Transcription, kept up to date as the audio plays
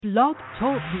Blog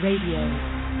Talk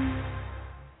Radio.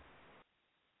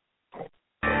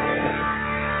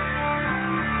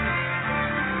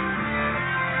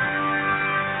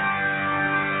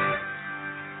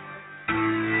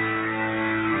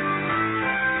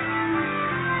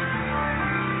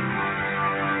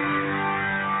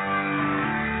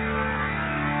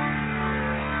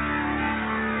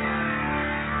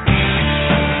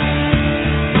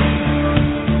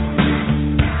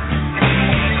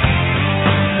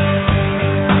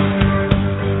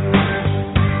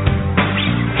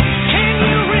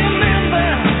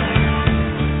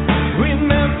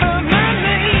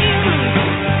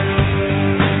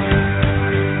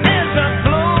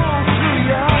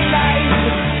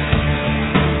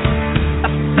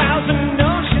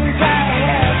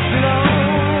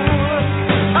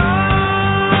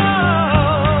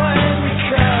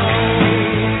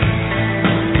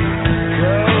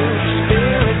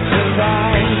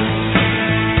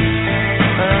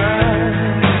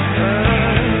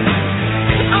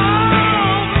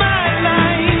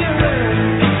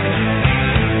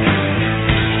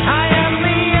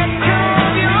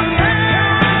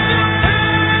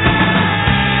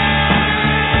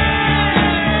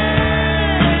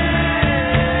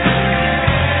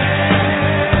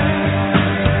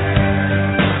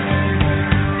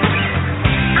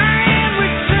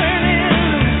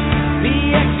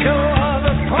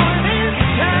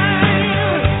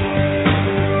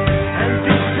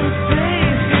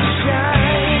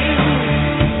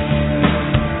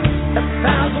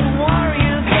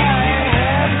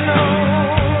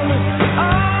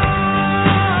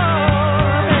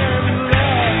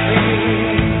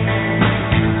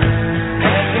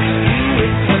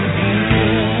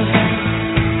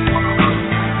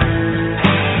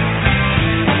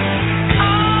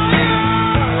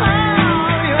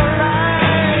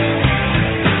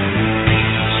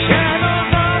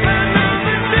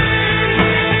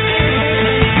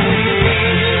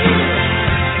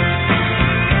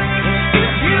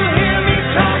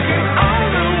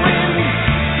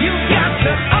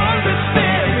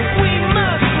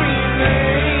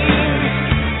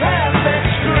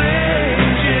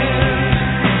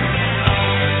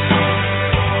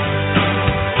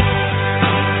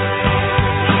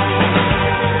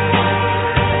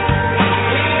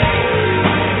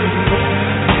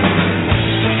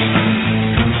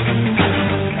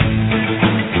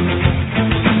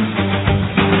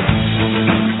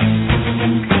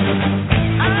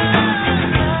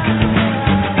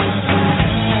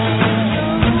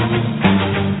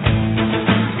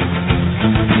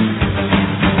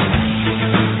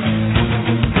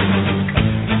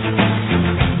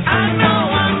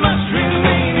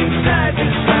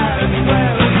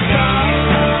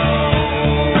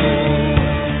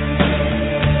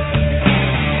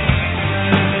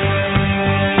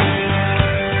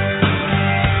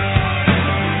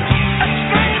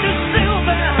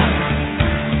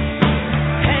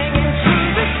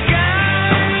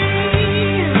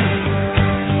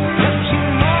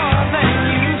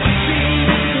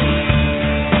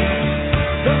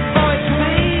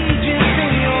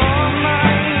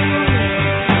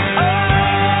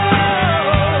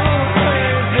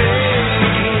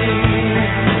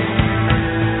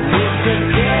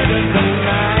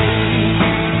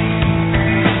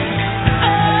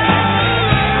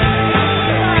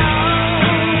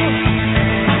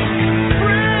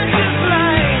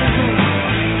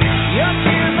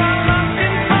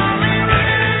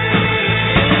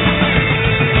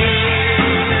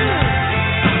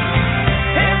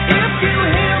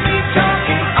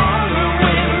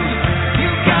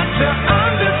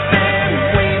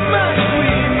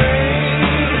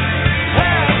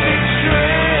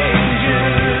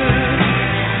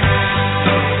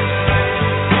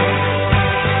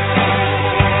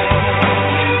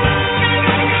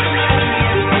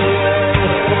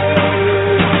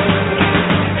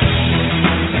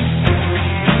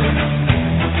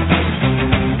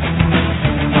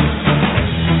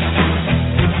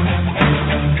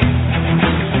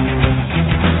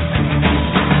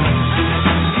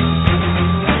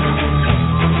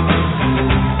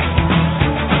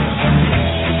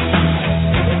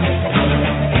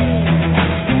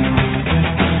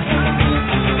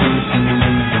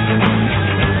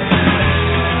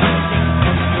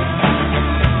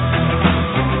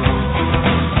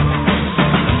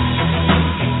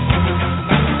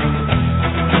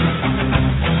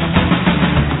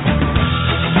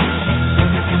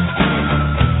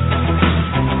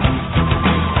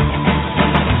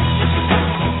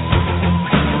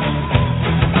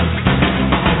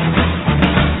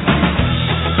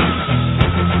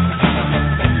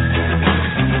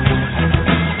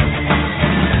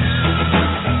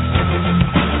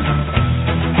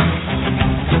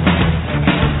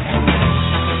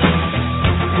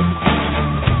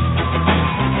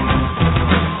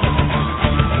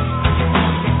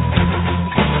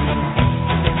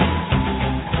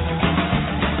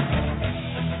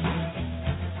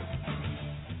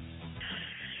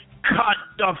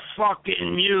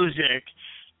 fucking music.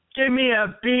 Give me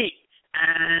a beat.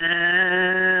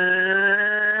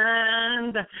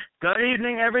 And good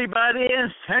evening, everybody,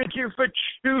 and thank you for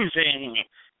choosing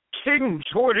King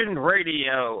Jordan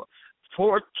Radio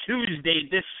for Tuesday,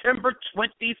 December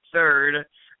 23rd,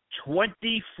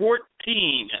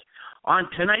 2014. On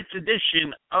tonight's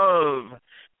edition of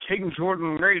King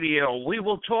Jordan Radio, we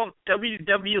will talk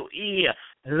WWE,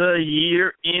 the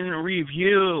year in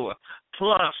review.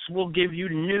 Plus, we'll give you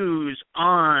news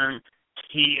on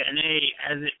TNA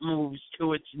as it moves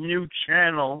to its new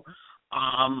channel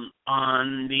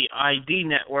on the ID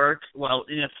network, well,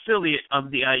 an affiliate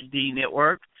of the ID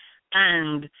network,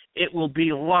 and it will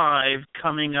be live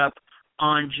coming up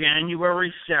on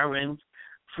January 7th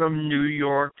from New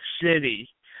York City.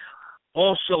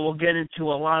 Also, we'll get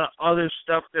into a lot of other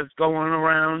stuff that's going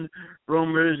around,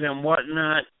 rumors and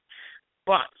whatnot.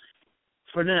 But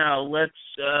for now, let's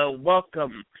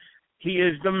welcome. He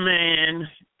is the man.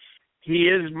 He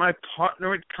is my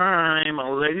partner in crime.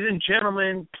 Ladies and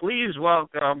gentlemen, please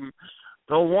welcome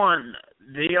the one,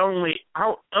 the only,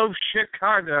 out of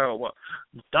Chicago,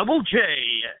 Double J,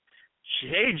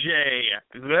 JJ.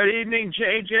 Good evening,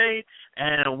 JJ,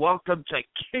 and welcome to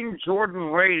King Jordan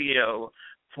Radio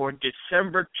for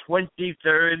December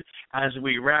 23rd as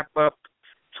we wrap up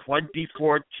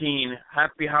 2014.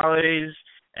 Happy holidays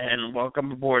and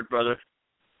welcome aboard, brother.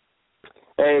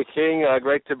 Hey, King,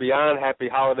 great to be on. Happy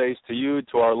holidays to you,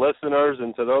 to our listeners,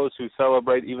 and to those who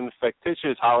celebrate even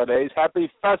fictitious holidays. Happy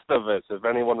Festivus, if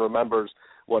anyone remembers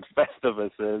what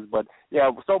Festivus is. But, yeah,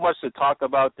 so much to talk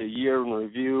about, the year in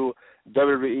review,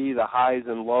 WWE, the highs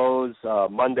and lows,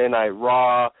 Monday Night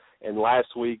Raw, and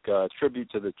last week, tribute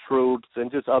to the troops,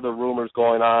 and just other rumors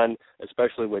going on,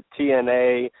 especially with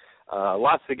TNA.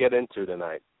 Lots to get into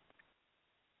tonight.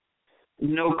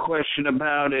 No question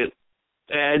about it.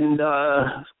 And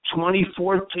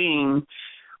 2014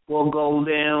 will go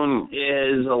down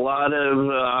as a lot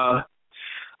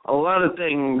of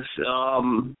things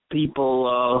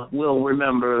people will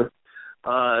remember,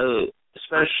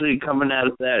 especially coming out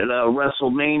of that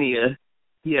WrestleMania.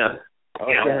 Yeah.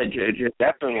 Oh, go ahead, JJ.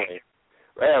 Definitely.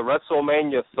 Yeah,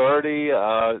 WrestleMania 30,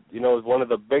 is one of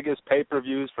the biggest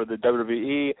pay-per-views for the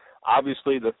WWE.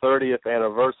 Obviously, the 30th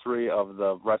anniversary of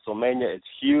the WrestleMania, it's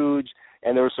huge.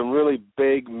 And there were some really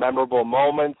big, memorable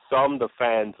moments. Some the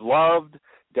fans loved.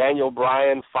 Daniel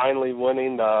Bryan finally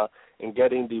winning and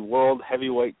getting the World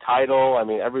Heavyweight title. I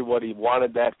mean, everybody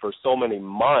wanted that for so many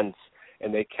months,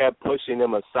 and they kept pushing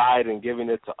him aside and giving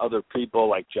it to other people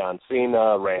like John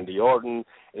Cena, Randy Orton,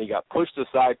 and he got pushed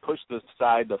aside.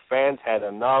 The fans had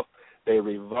enough. They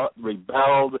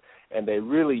rebelled, and they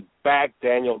really backed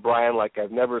Daniel Bryan like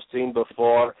I've never seen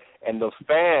before. And the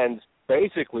fans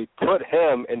basically put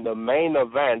him in the main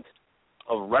event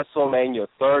of WrestleMania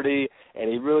 30, and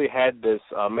he really had this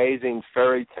amazing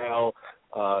fairy tale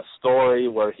story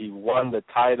where he won the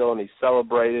title and he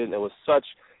celebrated, and it was such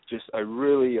just a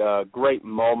really great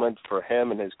moment for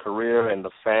him and his career and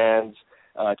the fans,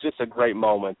 just a great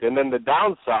moment. And then the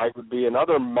downside would be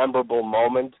another memorable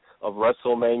moment of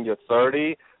WrestleMania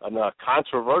 30, a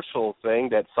controversial thing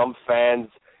that some fans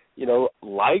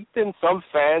liked, and some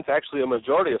fans, actually a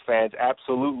majority of fans,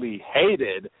 absolutely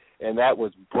hated, and that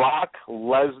was Brock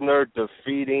Lesnar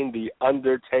defeating The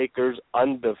Undertaker's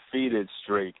undefeated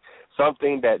streak,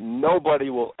 something that nobody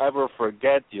will ever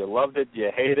forget. You loved it, you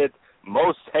hated it.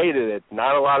 Most hated it.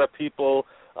 Not a lot of people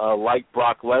like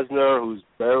Brock Lesnar, who's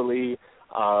barely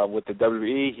with the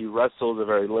WWE. He wrestles a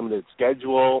very limited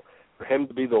schedule. For him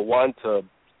to be the one to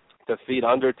defeat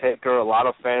Undertaker, a lot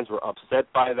of fans were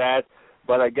upset by that.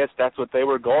 But I guess that's what they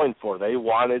were going for. They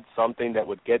wanted something that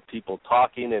would get people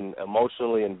talking and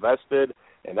emotionally invested,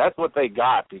 and that's what they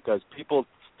got, because people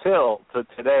still, to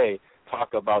today,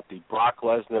 talk about the Brock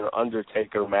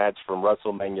Lesnar-Undertaker match from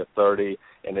WrestleMania 30,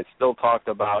 and it's still talked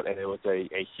about, and it was a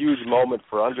huge moment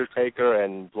for Undertaker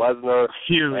and Lesnar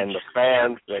and the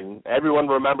fans, and everyone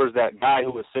remembers that guy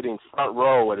who was sitting front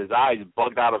row with his eyes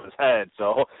bugged out of his head,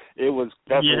 so it was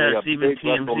definitely a big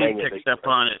WrestleMania. Picked up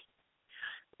on it.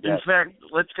 In fact,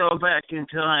 let's go back in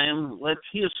time. Let's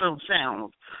hear some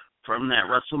sound from that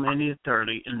WrestleMania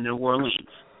 30 in New Orleans.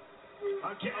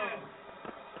 Again.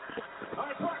 All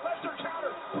right, Brock Lesnar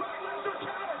counter. Brock Lesnar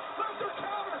counter. Lesnar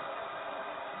counter.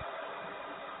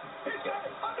 He's got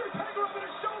Undertaker over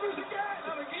his shoulders again.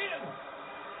 And again.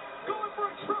 Going for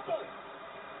a triple.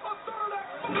 A third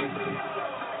act.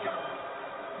 Undertaker.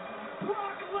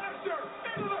 Brock Lesnar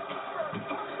into the cover.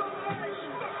 Hooks on the leg.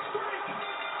 The streak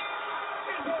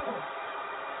is over.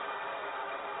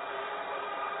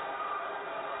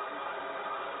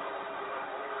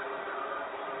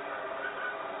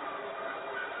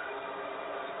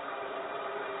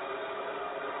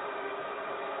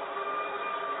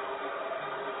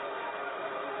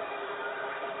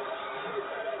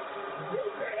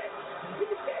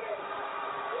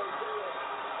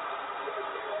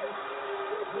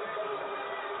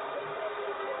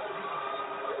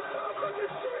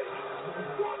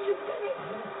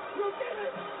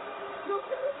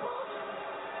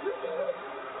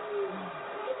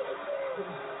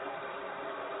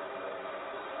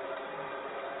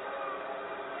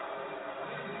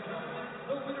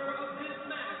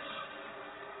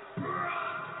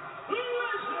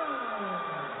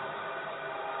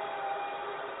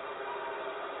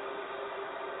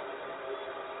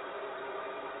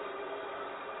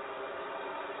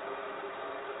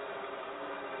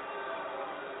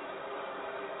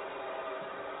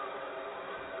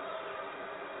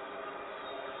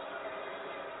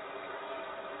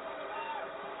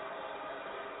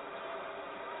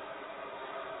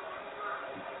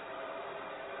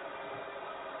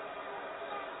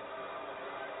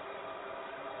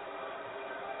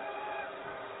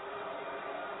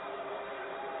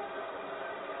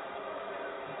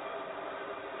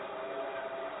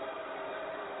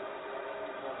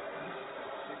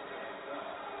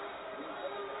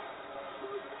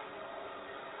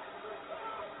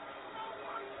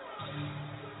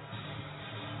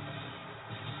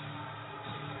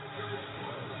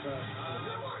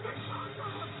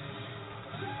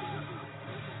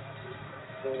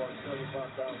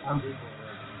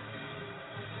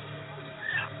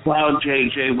 Wow,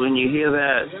 JJ, when you hear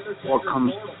that, what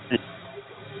comes?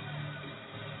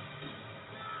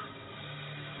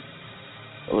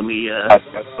 Let me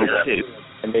see.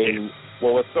 I mean,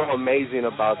 what was so amazing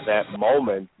about that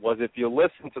moment was if you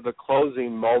listen to the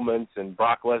closing moments and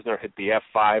Brock Lesnar hit the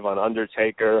F5 on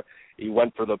Undertaker, he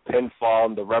went for the pinfall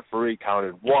and the referee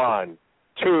counted 1,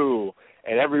 2,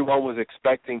 and everyone was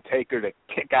expecting Taker to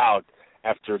kick out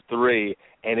after 3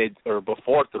 or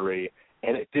before 3,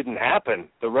 and it didn't happen.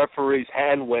 The referee's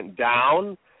hand went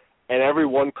down, and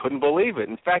everyone couldn't believe it.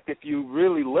 In fact, if you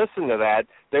really listen to that,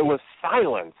 there was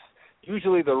silence.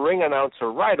 Usually the ring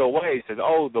announcer right away said,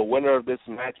 oh, the winner of this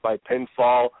match by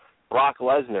pinfall, Brock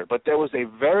Lesnar. But there was a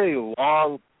very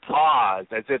long pause,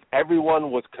 as if everyone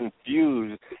was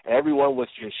confused, and everyone was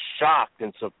just shocked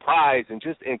and surprised and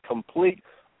just in complete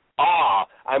awe.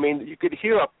 I mean, you could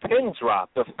hear a pin drop.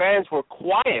 The fans were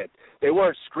quiet. They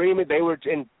weren't screaming. They were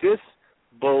in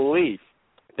disbelief.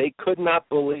 They could not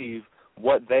believe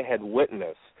what they had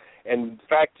witnessed. And in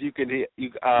fact,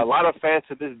 a lot of fans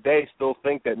to this day still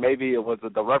think that maybe it was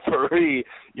the referee,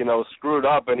 screwed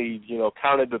up and he,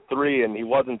 counted to 3 and he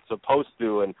wasn't supposed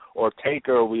to. Or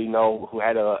Taker, we know, who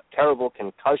had a terrible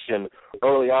concussion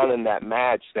early on in that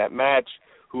match. That match,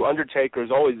 who Undertaker is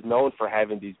always known for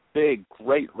having these big,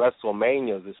 great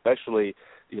WrestleManias, especially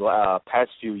the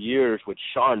past few years with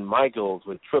Shawn Michaels,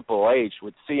 with Triple H,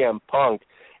 with CM Punk.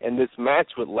 And this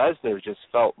match with Lesnar just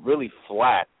felt really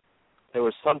flat. There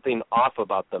was something off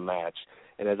about the match.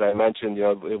 And as I mentioned,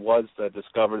 it was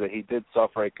discovered that he did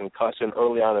suffer a concussion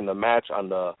early on in the match on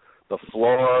the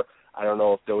floor. I don't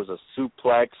know if there was a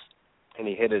suplex and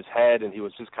he hit his head and he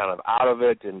was just kind of out of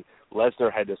it, and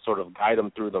Lesnar had to sort of guide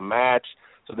him through the match.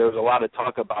 So there was a lot of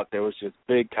talk about there was just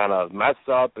big kind of mess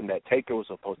up and that Taker was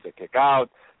supposed to kick out.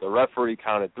 The referee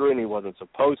counted 3 and he wasn't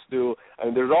supposed to. I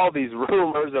mean, there's all these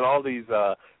rumors and all these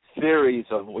theories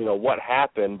of, what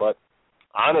happened, but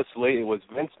honestly, it was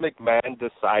Vince McMahon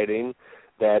deciding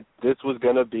that this was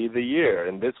going to be the year,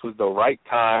 and this was the right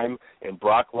time, and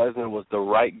Brock Lesnar was the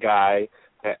right guy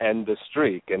to end the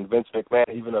streak. And Vince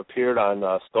McMahon even appeared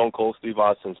on Stone Cold Steve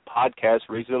Austin's podcast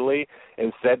recently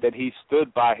and said that he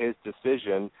stood by his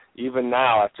decision, even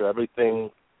now after everything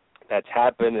that's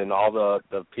happened and all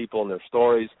the people and their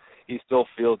stories. He still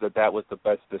feels that was the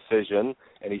best decision,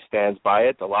 and he stands by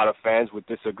it. A lot of fans would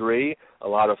disagree. A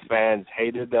lot of fans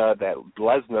hated that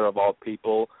Lesnar, of all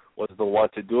people, was the one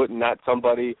to do it, and not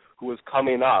somebody who was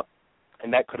coming up,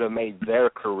 and that could have made their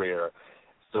career.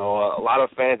 So a lot of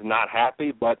fans not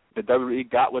happy, but the WWE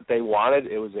got what they wanted.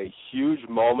 It was a huge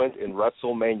moment in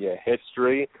WrestleMania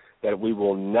history that we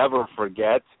will never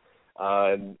forget.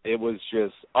 It was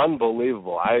just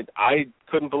unbelievable. I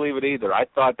couldn't believe it either. I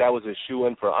thought that was a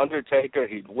shoo-in for Undertaker.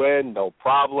 He'd win, no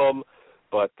problem.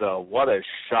 But what a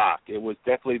shock. It was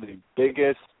definitely the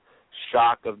biggest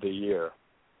shock of the year.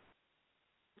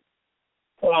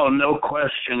 Oh, no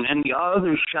question. And the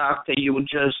other shock that you were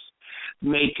just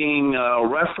making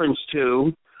reference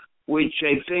to, which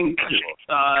I think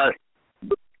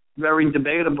very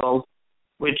debatable,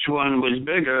 which one was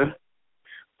bigger.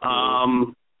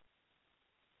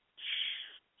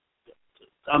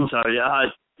 I'm sorry.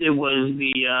 It was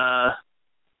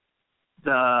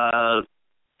the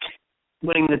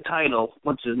winning the title.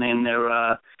 What's his name there?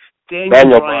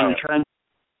 Daniel Bryan.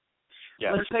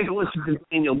 Yeah. Let's take a listen to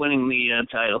Daniel winning the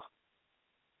title.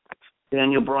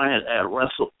 Daniel Bryan at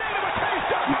Wrestle.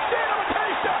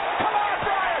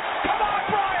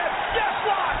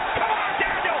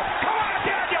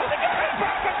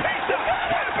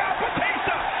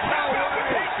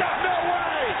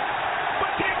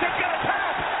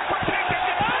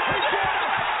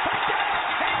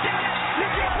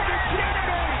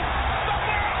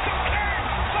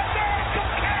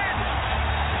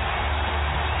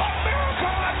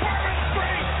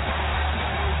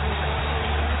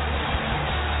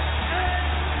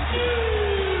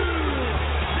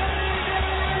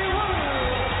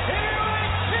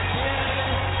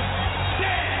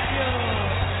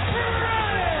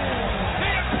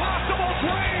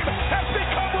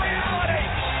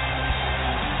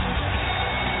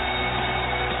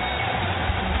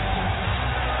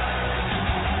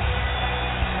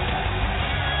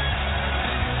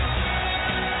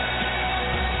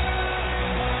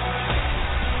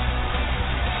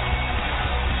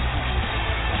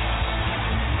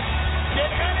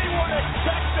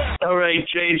 All right,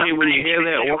 JJ, when you hear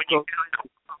that,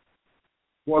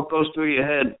 what goes through your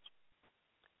head?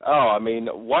 Oh, I mean,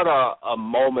 what a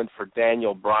moment for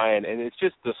Daniel Bryan, and it's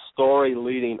just the story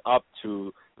leading up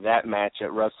to that match at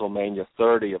WrestleMania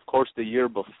 30. Of course, the year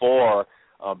before,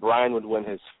 Bryan would win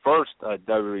his first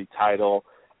WWE title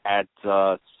at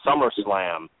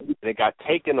SummerSlam. And it got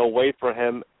taken away from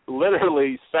him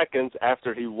literally seconds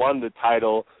after he won the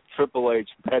title. Triple H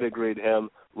pedigreed him.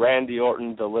 Randy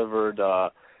Orton delivered,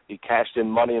 he cashed in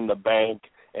Money in the Bank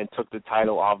and took the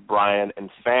title off Bryan, and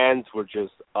fans were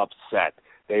just upset.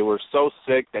 They were so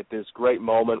sick that this great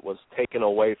moment was taken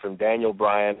away from Daniel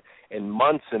Bryan, and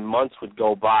months would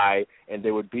go by, and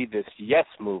there would be this yes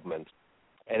movement.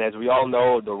 And as we all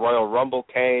know, the Royal Rumble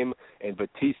came, and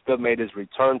Batista made his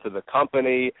return to the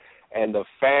company, and the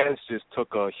fans just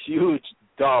took a huge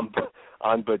dump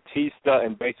on Batista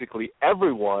and basically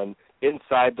everyone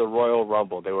inside the Royal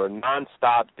Rumble. They were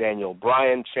nonstop Daniel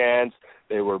Bryan chants.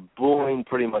 They were booing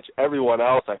pretty much everyone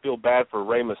else. I feel bad for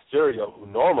Rey Mysterio, who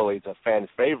normally is a fan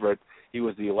favorite. He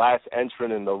was the last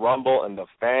entrant in the Rumble, and the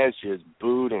fans just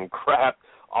booed and crapped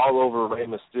all over Rey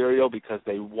Mysterio because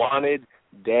they wanted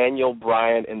Daniel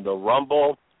Bryan in the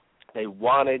Rumble. They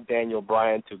wanted Daniel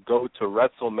Bryan to go to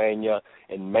WrestleMania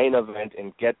and main event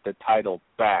and get the title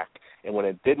back. And when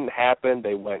it didn't happen,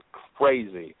 they went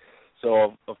crazy.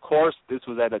 So, of course, this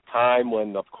was at a time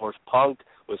when, of course, Punk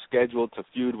was scheduled to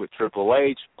feud with Triple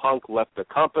H. Punk left the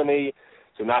company.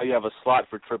 So now you have a slot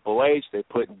for Triple H. They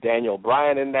put Daniel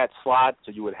Bryan in that slot.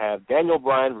 So you would have Daniel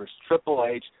Bryan versus Triple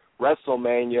H,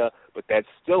 WrestleMania, but that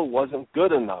still wasn't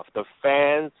good enough. The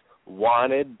fans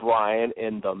wanted Bryan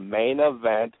in the main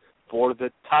event for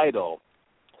the title.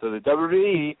 So the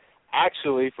WWE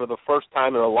actually, for the first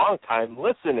time in a long time,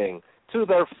 listening to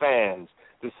their fans,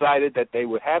 decided that they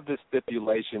would have this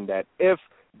stipulation that if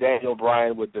Daniel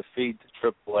Bryan would defeat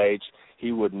Triple H,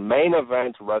 he would main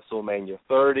event WrestleMania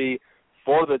 30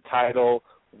 for the title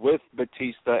with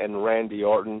Batista and Randy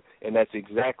Orton, and that's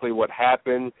exactly what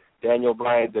happened. Daniel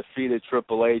Bryan defeated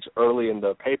Triple H early in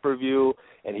the pay-per-view,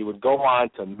 and he would go on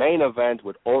to main event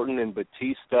with Orton and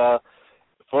Batista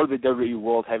for the WWE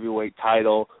World Heavyweight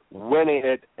title, winning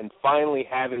it, and finally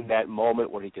having that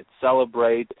moment where he could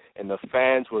celebrate, and the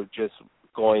fans were just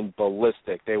going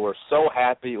ballistic. They were so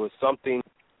happy. It was something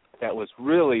that was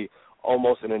really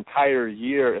almost an entire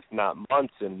year, if not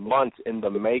months and months in the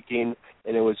making,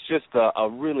 and it was just a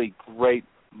really great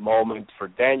moment for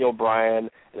Daniel Bryan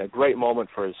and a great moment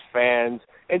for his fans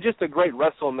and just a great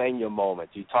WrestleMania moment.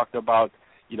 You talked about,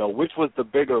 which was the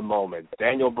bigger moment,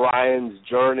 Daniel Bryan's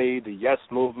journey, the Yes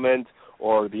Movement,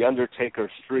 or the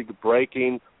Undertaker streak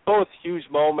breaking. Both huge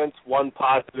moments, one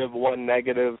positive, one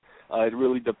negative. It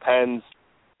really depends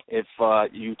if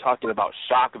you're talking about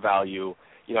shock value.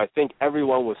 I think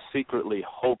everyone was secretly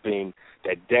hoping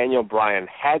that Daniel Bryan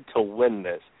had to win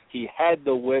this. He had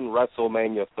to win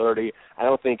WrestleMania 30. I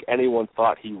don't think anyone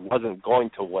thought he wasn't going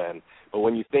to win. But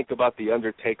when you think about the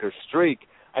Undertaker streak,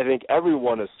 I think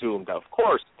everyone assumed that, of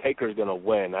course, Taker's going to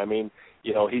win. I mean,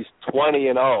 he's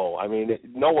 20-0. I mean,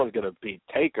 no one's going to beat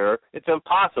Taker. It's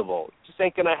impossible. It just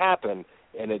ain't going to happen.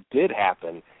 And it did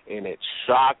happen, and it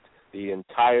shocked the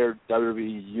entire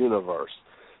WWE universe.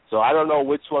 So I don't know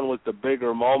which one was the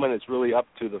bigger moment. It's really up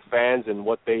to the fans and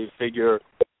what they figure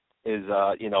is,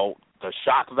 the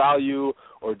shock value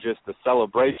or just the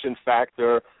celebration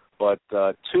factor. But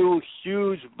two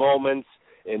huge moments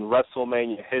in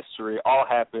WrestleMania history all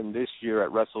happened this year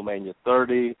at WrestleMania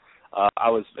 30. I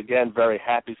was, again, very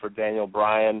happy for Daniel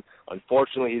Bryan.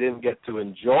 Unfortunately, he didn't get to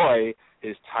enjoy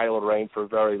his title reign for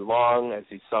very long as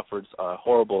he suffered a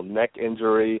horrible neck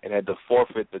injury and had to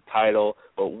forfeit the title.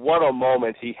 But what a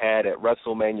moment he had at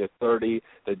WrestleMania 30.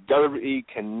 The WWE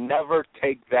can never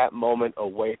take that moment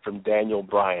away from Daniel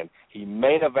Bryan. He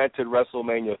main evented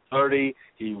WrestleMania 30.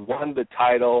 He won the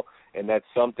title, and that's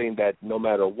something that no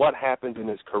matter what happens in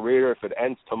his career, if it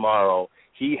ends tomorrow,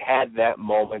 he had that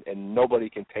moment, and nobody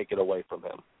can take it away from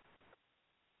him.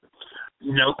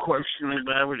 No question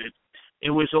about it. It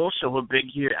was also a big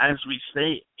year, as we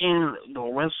say, in the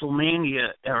WrestleMania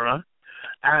era,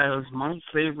 as my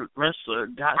favorite wrestler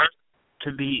got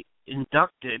to be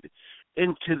inducted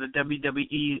into the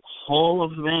WWE Hall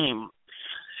of Fame.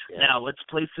 Yeah. Now, let's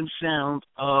play some sound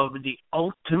of the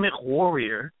Ultimate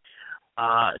Warrior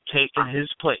taking his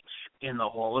place in the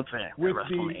Hall of Fame. With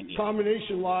the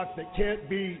combination lock that can't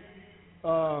be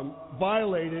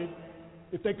violated,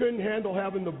 if they couldn't handle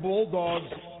having the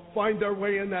Bulldogs find their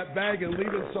way in that bag and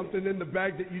leaving something in the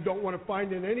bag that you don't want to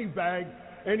find in any bag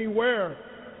anywhere,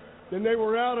 then they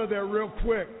were out of there real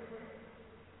quick.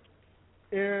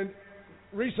 And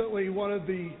recently, one of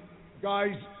the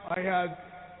guys I had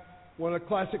one of the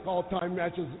classic all-time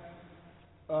matches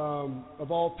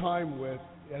of all time with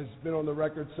has been on the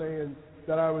record saying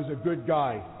that I was a good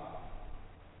guy.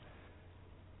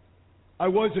 I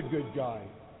was a good guy.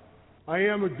 I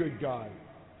am a good guy.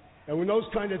 And when those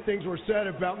kind of things were said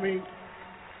about me,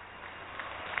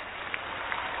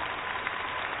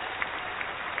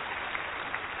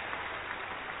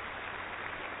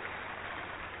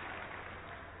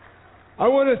 I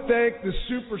want to thank the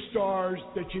superstars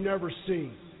that you never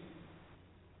see.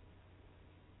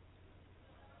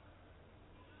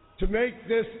 To make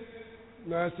this,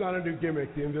 no, it's not a new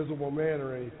gimmick, the Invisible Man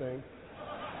or anything.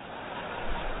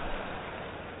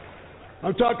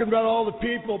 I'm talking about all the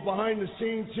people behind the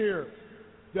scenes here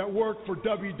that work for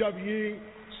WWE,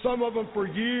 some of them for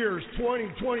years, 20,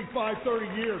 25, 30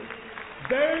 years.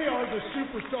 They are the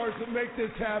superstars that make this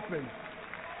happen.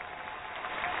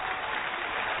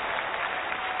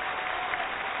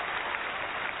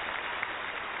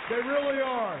 They really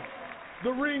are.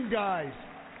 The ring guys,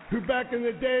 who back in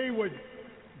the day would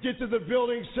get to the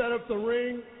building, set up the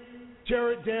ring,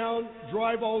 tear it down,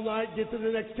 drive all night, get to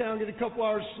the next town, get a couple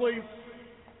hours sleep,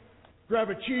 grab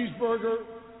a cheeseburger,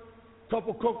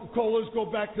 couple Coca-Colas, go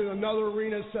back to another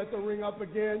arena, set the ring up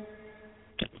again,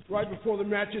 right before the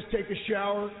matches, take a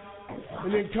shower,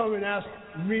 and then come and ask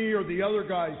me or the other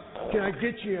guys, can I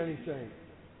get you anything?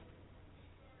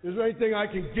 Is there anything I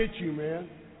can get you, man?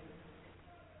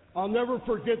 I'll never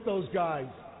forget those guys.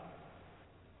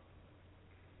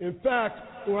 In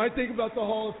fact, when I think about the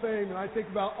Hall of Fame and I think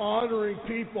about honoring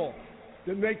people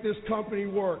that make this company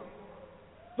work,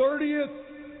 30th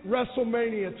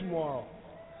WrestleMania tomorrow.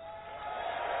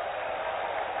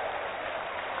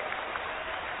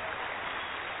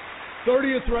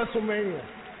 '30th WrestleMania.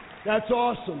 That's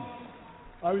awesome.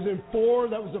 I was in 4.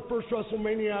 That was the first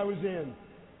WrestleMania I was in.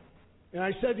 And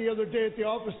I said the other day at the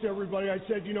office to everybody, I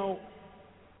said, you know,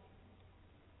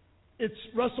 it's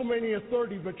WrestleMania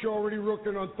 30, but you're already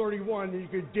working on 31, and you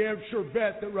can damn sure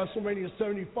bet that WrestleMania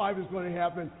 75 is going to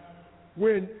happen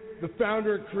when the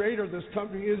founder and creator of this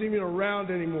company isn't even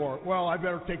around anymore. Well, I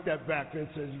better take that back. Vince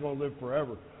says he's going to live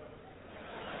forever.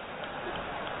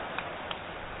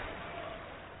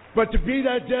 But to be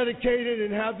that dedicated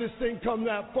and have this thing come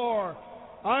that far,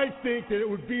 I think that it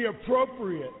would be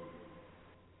appropriate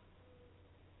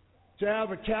to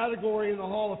have a category in the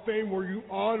Hall of Fame where you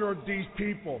honor these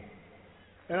people.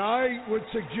 And I would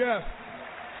suggest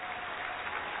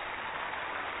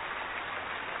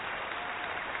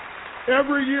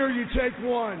every year you take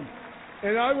one.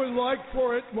 And I would like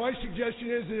for it, my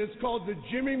suggestion is that it's called the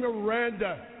Jimmy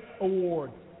Miranda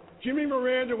Award. Jimmy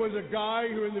Miranda was a guy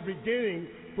who in the beginning,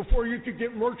 before you could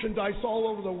get merchandise all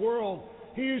over the world,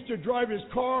 he used to drive his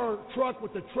truck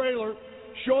with a trailer,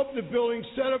 show up in the building,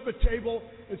 set up a table,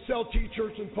 and sell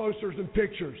T-shirts and posters and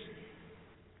pictures.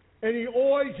 And he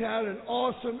always had an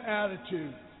awesome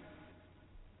attitude.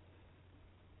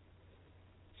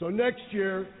 So next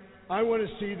year, I want to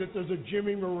see that there's a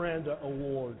Jimmy Miranda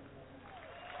Award.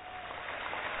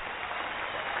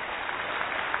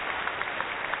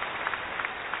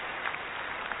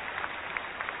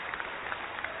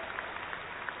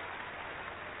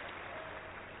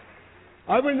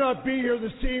 I would not be here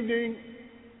this evening,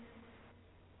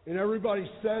 and everybody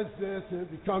says this and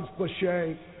it becomes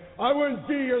cliche. I wouldn't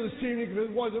be here this evening if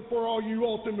it wasn't for all you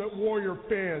Ultimate Warrior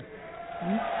fans.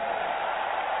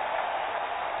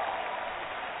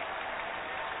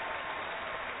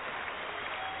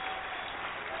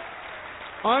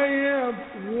 I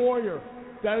am Warrior.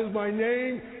 That is my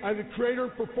name. I'm the creator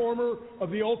and performer of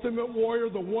the Ultimate Warrior,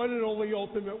 the one and only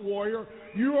Ultimate Warrior.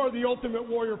 You are the Ultimate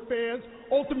Warrior fans.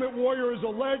 Ultimate Warrior is a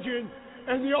legend.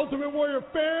 And the Ultimate Warrior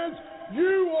fans,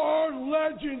 you are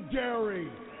legendary.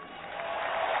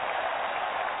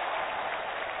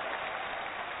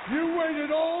 You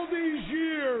waited all these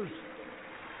years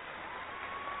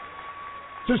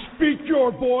to speak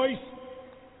your voice.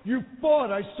 You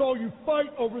fought. I saw you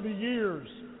fight over the years.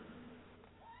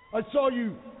 I saw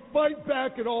you fight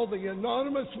back at all the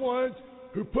anonymous ones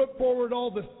who put forward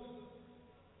all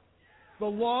the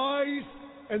lies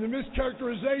and the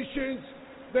mischaracterizations.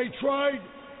 They tried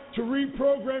to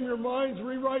reprogram your minds,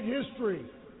 rewrite history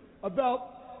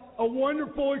about a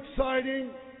wonderful,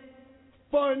 exciting,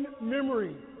 fun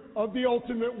memory of the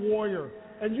Ultimate Warrior.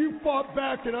 And you fought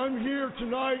back, and I'm here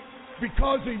tonight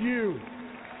because of you.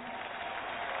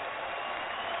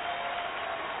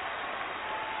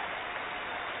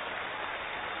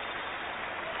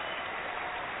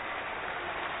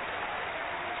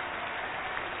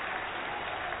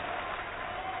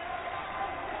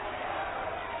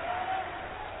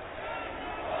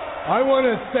 I want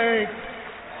to thank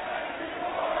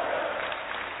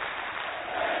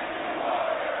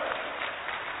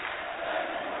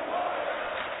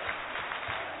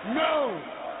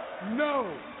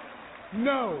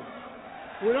No.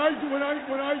 When I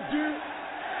do.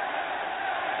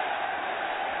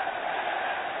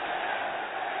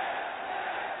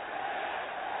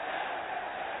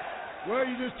 Well,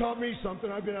 you just taught me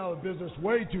something. I've been out of business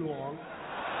way too long.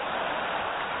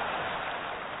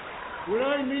 When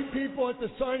I meet people at the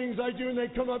signings I do and they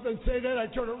come up and say that, I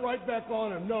turn it right back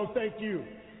on them. No, thank you.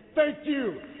 Thank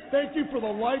you. Thank you for the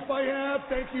life I have.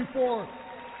 Thank you for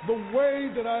the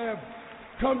way that I have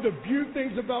come to view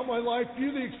things about my life,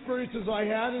 view the experiences I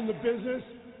had in the business,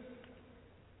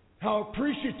 how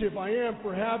appreciative I am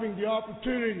for having the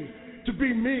opportunity to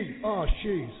be me. Oh,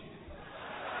 jeez.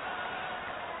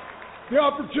 The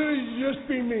opportunity to just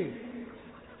be me.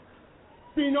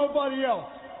 Be nobody else.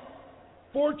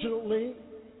 Fortunately,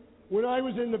 when I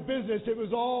was in the business, it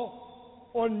was all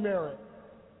on merit.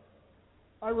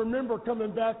 I remember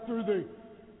coming back through the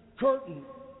curtain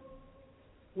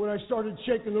when I started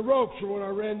shaking the ropes or when I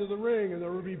ran to the ring, and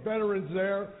there would be veterans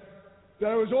there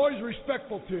that I was always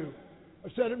respectful to.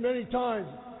 I've said it many times.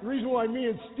 The reason why me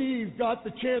and Steve got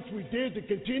the chance we did to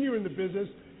continue in the business,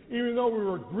 even though we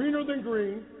were greener than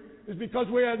green, is because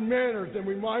we had manners and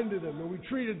we minded them, and we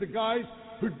treated the guys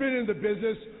who'd been in the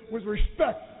business with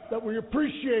respect, that we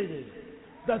appreciated,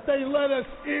 that they let us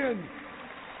in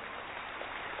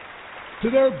to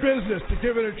their business to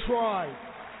give it a try.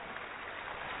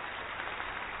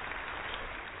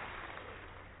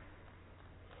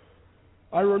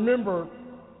 I remember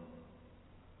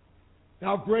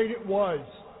how great it was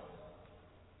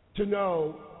to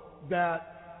know that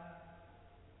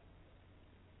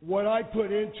what I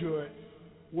put into it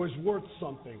was worth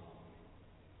something,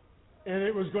 and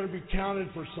it was going to be counted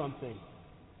for something.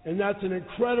 And that's an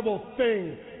incredible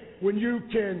thing when you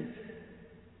can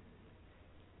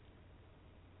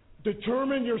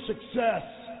determine your success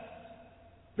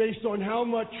based on how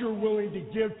much you're willing to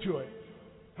give to it,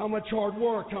 how much hard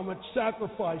work, how much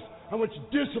sacrifice, how much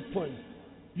discipline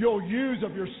you'll use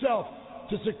of yourself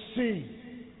to succeed.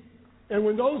 And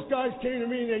when those guys came to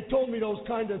me and they told me those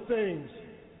kind of things,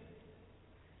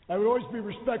 I would always be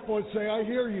respectful and say, I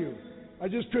hear you. I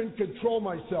just couldn't control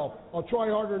myself. I'll try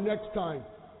harder next time.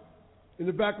 In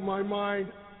the back of my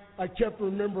mind, I kept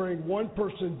remembering one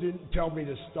person didn't tell me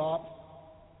to stop.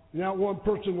 And that one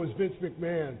person was Vince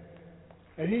McMahon.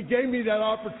 And he gave me that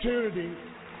opportunity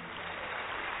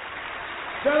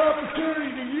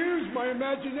to use my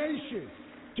imagination,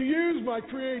 to use my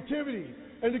creativity,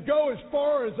 and to go as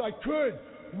far as I could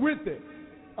with it.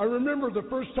 I remember the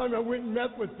first time I went and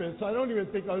met with Vince. I don't even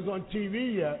think I was on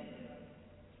TV yet.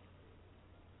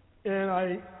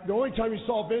 And the only time you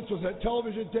saw Vince was at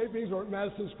television tapings or at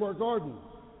Madison Square Garden.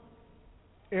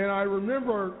 And I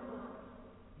remember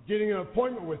getting an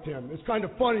appointment with him. It's kind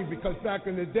of funny because back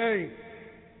in the day,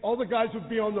 all the guys would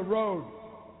be on the road,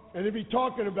 and they'd be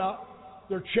talking about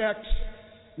their checks,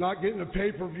 not getting a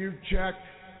pay-per-view check,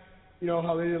 you know,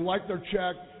 how they didn't like their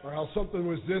check or how something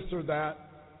was this or that.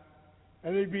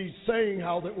 And they'd be saying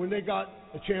how that when they got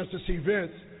a chance to see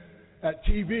Vince at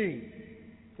TV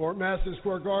or at Madison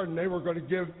Square Garden, they were going to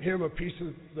give him a piece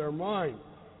of their mind.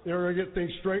 They were going to get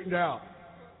things straightened out.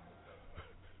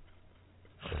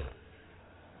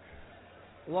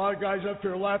 A lot of guys up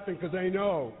here laughing because they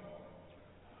know.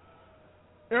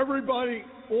 Everybody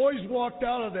always walked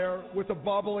out of there with a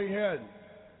bobbly head.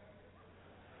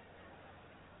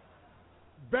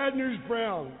 Bad News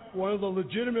Brown, one of the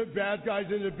legitimate bad guys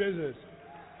in the business.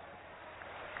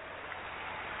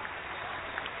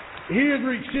 He had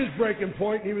reached his breaking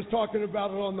point. He was talking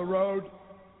about it on the road.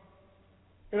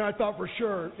 And I thought for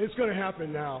sure, it's going to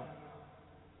happen now.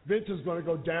 Vince is going to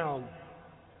go down.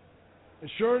 And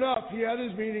sure enough, he had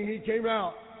his meeting. He came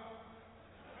out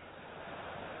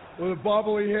with a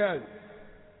bobbly head.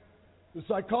 The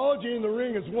psychology in the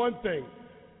ring is one thing.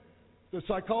 The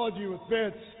psychology with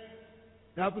Vince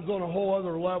happens on a whole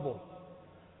other level.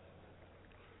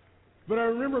 But I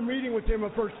remember meeting with him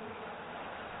the first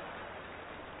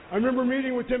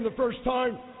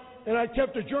time, and I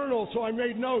kept a journal, so I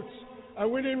made notes. I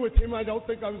went in with him. I don't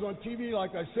think I was on TV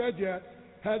like I said yet.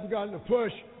 Hadn't gotten a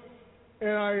push.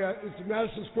 And it's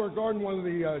Madison Square Garden, one of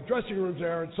the dressing rooms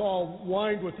there. It's all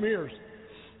lined with mirrors.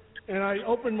 And I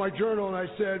opened my journal and I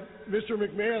said, Mr.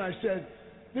 McMahon, I said,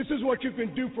 this is what you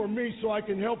can do for me so I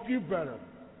can help you better.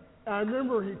 And I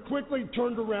remember he quickly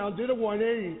turned around, did a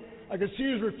 180. I could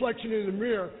see his reflection in the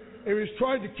mirror, and he was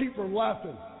trying to keep her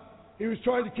laughing. He was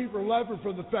trying to keep her laughing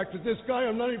for the fact that this guy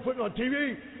I'm not even putting on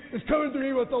TV is coming to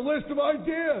me with a list of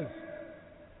ideas.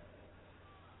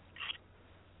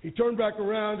 He turned back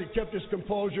around, he kept his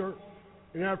composure,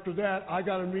 and after that, I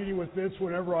got a meeting with Vince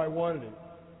whenever I wanted it.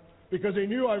 Because he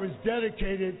knew I was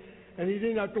dedicated, and he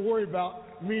didn't have to worry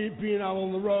about me being out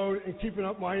on the road and keeping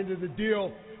up my end of the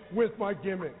deal with my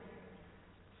gimmick.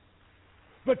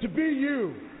 But to be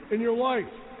you in your life,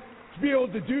 to be able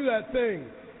to do that thing,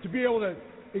 to be able to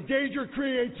engage your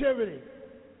creativity,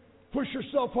 push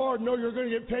yourself hard, know you're going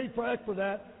to get paid back for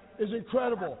that, is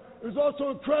incredible. It was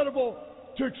also incredible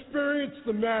to experience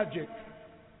the magic.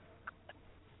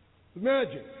 The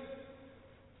magic.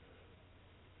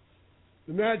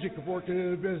 The magic of working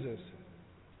in a business.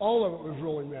 All of it was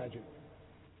really magic.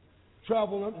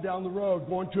 Traveling up and down the road,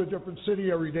 going to a different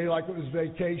city every day like it was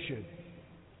vacation.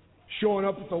 Showing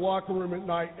up at the locker room at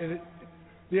night, and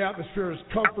the atmosphere is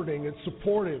comforting and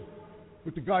supportive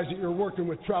with the guys that you're working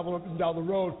with, traveling up and down the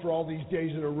road for all these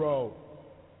days in a row.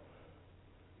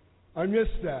 I miss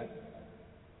that.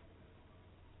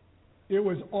 It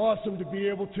was awesome to be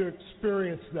able to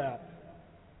experience that.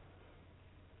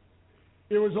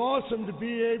 It was awesome to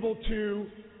be able to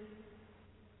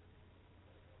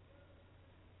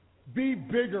be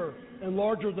bigger and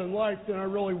larger than life than I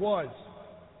really was.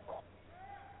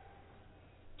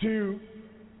 To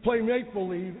play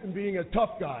make-believe and being a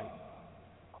tough guy.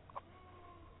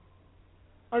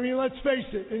 I mean, let's face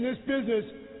it, in this business,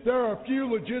 there are a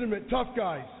few legitimate tough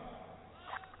guys.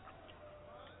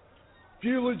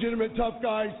 Few legitimate tough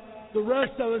guys. The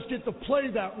rest of us get to play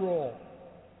that role.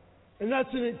 And that's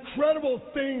an incredible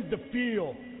thing to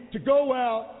feel, to go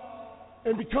out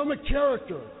and become a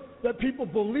character that people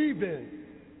believe in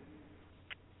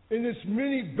this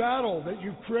mini battle that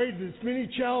you've created, this mini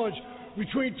challenge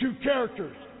between two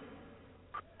characters,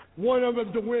 one of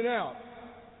them to win out.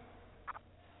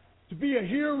 To be a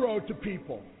hero to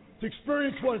people, to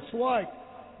experience what it's like,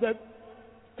 that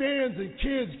fans and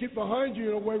kids get behind you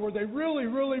in a way where they really,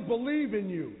 really believe in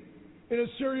you in a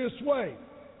serious way.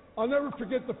 I'll never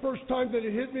forget the first time that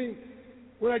it hit me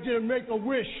when I did a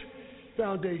Make-A-Wish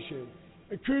Foundation.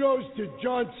 And kudos to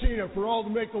John Cena for all the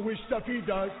Make-A-Wish stuff he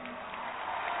does.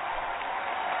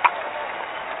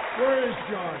 Where is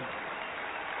John?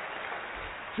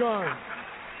 John.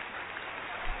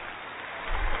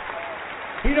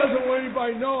 He doesn't want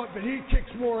anybody to know it, but he kicks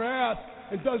more ass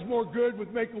and does more good with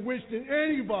Make-A-Wish than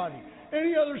anybody,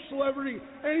 any other celebrity,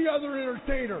 any other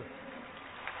entertainer.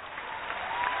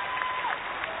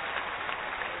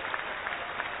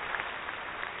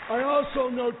 I also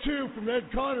know, too, from Ed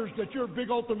Connors that you're a big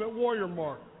Ultimate Warrior,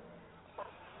 Mark.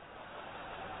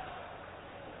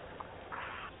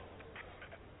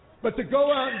 But to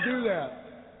go out and do that,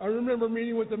 I remember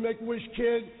meeting with the Make-A-Wish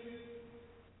kid.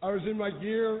 I was in my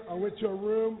gear. I went to a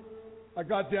room. I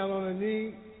got down on a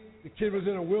knee. The kid was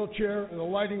in a wheelchair, and the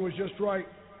lighting was just right,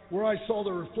 where I saw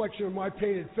the reflection of my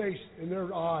painted face in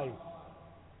their eye.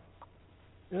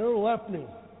 And it left me.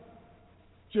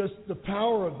 Just the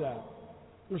power of that,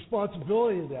 the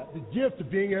responsibility of that, the gift of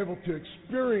being able to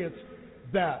experience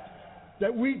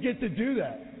that we get to do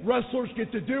that. Wrestlers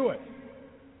get to do it.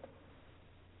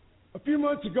 A few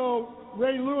months ago,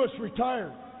 Ray Lewis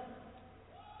retired.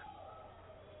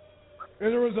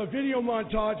 And there was a video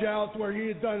montage out where he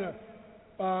had done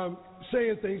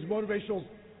saying things, motivational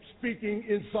speaking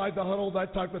inside the huddle,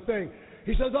 that type of thing.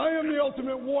 He says, I am the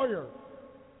Ultimate Warrior.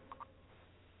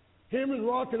 Him and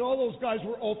Rock and all those guys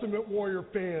were Ultimate Warrior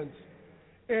fans.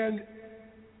 And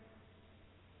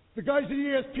the guys at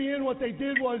ESPN, what they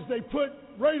did was they put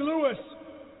Ray Lewis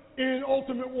in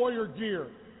Ultimate Warrior gear.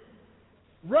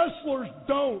 Wrestlers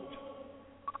don't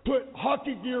put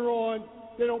hockey gear on.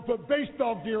 They don't put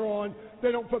baseball gear on.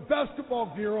 They don't put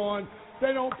basketball gear on.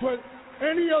 They don't put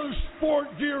any other sport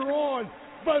gear on.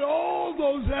 But all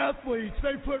those athletes,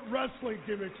 they put wrestling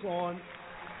gimmicks on.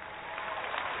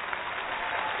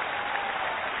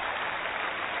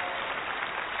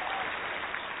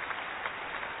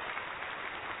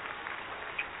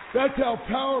 That's how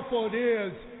powerful it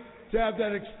is to have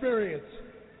that experience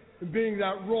and being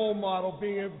that role model,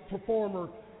 being a performer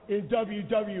in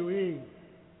WWE.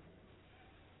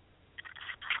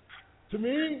 To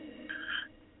me,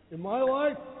 in my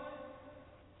life,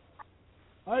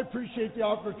 I appreciate the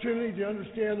opportunity to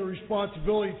understand the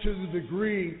responsibility to the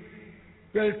degree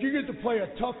that if you get to play a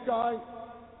tough guy,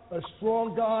 a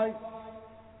strong guy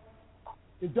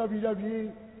in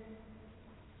WWE,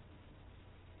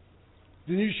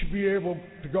 then you should be able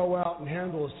to go out and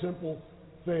handle a simple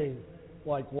thing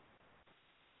like one.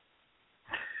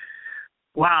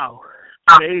 Wow.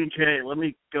 KJ, let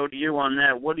me go to you on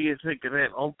that. What do you think of that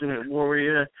Ultimate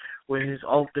Warrior with his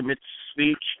ultimate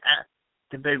speech at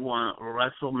the big one,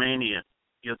 WrestleMania?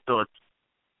 Your thoughts?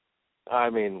 I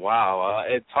mean, wow.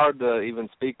 It's hard to even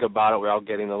speak about it without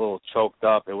getting a little choked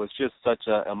up. It was just such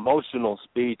an emotional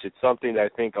speech. It's something that I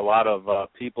think a lot of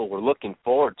people were looking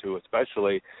forward to,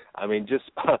 especially, I mean, just,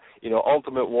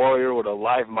 Ultimate Warrior with a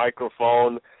live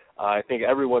microphone. I think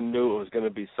everyone knew it was going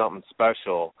to be something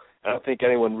special. I don't think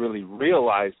anyone really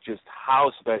realized just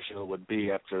how special it would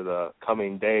be after the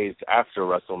coming days after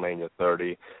WrestleMania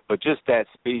 30. But just that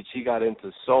speech, he got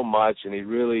into so much, and he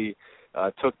really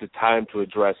took the time to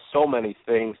address so many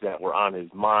things that were on his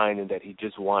mind and that he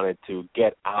just wanted to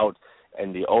get out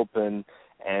in the open.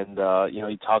 And,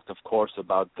 he talked, of course,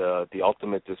 about the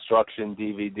Ultimate Destruction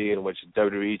DVD in which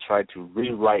WWE tried to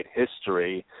rewrite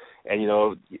history. And,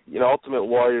 Ultimate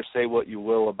Warrior, say what you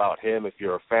will about him. If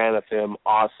you're a fan of him,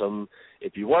 awesome.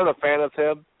 If you weren't a fan of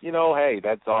him, hey,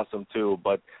 that's awesome too.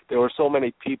 But there were so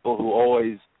many people who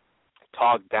always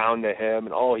talked down to him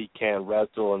and, he can't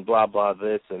wrestle and blah, blah,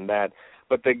 this and that.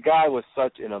 But the guy was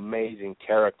such an amazing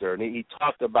character. And he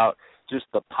talked about just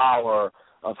the power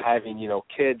of having,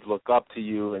 kids look up to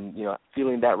you and,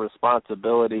 feeling that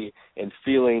responsibility and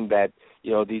feeling that,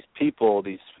 these people,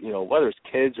 whether it's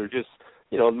kids or just,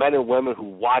 men and women who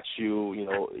watch you,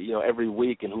 every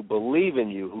week and who believe in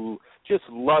you, who just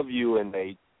love you and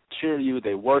they cheer you,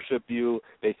 they worship you,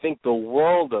 they think the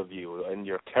world of you and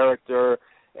your character,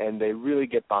 and they really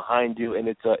get behind you. And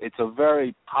it's a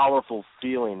very powerful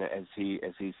feeling, as he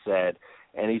said.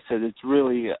 And he said it's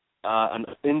really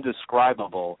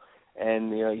indescribable.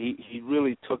 And he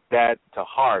really took that to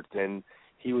heart, and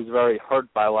he was very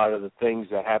hurt by a lot of the things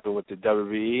that happened with the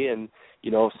WWE. And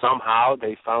somehow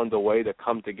they found a way to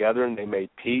come together and they made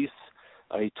peace.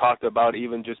 He talked about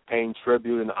even just paying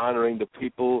tribute and honoring the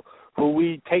people who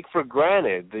we take for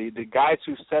granted, the guys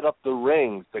who set up the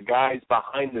rings, the guys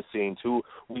behind the scenes who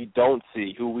we don't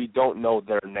see, who we don't know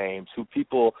their names, who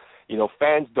people,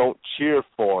 fans don't cheer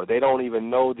for. They don't even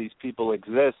know these people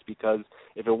exist, because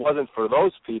if it wasn't for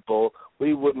those people,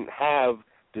 we wouldn't have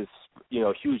this,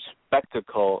 huge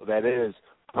spectacle that is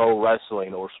pro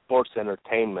wrestling or sports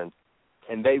entertainment.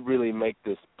 And they really make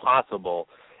this possible.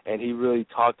 And he really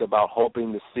talked about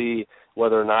hoping to see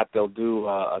whether or not they'll do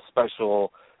a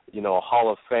special,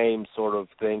 Hall of Fame sort of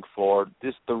thing for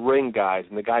just the ring guys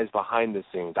and the guys behind the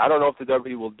scenes. I don't know if the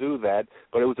WWE will do that,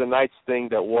 but it was a nice thing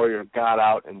that Warrior got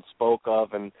out and spoke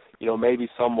of, and, maybe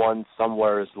someone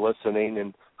somewhere is listening,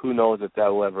 and who knows if that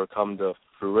will ever come to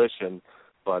fruition.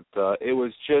 But it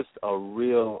was just a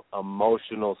real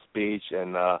emotional speech,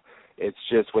 and it's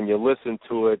just, when you listen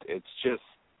to it,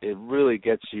 it really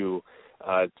gets you,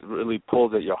 it really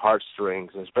pulls at your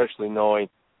heartstrings, especially knowing,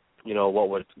 what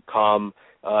would come,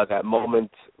 that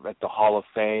moment at the Hall of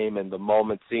Fame and the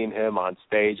moment seeing him on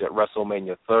stage at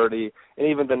WrestleMania 30, and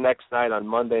even the next night on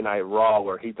Monday Night Raw,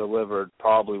 where he delivered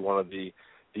probably one of the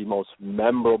most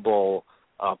memorable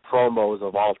promos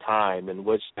of all time, in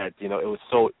which that, it was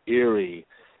so eerie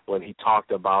when he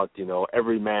talked about,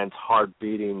 every man's heart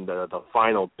beating, the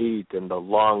final beat and the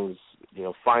lungs,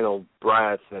 final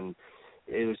breath. And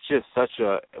it was just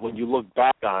when you look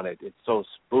back on it, it's so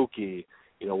spooky,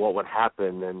 what would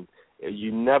happen. And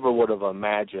you never would have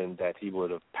imagined that he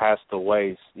would have passed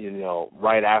away,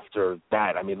 right after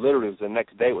that. I mean, literally, it was the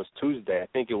next day. It was Tuesday. I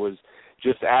think it was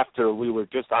just after we were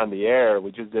just on the air.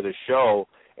 We just did a show,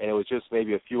 and it was just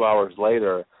maybe a few hours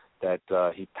later that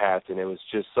he passed. And it was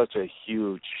just such a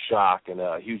huge shock and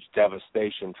a huge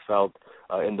devastation felt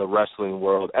in the wrestling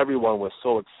world. Everyone was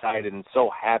so excited and so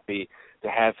happy to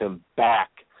have him back,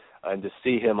 and to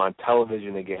see him on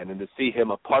television again, and to see him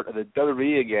a part of the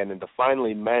WWE again, and to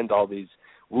finally mend all these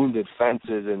wounded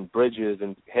fences and bridges,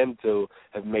 and him to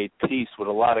have made peace with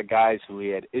a lot of guys who he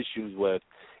had issues with,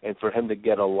 and for him to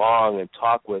get along and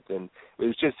talk with. And it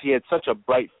was just, he had such a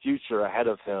bright future ahead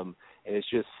of him, and it's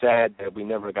just sad that we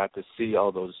never got to see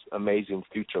all those amazing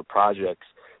future projects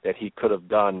that he could have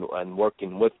done and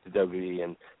working with the WWE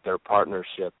and their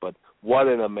partnership. But what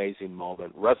an amazing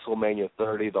moment. WrestleMania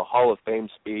 30, the Hall of Fame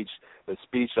speech, the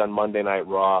speech on Monday Night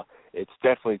Raw, it's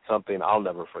definitely something I'll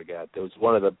never forget. It was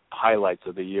one of the highlights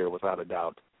of the year, without a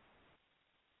doubt.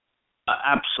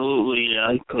 Absolutely.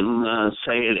 I couldn't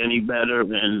say it any better.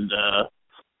 And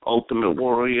Ultimate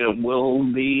Warrior will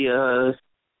be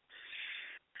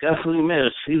definitely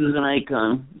missed. He was an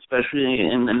icon, especially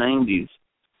in the 90s.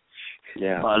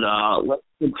 Yeah. But let's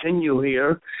continue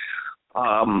here.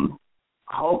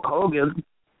 Hulk Hogan,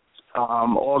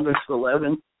 August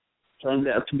 11th, turned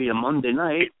out to be a Monday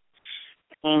night,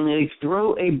 and they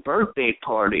threw a birthday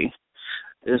party.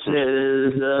 This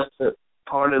is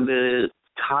part of the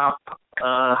top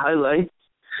highlights.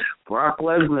 Brock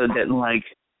Lesnar didn't like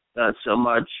that so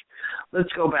much.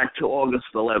 Let's go back to August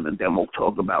 11th, and we'll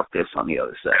talk about this on the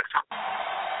other side.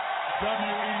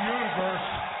 WWE Universe.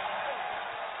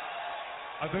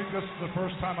 I think this is the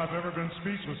first time I've ever been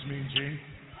speechless, Mean Gene.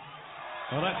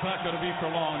 Well, that's not going to be for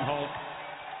long, Hulk.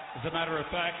 As a matter of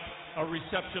fact, a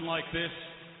reception like this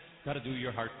got to do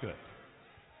your heart good.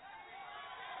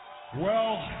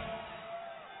 Well,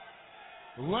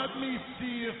 let me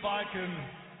see if I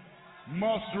can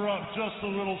muster up just a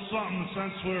little something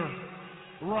since we're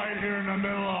right here in the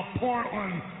middle of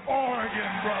Portland,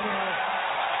 Oregon, brother.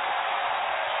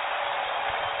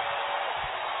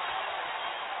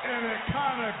 And it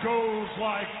kind of goes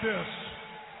like this.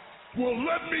 Well,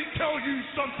 let me tell you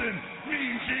something,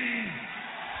 Mean Gene.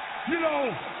 You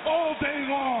know, all day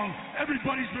long,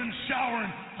 everybody's been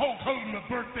showering Hulk Hogan with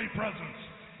birthday presents.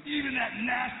 Even that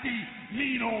nasty,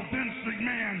 mean old Vince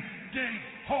McMahon gave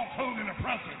Hulk Hogan a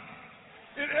present.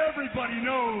 And everybody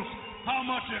knows how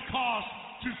much it costs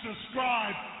to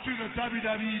subscribe to the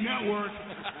WWE Network.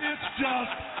 It's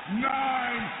just $9.99.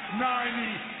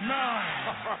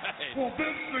 Right. Well,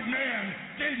 Vince McMahon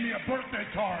gave me a birthday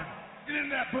card. And in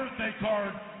that birthday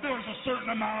card, there was a certain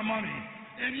amount of money.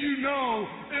 And you know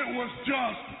it was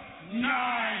just $9.99.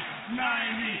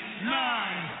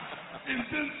 And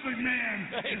Vince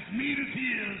McMahon, as mean as he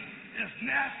is, as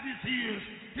nasty as he is,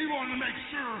 he wanted to make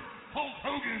sure Hulk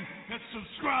Hogan had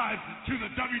subscribed to the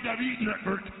WWE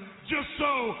Network just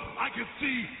so I could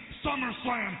see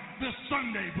SummerSlam this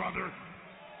Sunday, brother.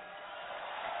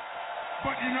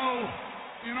 But you know,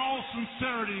 in all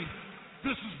sincerity,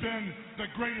 this has been the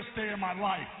greatest day of my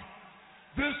life.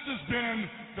 This has been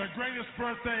the greatest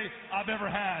birthday I've ever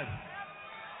had.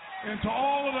 And to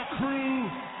all of the crew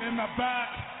in the back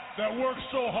that worked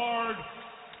so hard,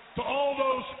 to all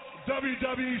those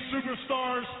WWE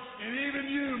superstars, and even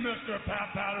you, Mr.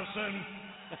 Pat Patterson,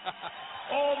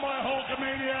 all my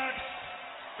Hulkamaniacs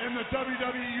in the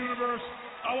WWE Universe,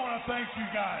 I want to thank you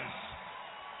guys.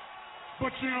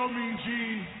 But you know, Mean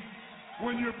Gene,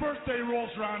 when your birthday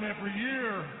rolls around every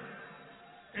year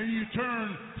and you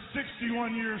turn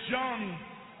 61 years young,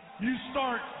 you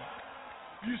start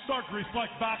to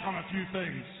reflect back on a few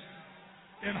things.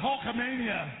 And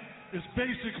Hulkamania is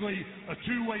basically a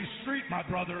two-way street, my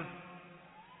brother.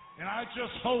 And I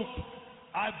just hope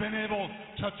I've been able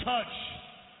to touch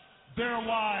their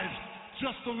lives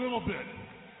just a little bit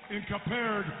in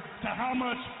compared to how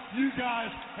much you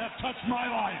guys have touched my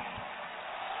life.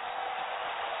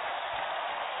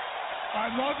 I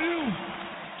love you.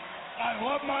 I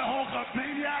love my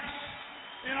Hulkamaniacs.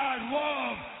 And I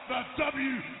love the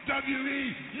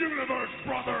WWE Universe,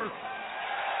 brother.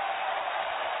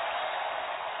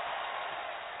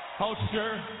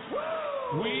 Hulkster,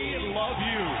 we love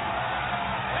you.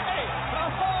 Hey,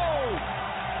 oh!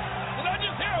 Did I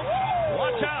just hear a whoa?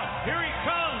 Watch out, here he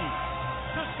comes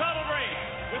to celebrate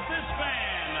with this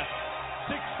man,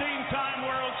 16-time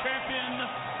world champion,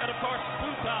 and of course,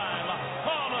 two-time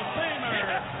Hall of Famer,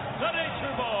 the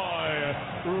Nature Boy,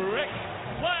 Ric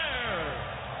Flair.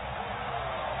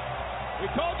 We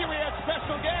told you we had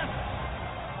special guests.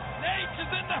 Nate is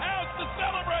in the house to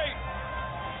celebrate.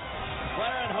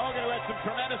 Flair and Hogan, who had some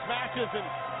tremendous matches in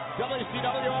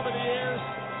WCW over the years.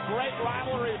 Great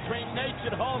rivalry between Nate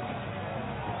and Hulk.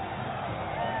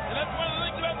 And that's one of the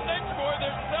things about the Nature Boy.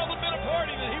 There's seldom been a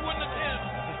party that he wouldn't attend.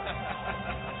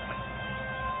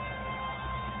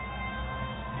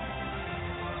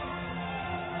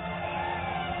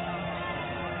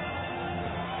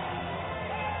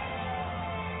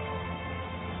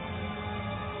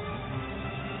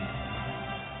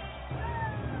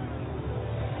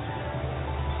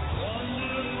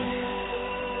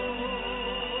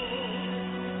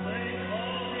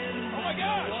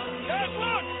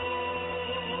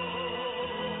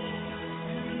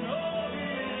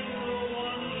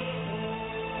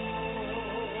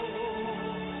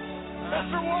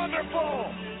 Mr.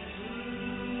 Wonderful!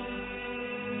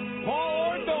 Paul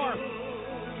Orndorff!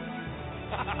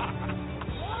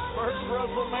 First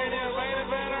WrestleMania main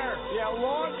eventer! Yeah,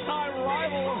 longtime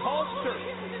rival of Hulkster.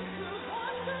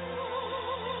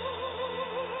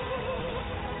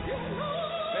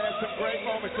 They had some great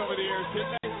moments over the years,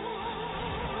 didn't they?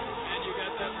 And you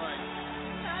got that right.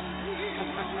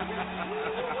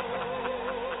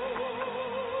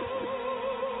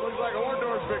 Looks like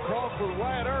Orndorff's been crossed with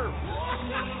Wyatt Earp.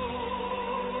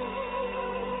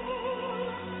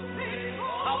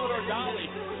 Commodore Dolly.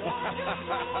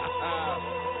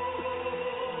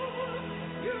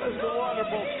 Mr.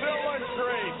 Wonderful still looks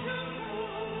great.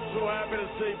 So happy to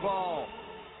see Paul.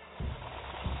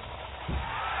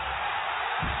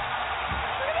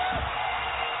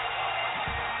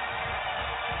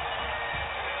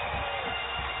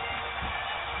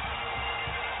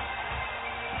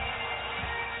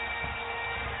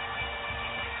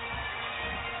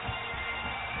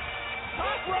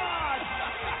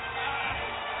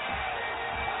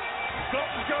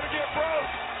 Something's going to get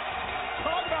broke.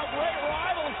 Talk about great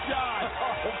rival shot.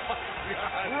 Oh, my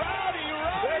God. Rowdy.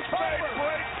 This may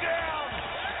break down.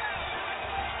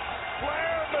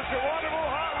 Flair, Mr. Wonderful,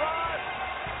 Hot Rod.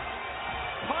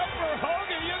 Piper,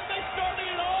 Hogan, they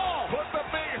started it all. Put the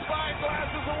big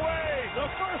spyglasses away. The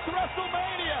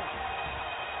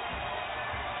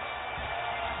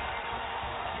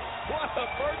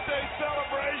birthday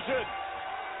celebration.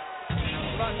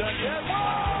 We're not done yet. Whoa!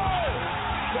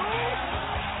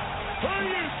 Who do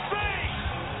you think?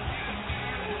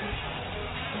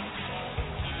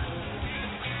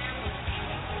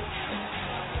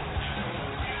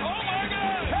 Oh my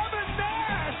God! Kevin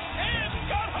Nash and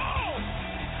got home.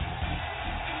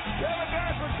 Kevin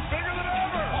Nash looks bigger than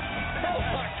ever. Oh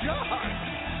my God!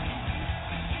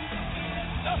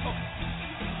 No.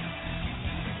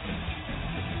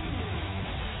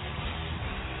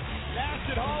 Nash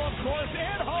at Hall, of course,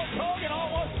 and Hulk Hogan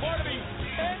almost part of the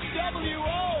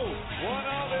NWO. One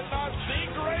of, if not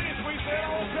the greatest, we say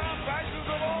all-time factions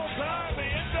of all time, the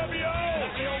NWO.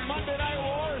 That's the old Monday Night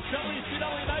Wars,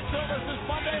 WCW Nitro versus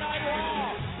Monday Night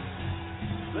Raw.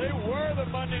 They were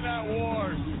the Monday Night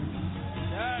Wars.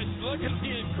 Gosh, look at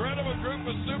the incredible group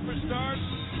of superstars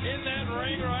in that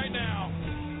ring right now.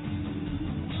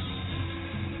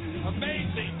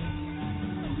 Amazing.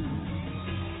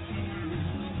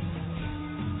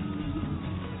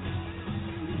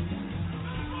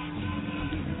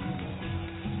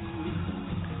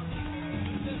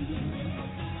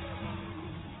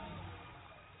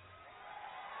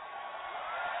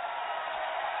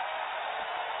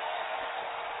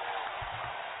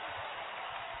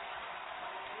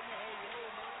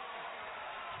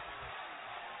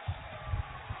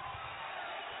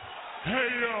 Hey,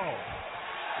 yo.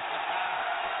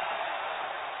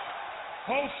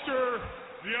 Holster,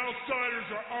 the Outsiders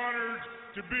are honored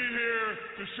to be here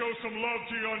to show some love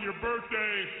to you on your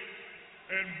birthday.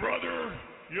 And brother,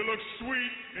 you look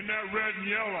sweet in that red and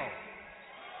yellow.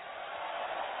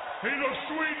 He looks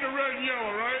sweet in the red and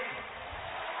yellow, right?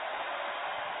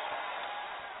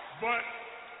 But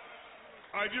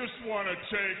I just want to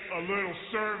take a little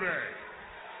survey.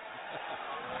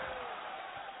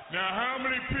 Now, how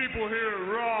many people here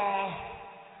at Raw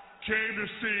came to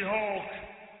see Hulk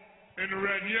in the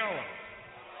red and yellow?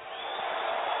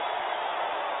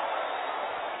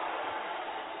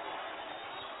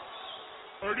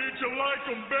 Or did you like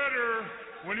him better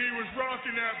when he was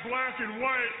rocking that black and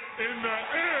white in the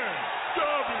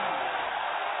NW?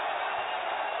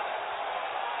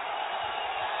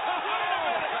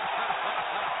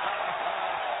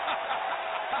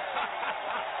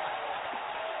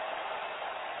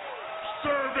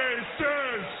 Survey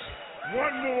says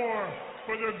one more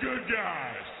for the good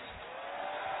guys.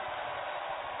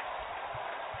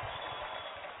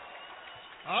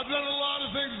 I've done a lot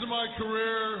of things in my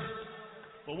career,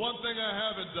 but one thing I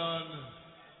haven't done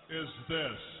is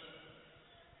this.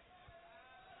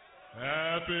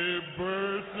 Happy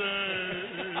birthday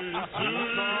to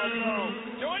you.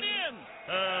 Join in.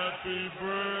 Happy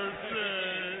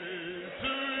birthday to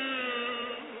you.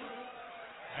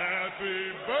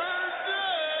 Happy birthday.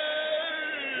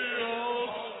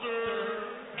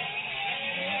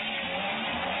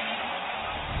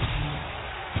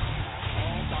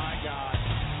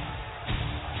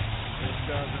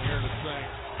 Doesn't hear to sing.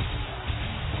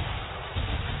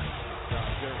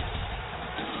 God,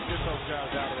 get those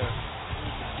guys out of there.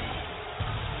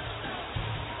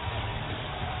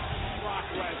 Brock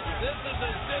Lesnar. This is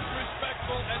as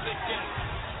disrespectful as it gets.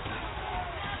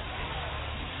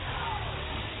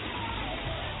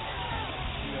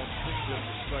 He doesn't seem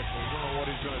disrespectful. You don't know what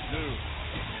he's going to do.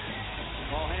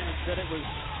 Paul Heyman said it was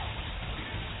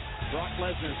Brock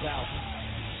Lesnar's house.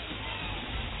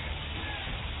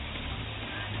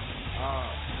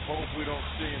 Hope we don't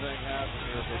see anything happen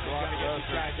here. But Brock Lesnar, get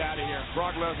these guys out of here.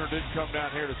 Brock Lesnar didn't come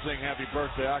down here to sing happy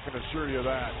birthday. I can assure you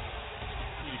that.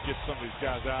 You need to get some of these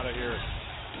guys out of here.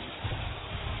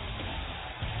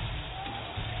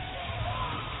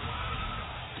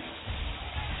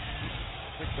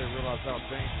 I think they realize how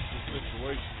dangerous this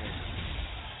situation is.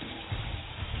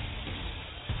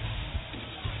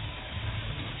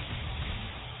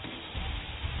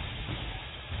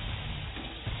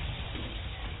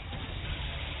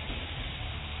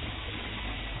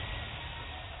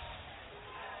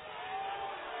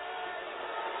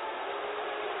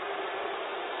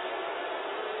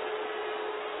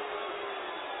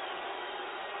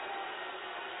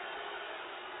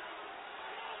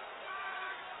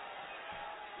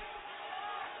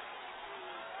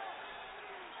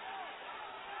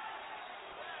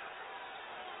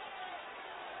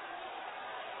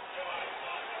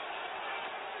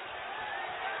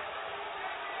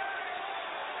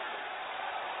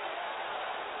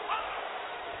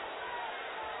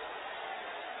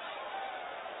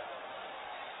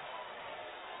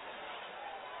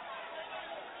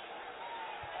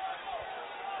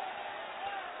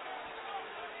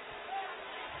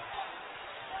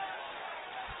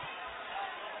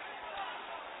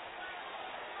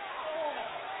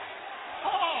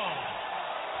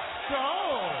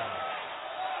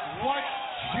 What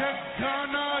you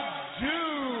gonna do,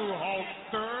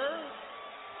 Hulkster?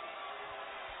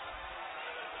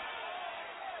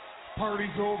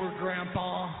 Party's over,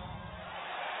 Grandpa.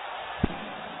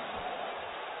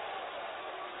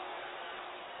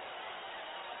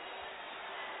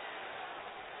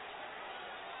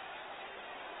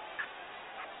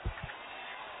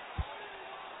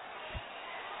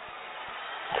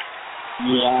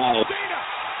 Wow. Cena!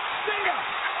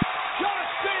 John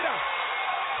Cena!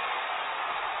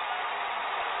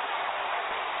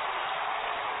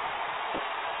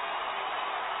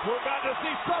 We're about to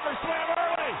see SummerSlam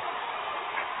early.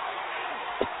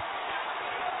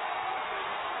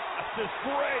 That's just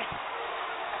great.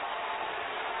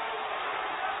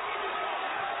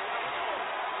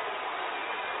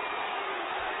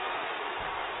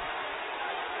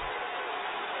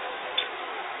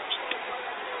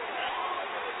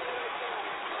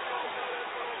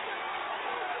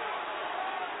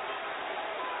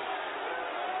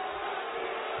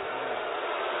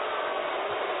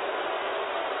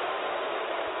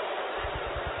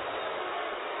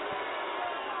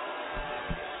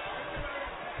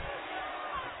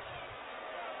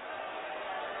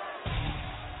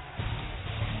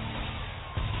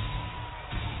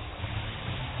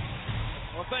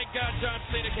 Thank God John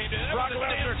Cena came down. That was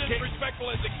as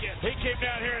disrespectful as it gets. He came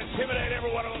down here and intimidated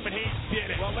every one of them, and he did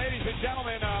it. Well, ladies and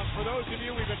gentlemen, for those of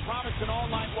you we've been promising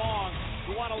all night long,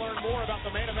 who want to learn more about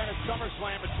the main event of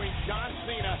SummerSlam between John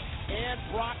Cena and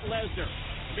Brock Lesnar.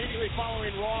 Immediately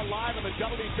following Raw live on the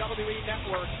WWE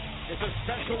Network is a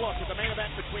special look at the main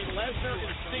event between Lesnar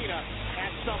and Cena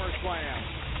at SummerSlam.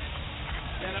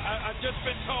 And I've just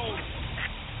been told,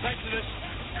 thanks to this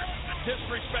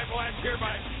disrespectful act here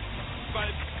by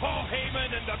Paul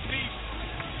Heyman and the Beast.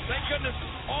 Thank goodness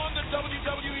on the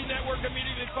WWE Network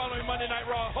immediately following Monday Night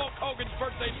Raw, Hulk Hogan's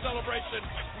birthday celebration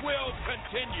will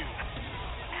continue.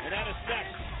 And that is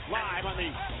next, live on the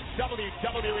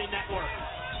WWE Network.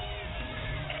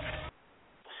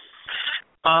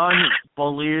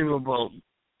 Unbelievable.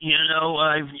 You know,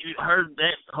 I've heard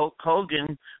that Hulk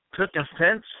Hogan took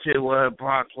offense to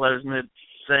Brock Lesnar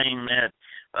saying that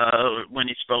when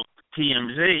he spoke to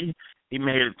TMZ, he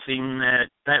made it seem that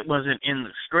that wasn't in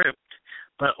the script.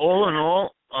 But all in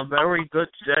all, a very good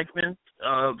segment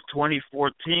of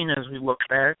 2014 as we look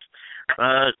back.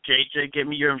 JJ, give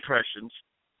me your impressions.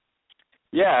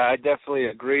 Yeah, I definitely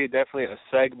agree. Definitely a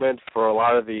segment for a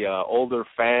lot of the older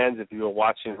fans. If you were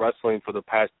watching wrestling for the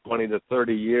past 20 to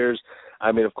 30 years,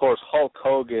 I mean, of course, Hulk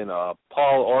Hogan, Paul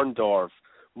Orndorff,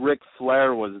 Ric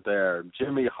Flair was there,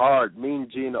 Jimmy Hart, Mean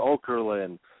Gene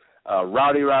Okerlund,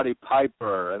 Roddy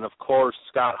Piper, and of course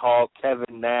Scott Hall,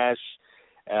 Kevin Nash.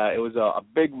 It was a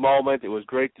big moment. It was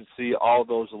great to see all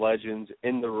those legends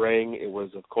in the ring. It was,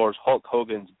 of course, Hulk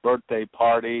Hogan's birthday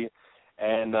party,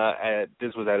 and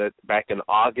this was back in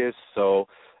August. So,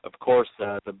 of course,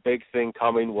 the big thing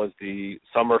coming was the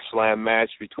SummerSlam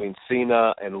match between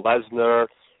Cena and Lesnar.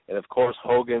 And, of course,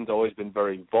 Hogan's always been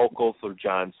very vocal for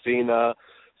John Cena.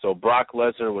 So Brock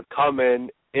Lesnar would come in,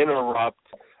 interrupt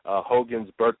Hogan's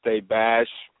birthday bash.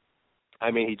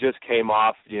 I mean, he just came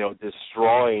off,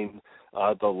 destroying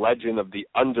the legend of The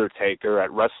Undertaker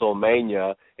at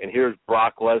WrestleMania, and here's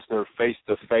Brock Lesnar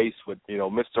face-to-face with,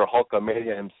 Mr.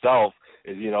 Hulkamania himself.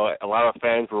 A lot of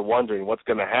fans were wondering what's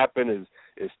going to happen.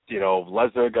 Is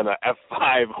Lesnar going to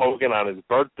F5 Hogan on his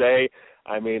birthday?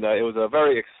 I mean, it was a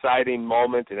very exciting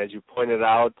moment, and as you pointed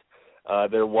out,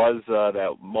 there was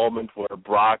that moment where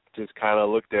Brock just kind of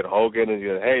looked at Hogan and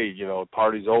said, "Hey,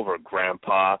 party's over,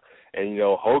 Grandpa." And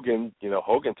Hogan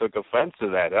took offense to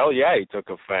that. Hell yeah, he took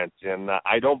offense, and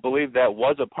I don't believe that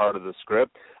was a part of the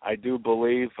script. I do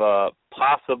believe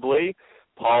possibly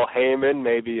Paul Heyman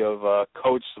maybe have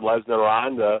coached Lesnar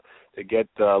on to get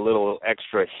a little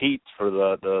extra heat for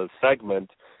the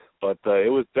segment. But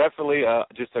it was definitely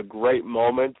just a great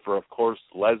moment for, of course,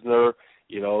 Lesnar,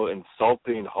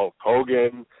 insulting Hulk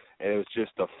Hogan. And it was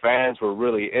just the fans were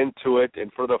really into it.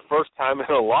 And for the first time in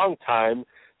a long time,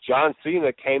 John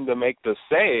Cena came to make the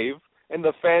save, and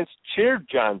the fans cheered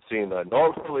John Cena.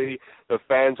 Normally, the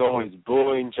fans always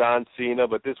booing John Cena,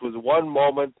 but this was one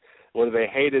moment where they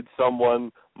hated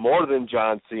someone more than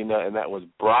John Cena, and that was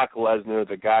Brock Lesnar,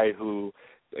 the guy who,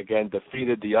 again,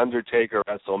 defeated The Undertaker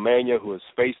at WrestleMania, who was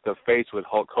face-to-face with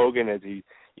Hulk Hogan as he,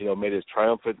 made his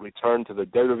triumphant return to the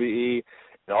WWE,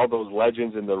 and all those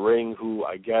legends in the ring who,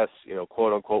 I guess,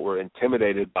 quote-unquote, were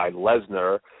intimidated by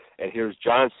Lesnar. And here's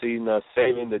John Cena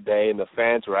saving the day, and the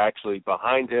fans were actually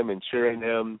behind him and cheering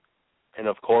him. And,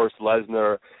 of course,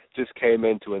 Lesnar just came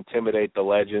in to intimidate the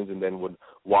Legends and then would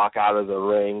walk out of the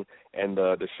ring, and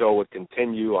the show would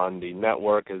continue on the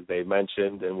network, as they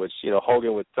mentioned, in which,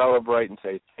 Hogan would celebrate and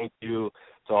say thank you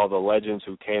to all the Legends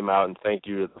who came out and thank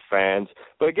you to the fans.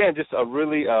 But, again, just a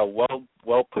really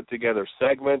well put together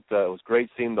segment. It was great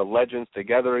seeing the Legends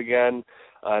together again,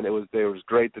 and it was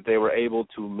great that they were able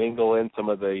to mingle in some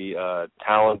of the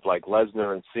talent like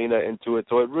Lesnar and Cena into it.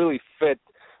 So it really fit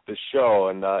the show,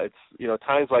 and it's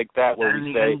times like that where and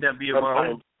we the say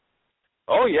NWO.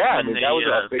 Oh yeah, and that was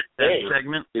a big thing.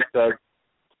 Segment.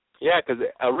 Because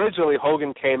originally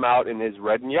Hogan came out in his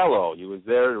red and yellow. He was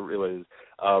there. It was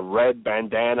red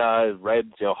bandana,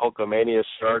 red Hulkamania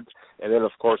shirt, and then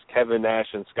of course Kevin Nash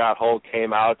and Scott Hall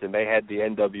came out and they had the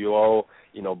NWO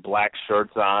black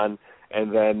shirts on.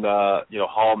 And then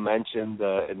Hall mentioned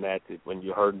in that when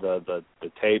you heard the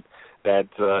tape that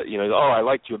I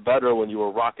liked you better when you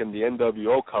were rocking the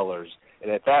NWO colors.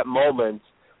 And at that moment,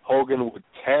 Hogan would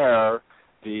tear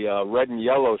the red and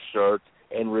yellow shirt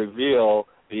and reveal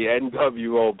the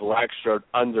NWO black shirt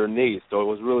underneath. So it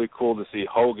was really cool to see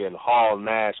Hogan, Hall,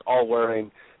 Nash all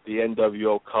wearing the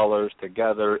NWO colors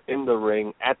together in the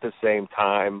ring at the same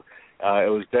time.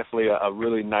 It was definitely a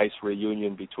really nice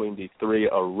reunion between the three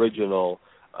original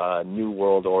New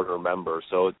World Order members.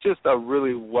 So just a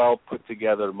really well put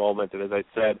together moment. And as I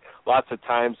said, lots of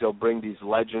times they'll bring these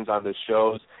legends on the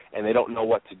shows and they don't know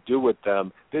what to do with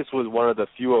them. This was one of the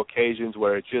few occasions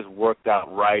where it just worked out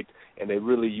right, and they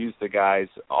really used the guys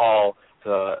all to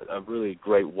a really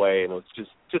great way. And it was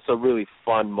just a really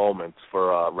fun moment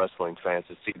for wrestling fans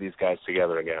to see these guys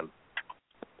together again.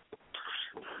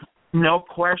 No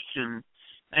question.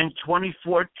 And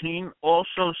 2014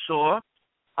 also saw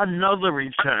another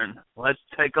return. Let's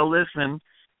take a listen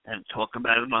and talk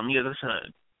about it on the other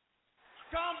side.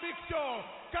 Come, Big Show.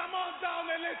 Come on down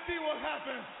and let's see what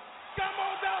happens. Come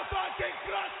on down so I can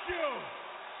crush you.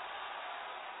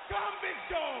 Come, Big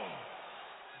Show.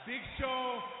 Big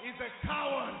Show is a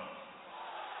coward.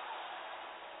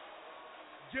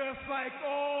 Just like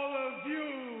all of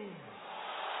you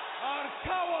are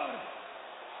cowards.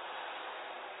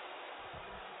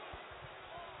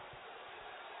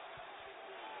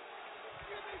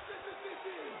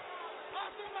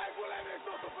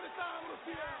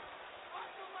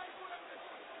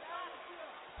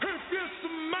 If you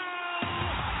smile,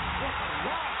 what the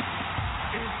rock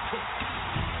is cooking.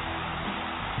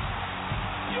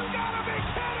 You gotta be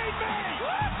kidding me!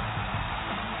 What?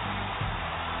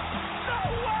 No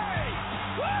way!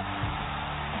 What?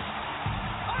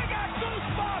 I got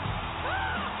goosebumps!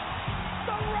 Ah!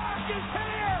 The Rock is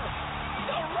here!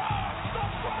 The Rock! The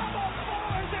Bravo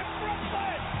Boys in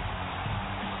Brooklyn!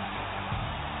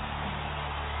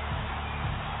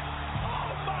 Oh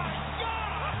my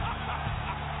God!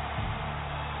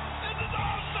 This is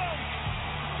awesome!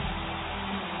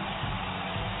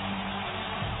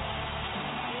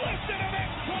 Listen to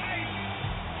this place!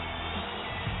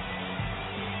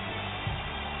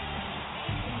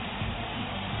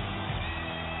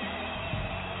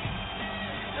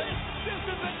 This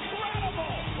is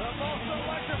incredible! The most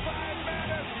electrifying man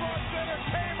in sports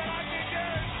entertainment, I can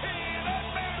guarantee you. That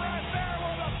man right there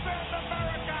will defend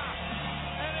America!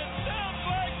 And it sounds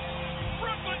like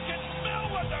Brooklyn can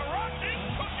smell what the rock is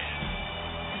cooking.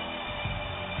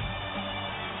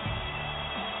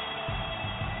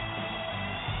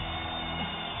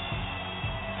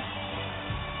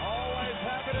 Always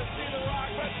happy to see The Rock,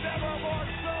 but never more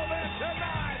so than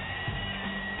tonight!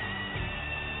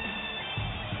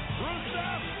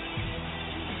 Rusev,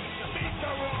 Meet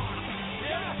The Rock!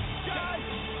 Yeah, guys!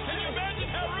 can you imagine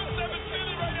how Rusev is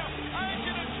feeling right now? I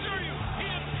can assure you, he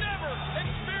has never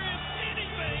experienced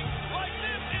anything like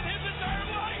this in his entire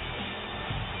life.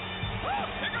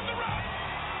 Oh, here comes the Rock.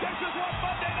 This is what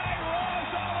Monday Night Raw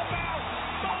is all about!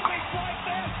 Moments like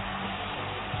this!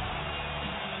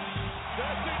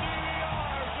 That's a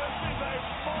DVR. This is a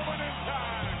moment in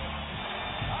time.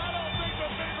 I don't think the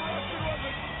big Russian was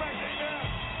expecting this.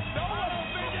 No, I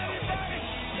don't think anybody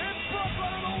in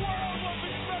Brooklyn or the world was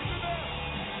expecting this.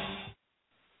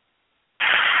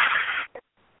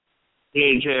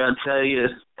 AJ, I'll tell you,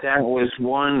 that was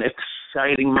one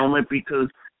exciting moment because,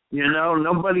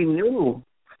 nobody knew.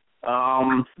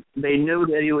 They knew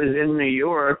that he was in New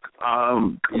York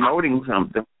promoting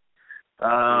something.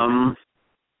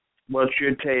 What's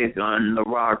your take on The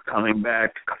Rock coming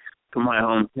back to my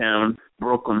hometown,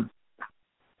 Brooklyn?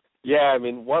 Yeah, I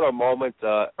mean, what a moment.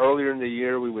 Earlier in the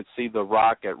year, we would see The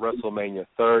Rock at WrestleMania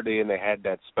 30, and they had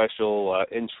that special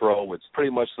intro, which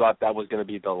pretty much thought that was going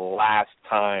to be the last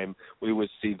time we would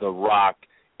see The Rock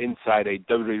inside a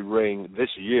WWE ring this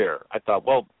year. I thought,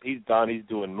 well, he's done. He's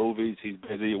doing movies. He's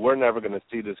busy. We're never going to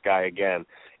see this guy again.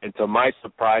 And to my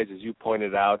surprise, as you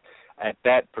pointed out, at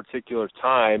that particular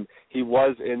time, he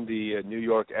was in the New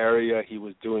York area. He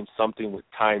was doing something with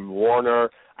Time Warner.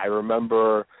 I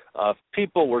remember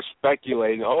people were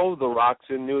speculating, oh, The Rock's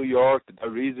in New York, the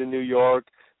WWE's in New York.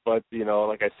 But, you know,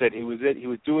 like I said, he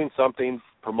was doing something,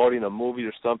 promoting a movie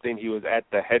or something. He was at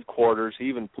the headquarters. He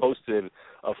even posted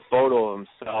a photo of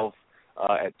himself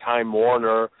at Time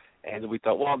Warner. And we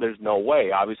thought, well, there's no way.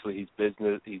 Obviously,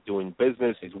 he's doing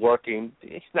business. He's working.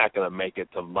 He's not going to make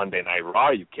it to Monday Night Raw.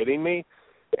 Are you kidding me?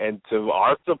 And to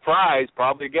our surprise,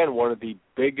 probably, again, one of the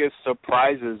biggest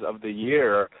surprises of the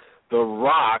year, The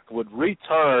Rock would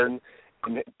return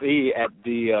and be at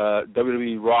the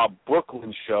WWE Raw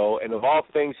Brooklyn show, and of all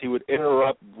things, he would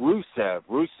interrupt Rusev.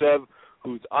 Rusev,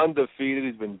 who's undefeated,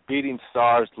 he's been beating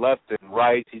stars left and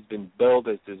right. He's been billed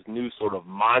as this new sort of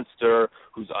monster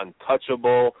who's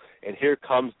untouchable. And here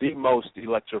comes the most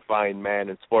electrifying man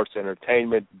in sports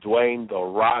entertainment, Dwayne The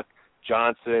Rock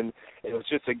Johnson. It was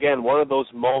just, again, one of those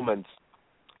moments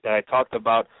that I talked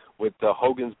about with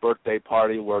Hogan's birthday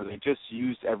party where they just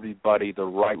used everybody the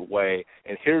right way.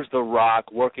 And here's The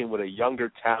Rock working with a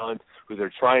younger talent who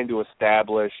they're trying to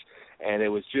establish, and it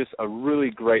was just a really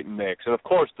great mix. And, of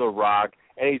course, The Rock,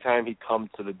 anytime he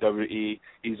comes to the WWE,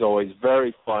 he's always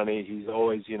very funny. He's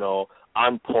always, you know,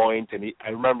 on point. And I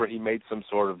remember he made some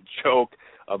sort of joke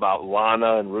about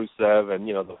Lana and Rusev, and,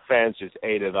 you know, the fans just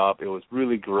ate it up. It was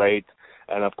really great.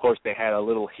 And, of course, they had a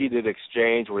little heated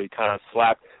exchange where he kind of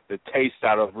slapped the taste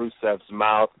out of Rusev's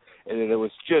mouth. And it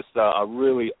was just a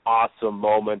really awesome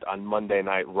moment on Monday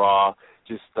Night Raw.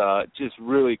 Just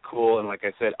really cool. And, like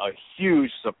I said, a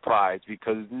huge surprise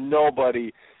because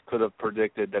nobody could have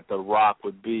predicted that The Rock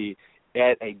would be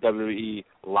at a WWE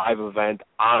live event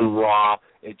on Raw.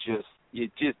 You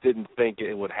just didn't think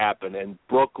it would happen. And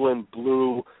Brooklyn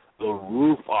blew the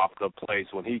roof off the place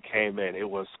when he came in. It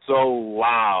was so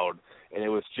loud. And it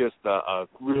was just a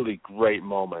really great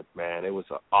moment, man. It was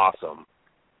awesome.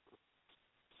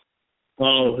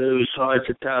 Oh, it was hard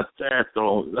to top that,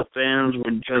 though. The fans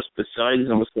were just beside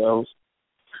themselves.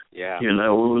 Yeah. You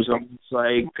know, it was almost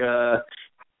like the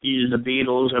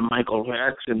Beatles and Michael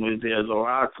Jackson was there. The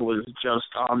Rock was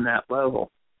just on that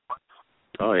level.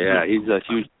 Oh, yeah, he's a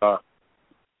huge star.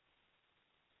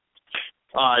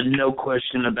 No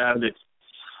question about it.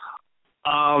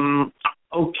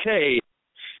 Okay.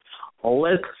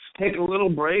 Let's take a little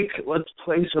break. Let's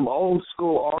play some old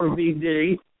school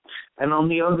RVD. And on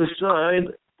the other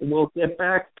side, we'll get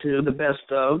back to the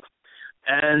best of.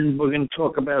 And we're going to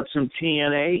talk about some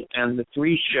TNA and the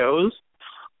 3 shows.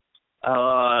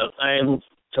 And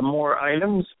some more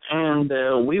items.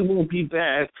 And we will be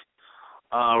back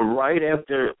right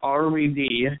after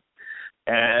RVD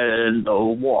and the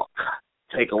walk.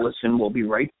 Take a listen. We'll be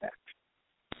right back.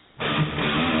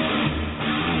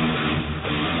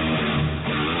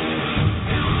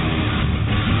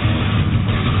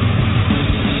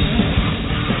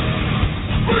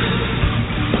 What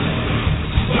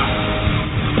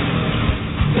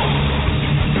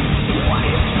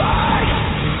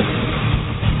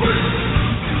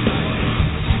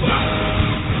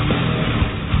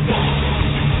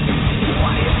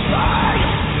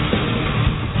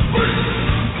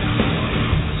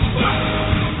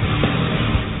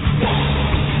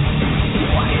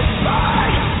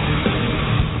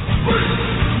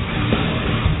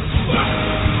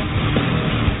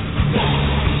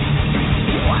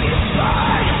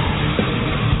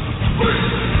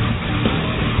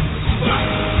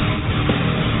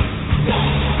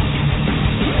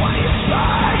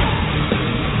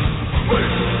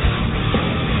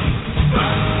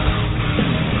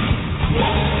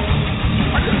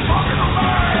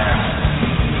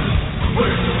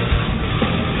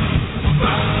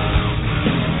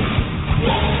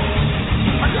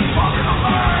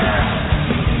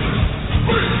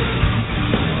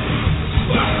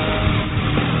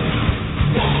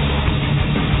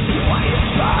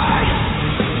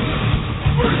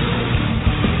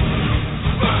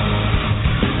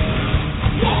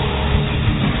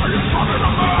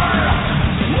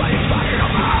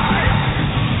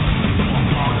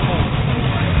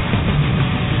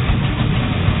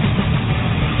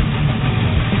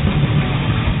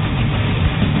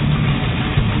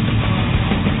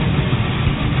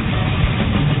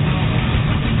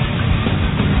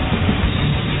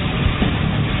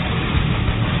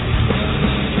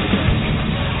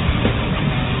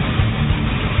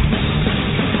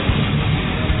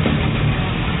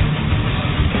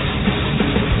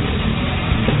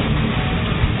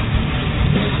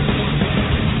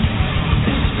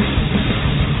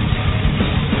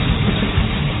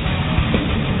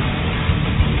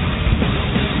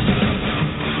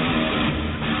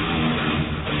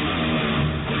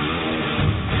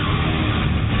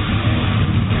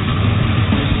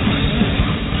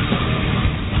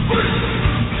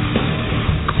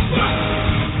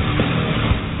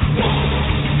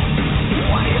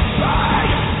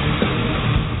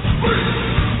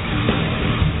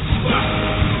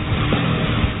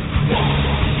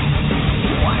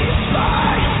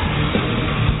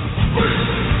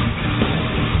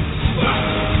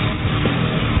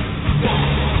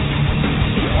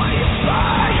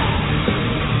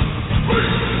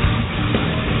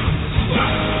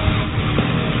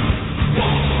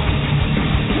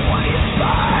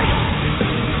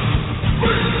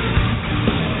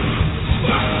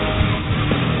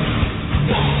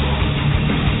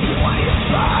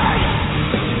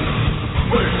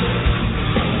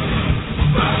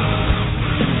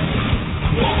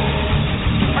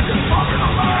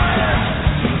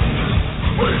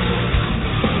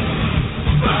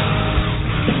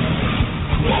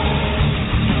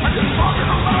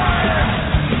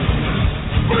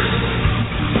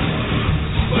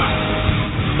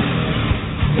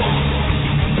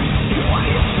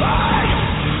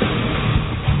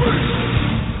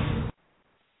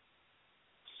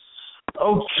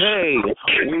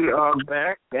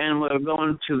back, and we're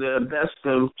going to the best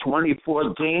of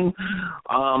 2014.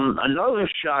 Another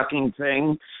shocking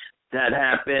thing that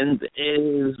happened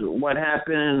is what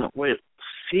happened with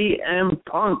CM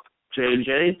Punk.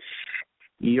 JJ,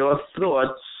 your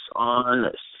thoughts on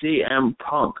CM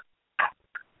Punk?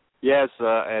 Yes,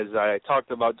 as I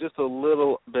talked about just a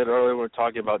little bit earlier, we were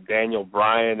talking about Daniel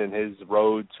Bryan and his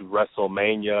road to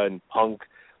WrestleMania and Punk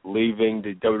leaving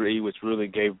the WWE, which really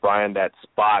gave Bryan that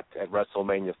spot at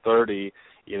WrestleMania 30.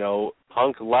 You know,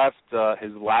 Punk left,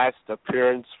 his last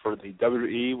appearance for the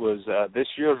WWE was this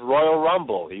year's Royal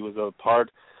Rumble. He was a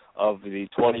part of the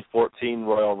 2014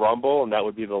 Royal Rumble, and that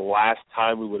would be the last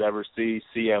time we would ever see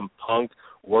CM Punk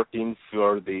working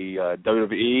for the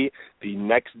WWE. The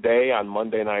next day on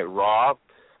Monday Night Raw,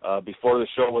 before the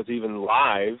show was even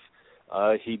live,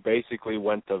 he basically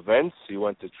went to Vince, he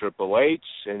went to Triple H,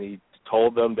 and he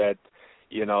told them that,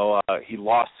 you know, he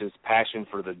lost his passion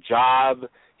for the job.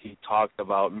 He talked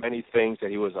about many things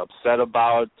that he was upset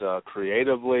about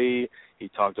creatively. He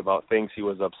talked about things he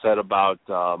was upset about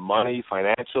money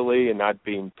financially and not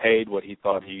being paid what he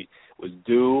thought he was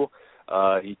due.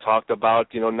 He talked about,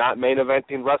 you know, not main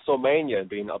eventing WrestleMania and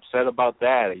being upset about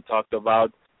that. He talked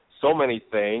about so many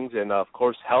things, and of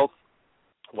course health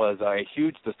was a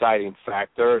huge deciding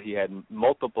factor. He had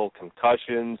multiple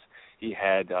concussions. He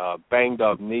had banged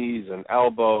up knees and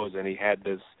elbows, and he had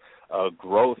this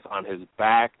growth on his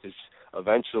back, which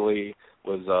eventually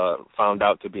was found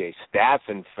out to be a staph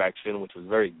infection, which was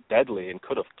very deadly and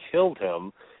could have killed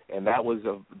him. And that was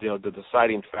the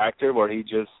deciding factor, where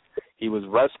he was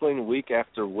wrestling week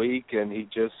after week, and he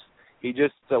just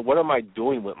what am I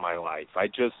doing with my life?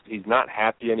 He's not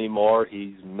happy anymore.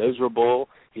 He's miserable.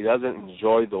 He doesn't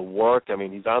enjoy the work. I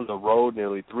mean, he's on the road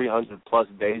nearly 300 plus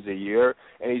days a year,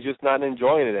 and he's just not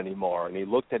enjoying it anymore. And he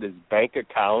looked at his bank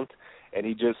account, and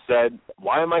he just said,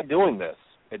 why am I doing this?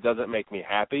 It doesn't make me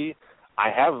happy. I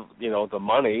have, the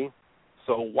money,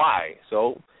 so why?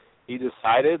 So he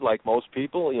decided, like most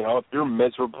people, if you're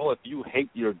miserable, if you hate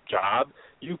your job,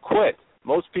 you quit.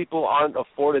 Most people aren't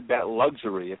afforded that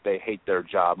luxury if they hate their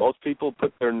job. Most people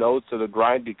put their nose to the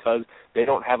grind because they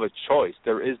don't have a choice.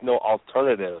 There is no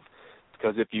alternative.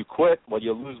 Because if you quit, well,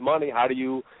 you lose money. How do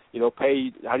you,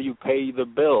 pay the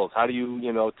bills? How do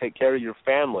you, take care of your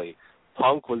family?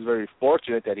 Punk was very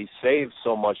fortunate that he saved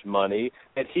so much money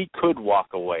that he could walk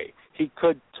away. He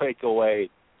could take away,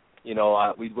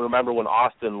 we remember when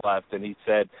Austin left and he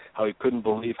said how he couldn't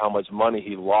believe how much money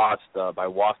he lost by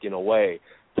walking away.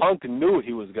 Punk knew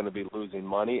he was going to be losing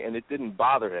money, and it didn't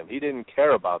bother him. He didn't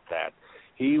care about that.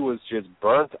 He was just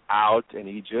burnt out, and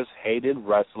he just hated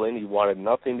wrestling. He wanted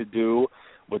nothing to do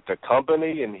with the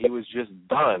company, and he was just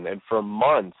done. And for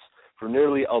months, for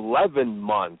nearly 11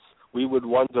 months, we would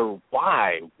wonder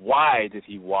why. Why did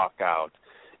he walk out?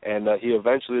 And he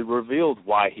eventually revealed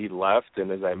why he left, and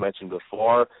as I mentioned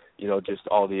before, just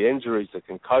all the injuries, the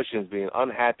concussions, being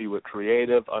unhappy with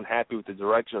creative, unhappy with the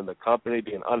direction of the company,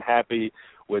 being unhappy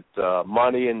with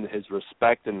money and his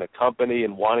respect in the company,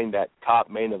 and wanting that top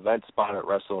main event spot at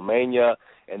WrestleMania,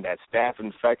 and that staph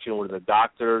infection where the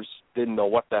doctors didn't know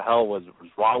what the hell was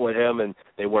wrong with him, and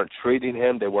they weren't treating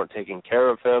him, they weren't taking care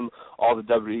of him. All the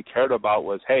WWE cared about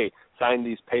was, hey, sign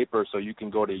these papers so you can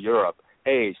go to Europe.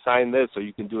 Hey, sign this so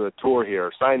you can do a tour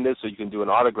here. Sign this so you can do an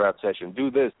autograph session. Do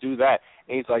this, do that.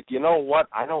 And he's like, you know what?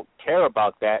 I don't care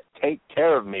about that. Take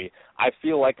care of me. I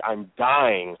feel like I'm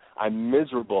dying. I'm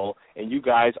miserable, and you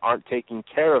guys aren't taking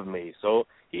care of me. So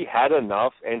he had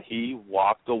enough, and he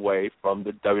walked away from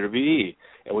the WWE.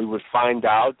 And we would find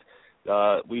out,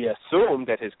 we assumed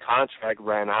that his contract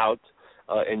ran out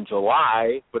in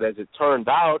July, but as it turned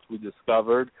out, we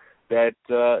discovered that,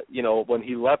 when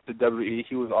he left the WWE,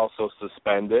 he was also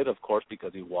suspended, of course,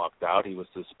 because he walked out. He was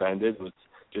suspended. It was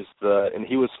just, and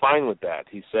he was fine with that.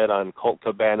 He said on Colt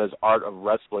Cabana's Art of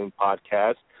Wrestling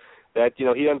podcast that,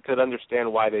 he could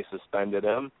understand why they suspended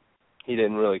him. He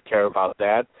didn't really care about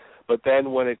that. But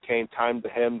then when it came time to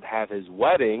him to have his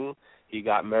wedding, he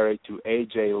got married to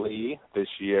AJ Lee this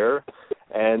year,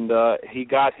 and he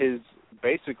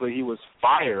was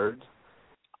fired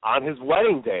on his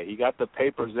wedding day. He got the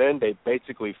papers in. They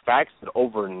basically faxed it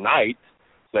overnight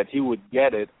so that he would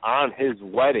get it on his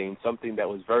wedding, something that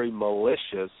was very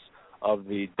malicious of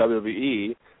the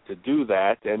WWE to do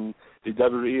that. And the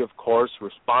WWE, of course,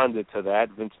 responded to that.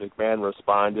 Vince McMahon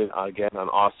responded, again, on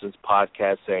Austin's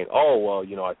podcast saying,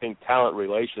 I think talent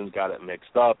relations got it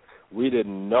mixed up. We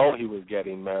didn't know he was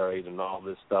getting married and all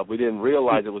this stuff. We didn't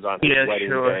realize it was on his wedding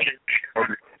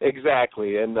day.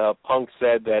 Exactly. And Punk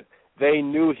said that they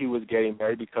knew he was getting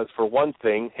married because, for one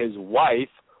thing, his wife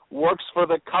works for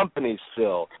the company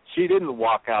still. She didn't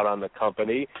walk out on the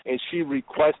company, and she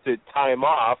requested time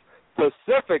off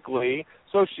specifically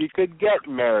so she could get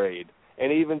married.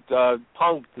 And even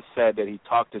Punk said that he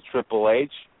talked to Triple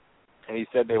H, and he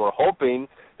said they were hoping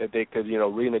that they could,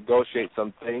 renegotiate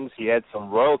some things. He had some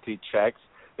royalty checks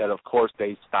that, of course,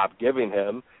 they stopped giving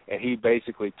him, and he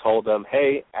basically told them,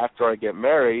 hey, after I get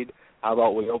married, how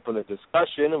about we open a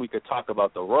discussion and we could talk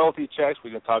about the royalty checks,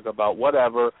 we could talk about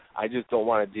whatever. I just don't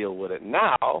want to deal with it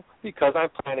now because I'm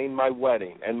planning my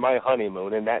wedding and my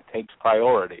honeymoon, and that takes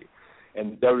priority.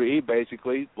 And WWE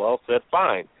basically, said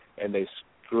fine. And they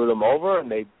screwed him over, and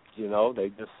they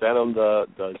just sent him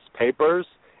the papers,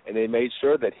 and they made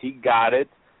sure that he got it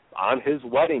on his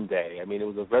wedding day. I mean, it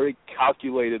was a very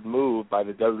calculated move by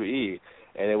the WWE,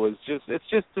 and it's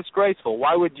just disgraceful.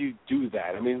 Why would you do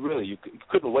that? I mean, really, you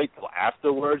couldn't wait till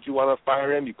afterwards you want to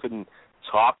fire him. You couldn't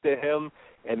talk to him,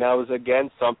 and that was, again,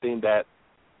 something that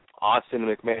Austin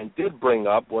and McMahon did bring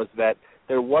up, was that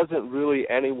there wasn't really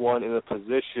anyone in a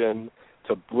position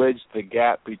to bridge the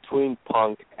gap between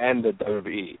Punk and the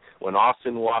WWE. When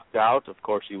Austin walked out, of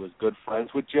course, he was good friends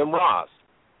with Jim Ross.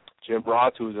 Jim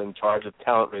Ross, who was in charge of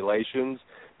talent relations,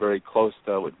 very close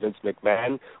with Vince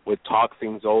McMahon, would talk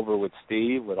things over with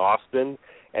Steve, with Austin,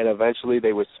 and eventually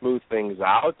they would smooth things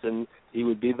out, and he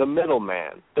would be the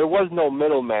middleman. There was no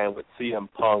middleman with CM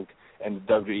Punk and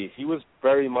the WWE. He was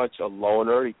very much a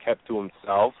loner. He kept to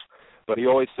himself, but he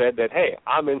always said that, hey,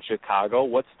 I'm in Chicago.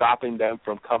 What's stopping them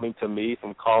from coming to me,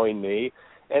 from calling me?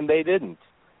 And they didn't.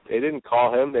 They didn't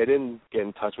call him. They didn't get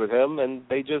in touch with him, and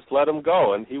they just let him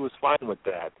go, and he was fine with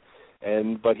that.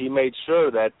 But he made sure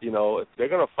that, if they're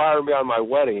going to fire me on my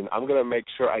wedding, I'm going to make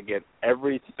sure I get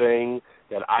everything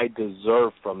that I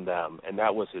deserve from them. And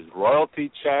that was his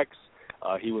royalty checks.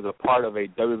 He was a part of a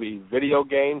WWE video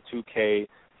game,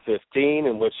 2K15,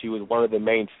 in which he was one of the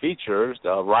main features,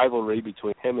 a rivalry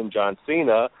between him and John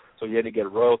Cena. So he had to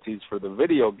get royalties for the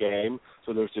video game.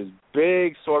 So there's this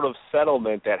big sort of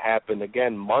settlement that happened,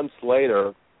 again, months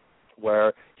later,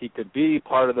 where he could be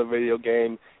part of the video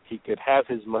game. He could have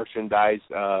his merchandise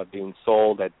being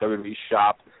sold at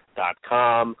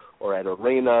WWEshop.com or at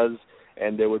arenas,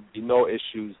 and there would be no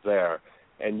issues there.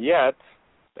 And yet,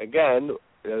 again,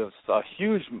 it was a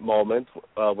huge moment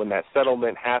when that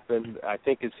settlement happened. I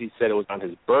think, as he said, it was on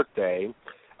his birthday.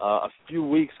 A few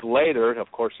weeks later, of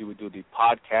course, he would do the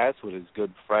podcast with his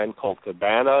good friend Colt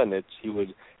Cabana, and he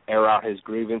would air out his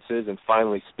grievances and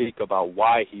finally speak about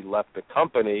why he left the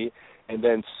company. And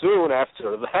then soon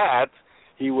after that,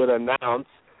 he would announce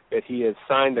that he had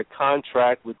signed a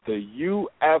contract with the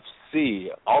UFC,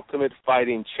 Ultimate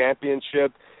Fighting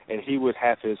Championship, and he would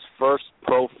have his first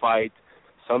pro fight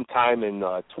sometime in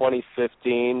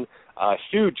 2015.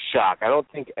 Huge shock. I don't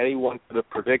think anyone could have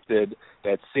predicted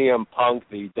that CM Punk,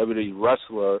 the WWE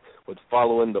wrestler, would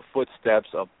follow in the footsteps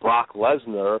of Brock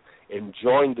Lesnar and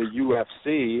join the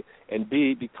UFC and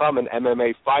become an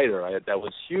MMA fighter. That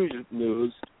was huge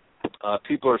news.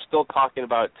 People are still talking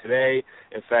about it today.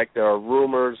 In fact, there are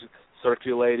rumors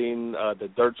circulating the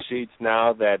dirt sheets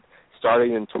now that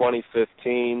starting in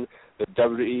 2015, the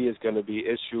WWE is going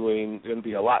to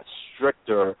be a lot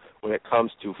stricter when it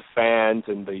comes to fans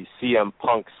and the CM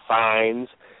Punk signs,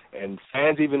 and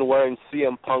fans even wearing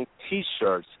CM Punk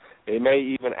T-shirts. They may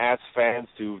even ask fans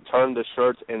to turn the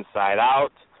shirts inside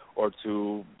out or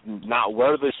to not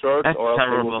wear the shirts. That's or else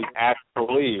terrible. they will be asked to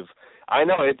leave. I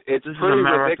know, it's pretty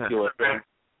ridiculous.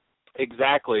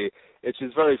 Exactly. It's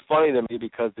just very funny to me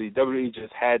because the WWE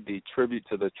just had the Tribute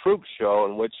to the Troops show,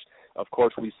 in which, of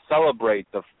course, we celebrate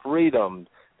the freedom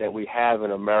that we have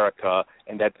in America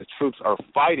and that the troops are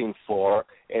fighting for.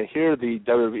 And here the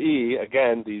WWE,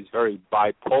 again, these very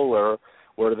bipolar,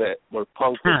 where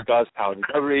Punk discussed how the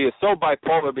WWE is so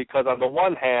bipolar because on the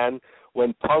one hand,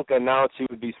 when Punk announced he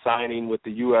would be signing with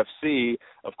the UFC,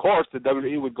 of course, the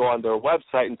WWE would go on their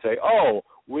website and say, oh,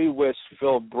 we wish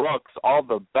Phil Brooks all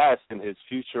the best in his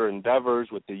future endeavors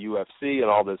with the UFC and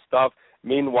all this stuff.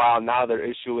 Meanwhile, now they're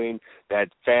issuing that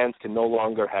fans can no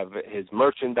longer have his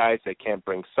merchandise. They can't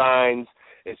bring signs.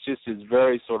 It's just this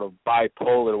very sort of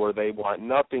bipolar where they want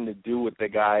nothing to do with the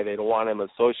guy. They don't want him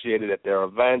associated at their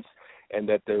events, and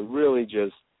that they're really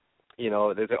just, they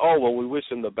say, oh, well, we wish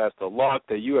him the best of luck.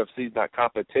 The UFC's not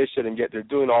competition, and yet they're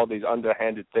doing all these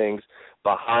underhanded things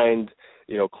behind,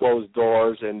 closed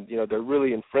doors, and, they're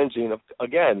really infringing,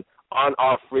 again, on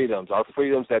our freedoms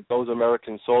that those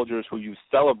American soldiers who you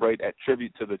celebrate at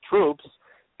Tribute to the Troops,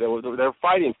 they're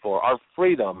fighting for, our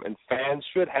freedom. And fans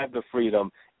should have the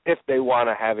freedom if they want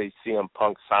to have a CM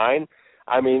Punk sign.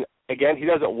 I mean, again, he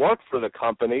doesn't work for the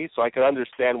company, so I can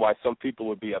understand why some people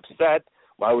would be upset.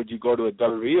 Why would you go to a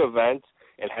WWE event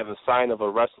and have a sign of a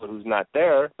wrestler who's not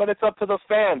there, but it's up to the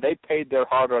fan. They paid their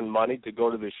hard-earned money to go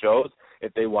to the shows.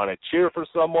 If they want to cheer for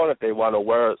someone, if they want to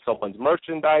wear someone's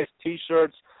merchandise,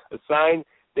 T-shirts, a sign,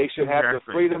 they should have the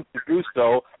freedom to do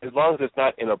so as long as it's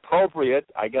not inappropriate.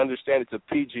 I understand it's a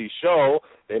PG show.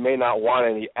 They may not want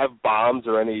any F-bombs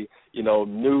or any,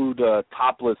 nude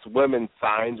topless women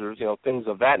signs or, things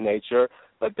of that nature.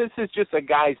 But this is just a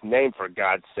guy's name, for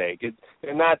God's sake.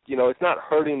 They're not, it's not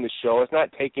hurting the show. It's not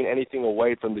taking anything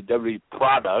away from the WWE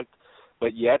product.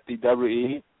 But yet the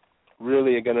WWE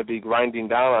really are going to be grinding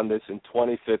down on this in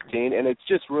 2015. And it's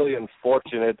just really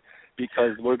unfortunate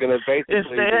because we're going to basically... If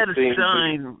they had a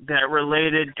sign that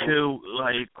related to,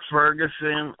 like,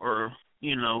 Ferguson or,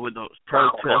 where those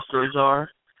protesters are,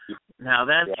 now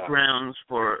that's grounds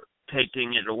for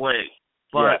taking it away.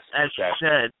 But as you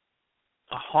said,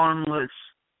 a harmless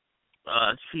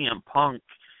CM Punk,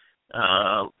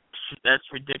 that's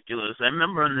ridiculous. I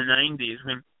remember in the 90s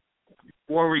when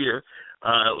Warrior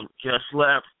just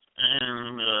left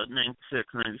in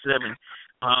 96, 97,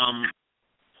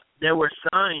 there were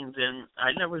signs, and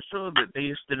I never saw that they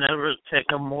used to never take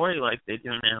them away like they do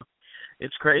now.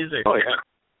 It's crazy.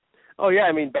 Oh, yeah.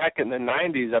 I mean, back in the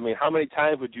 90s, how many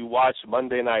times would you watch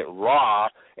Monday Night Raw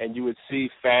and you would see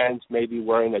fans maybe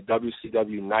wearing a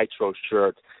WCW Nitro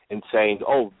shirt and saying,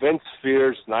 oh, Vince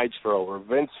fears Nitro or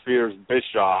Vince fears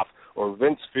Bischoff or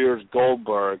Vince fears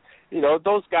Goldberg.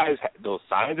 Those guys had those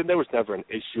signs, and there was never an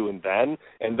issue in then.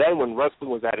 And then when wrestling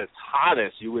was at its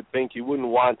hottest, you would think you wouldn't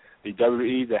want the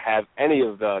WWE to have any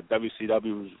of the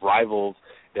WCW's rivals,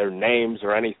 their names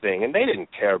or anything. And they didn't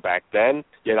care back then.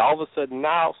 Yet all of a sudden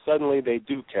now, suddenly they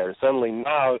do care. Suddenly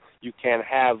now you can't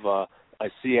have a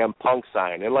CM Punk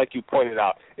sign. And like you pointed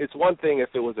out, it's one thing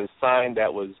if it was a sign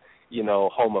that was,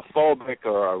 homophobic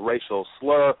or a racial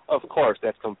slur. Of course,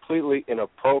 that's completely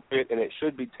inappropriate, and it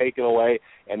should be taken away,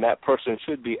 and that person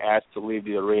should be asked to leave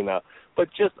the arena. But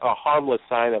just a harmless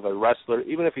sign of a wrestler,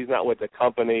 even if he's not with the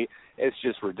company, it's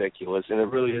just ridiculous, and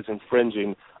it really is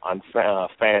infringing on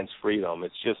fans' freedom.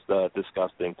 It's just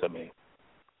disgusting to me.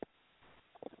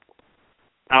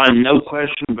 No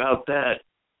question about that.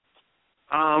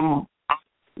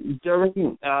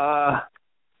 During, I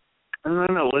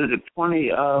don't know, what is it,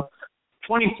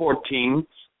 2014,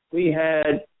 we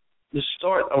had the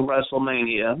start of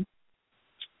WrestleMania.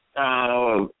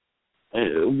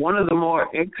 One of the more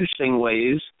interesting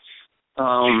ways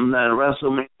that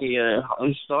WrestleMania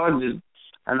started,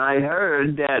 and I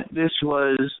heard that this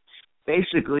was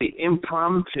basically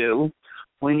impromptu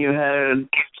when you had...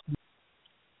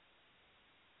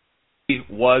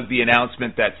 was the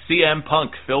announcement that CM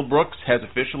Punk, Phil Brooks, has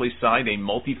officially signed a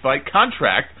multi-fight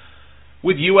contract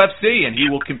with UFC, and he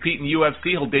will compete in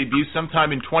UFC. He'll debut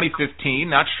sometime in 2015,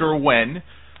 not sure when.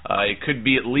 It could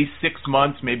be at least 6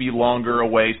 months, maybe longer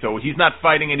away, so he's not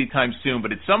fighting anytime soon,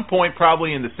 but at some point,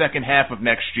 probably in the second half of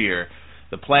next year,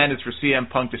 the plan is for CM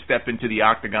Punk to step into the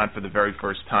octagon for the very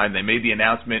first time. They made the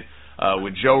announcement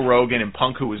with Joe Rogan, and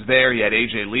Punk, who was there, he had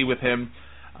AJ Lee with him.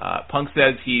 Punk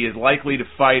says he is likely to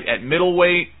fight at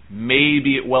middleweight,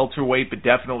 maybe at welterweight, but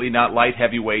definitely not light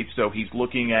heavyweight, so he's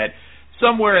looking at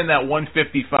somewhere in that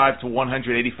 155 to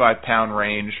 185-pound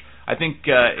range. I think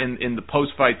in the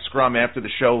post-fight scrum after the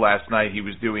show last night, he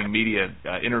was doing media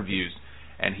interviews,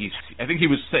 and he said he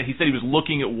was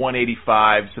looking at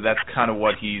 185, so that's kind of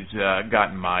what he's got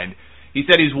in mind. He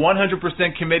said he's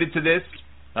 100% committed to this.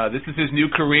 This is his new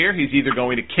career. He's either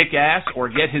going to kick ass or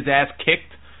get his ass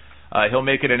kicked. He'll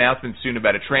make an announcement soon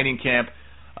about a training camp.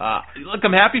 Look,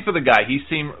 I'm happy for the guy. He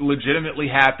seemed legitimately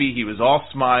happy. He was all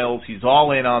smiles. He's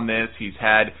all in on this. He's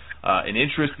had an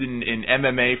interest in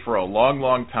MMA for a long,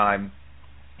 long time.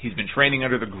 He's been training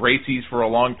under the Gracies for a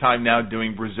long time now,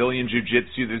 doing Brazilian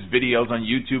Jiu-Jitsu. There's videos on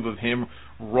YouTube of him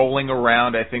rolling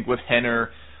around, I think, with Henner.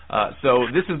 So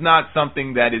this is not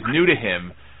something that is new to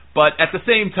him. But at the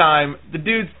same time, the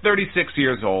dude's 36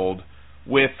 years old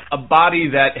with a body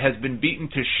that has been beaten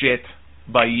to shit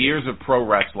by years of pro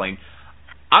wrestling.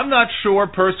 I'm not sure,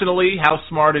 personally, how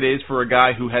smart it is for a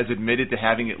guy who has admitted to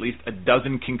having at least a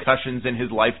dozen concussions in his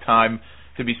lifetime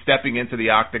to be stepping into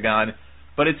the octagon.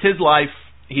 But it's his life.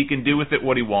 He can do with it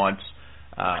what he wants.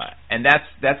 And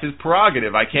that's his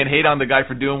prerogative. I can't hate on the guy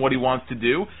for doing what he wants to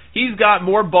do. He's got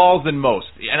more balls than most.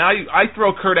 And I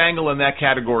throw Kurt Angle in that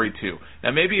category, too.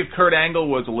 Now, maybe if Kurt Angle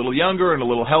was a little younger and a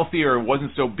little healthier and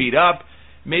wasn't so beat up,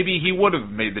 maybe he would have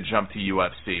made the jump to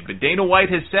UFC. But Dana White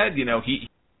has said, he...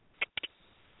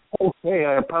 Okay,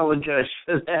 I apologize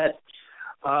for that.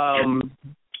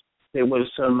 There was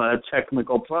some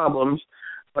technical problems.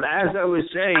 But as I was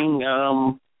saying,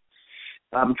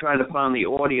 I'm trying to find the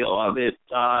audio of it.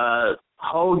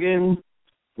 Hogan,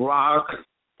 Rock,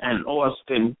 and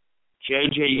Austin.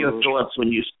 JJ, your thoughts when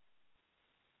you...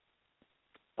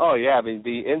 Oh, yeah, I mean,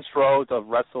 the intro of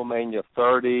WrestleMania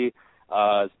 30,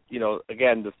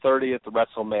 again, the 30th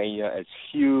WrestleMania is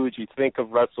huge. You think of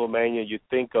WrestleMania, you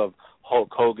think of Hulk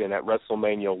Hogan at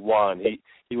WrestleMania 1.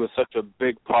 He was such a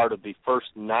big part of the first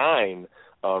 9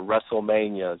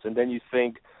 WrestleManias. And then you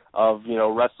think of,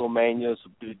 WrestleManias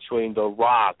between The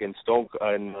Rock and Stone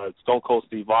Cold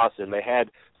Steve Austin. They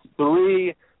had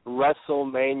 3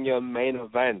 WrestleMania main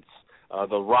events.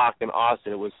 The Rock and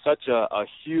Austin. It was such a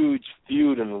huge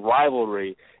feud and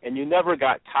rivalry, and you never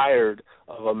got tired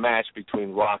of a match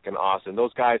between Rock and Austin.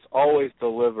 Those guys always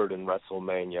delivered in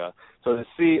WrestleMania. So to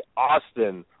see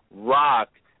Austin, Rock,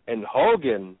 and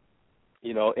Hogan,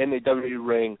 in the WWE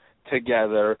ring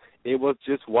together, it was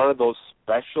just one of those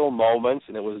special moments,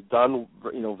 and it was done,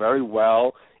 very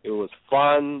well. It was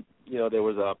fun. There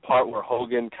was a part where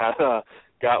Hogan kind of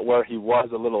got where he was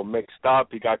a little mixed up.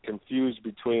 He got confused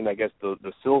between, I guess, the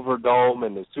Silver Dome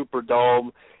and the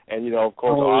Superdome, and of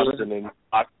course Austin and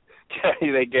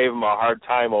they gave him a hard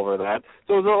time over that.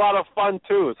 So it was a lot of fun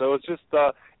too. So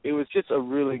it was just a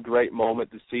really great moment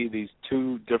to see these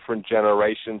 2 different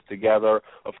generations together.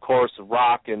 Of course,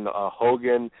 Rock and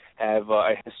Hogan have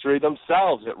a history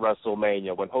themselves at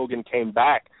WrestleMania. When Hogan came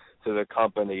back to the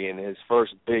company, and his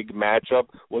first big matchup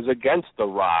was against The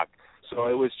Rock. So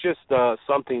it was just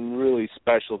something really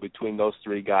special between those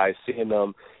 3 guys, seeing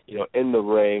them, in the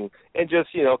ring, and just,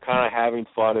 kind of having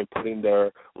fun and putting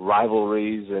their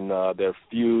rivalries and their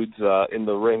feuds in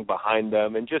the ring behind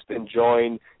them, and just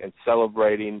enjoying and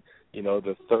celebrating,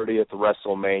 the 30th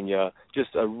WrestleMania. Just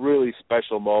a really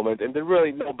special moment, and there's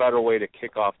really no better way to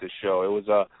kick off the show. It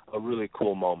was a really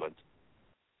cool moment.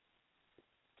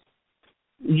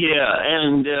 Yeah,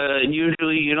 and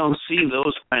usually you don't see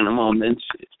those kind of moments.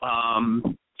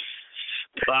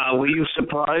 Were you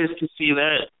surprised to see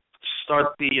that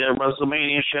start the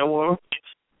WrestleMania show off?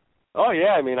 Oh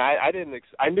yeah, I mean, I didn't.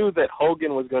 I knew that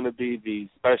Hogan was going to be the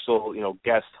special,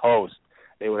 guest host.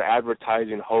 They were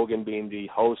advertising Hogan being the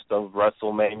host of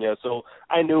WrestleMania, so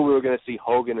I knew we were going to see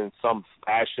Hogan in some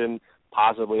fashion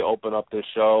possibly open up the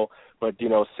show. But,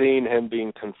 seeing him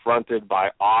being confronted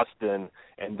by Austin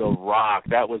and The Rock,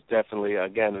 that was definitely,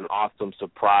 again, an awesome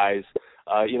surprise.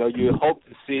 You hope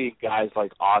to see guys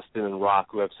like Austin and Rock,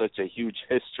 who have such a huge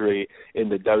history in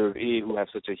the WWE, who have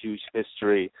such a huge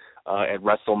history at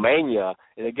WrestleMania.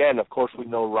 And again, of course, we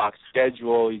know Rock's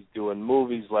schedule. He's doing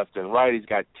movies left and right. He's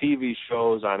got TV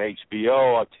shows on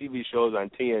HBO, TV shows on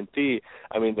TNT.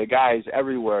 I mean, the guy's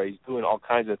everywhere. He's doing all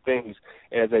kinds of things.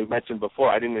 And as I mentioned before,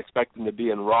 I didn't expect him to be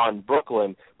in Raw in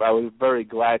Brooklyn, but I was very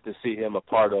glad to see him a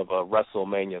part of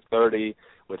WrestleMania 30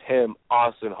 with him,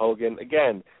 Austin, Hogan.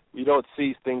 Again, you don't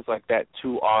see things like that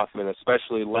too often,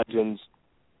 especially legends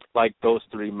like those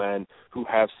 3 men who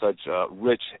have such a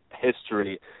rich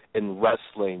history in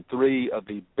wrestling, 3 of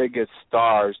the biggest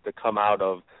stars to come out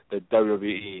of the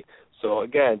WWE. So,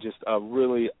 again, just a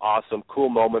really awesome, cool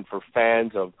moment for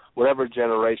fans of whatever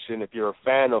generation. If you're a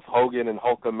fan of Hogan and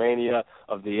Hulkamania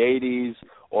of the 80s,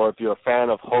 or if you're a fan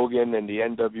of Hogan and the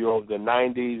NWO of the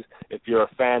 90s, if you're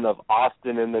a fan of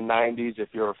Austin in the 90s, if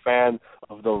you're a fan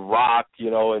of The Rock,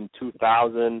 in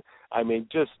 2000, I mean,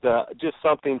 just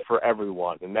something for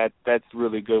everyone. And that's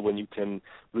really good when you can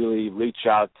really reach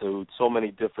out to so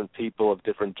many different people of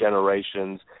different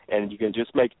generations, and you can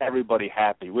just make everybody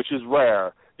happy, which is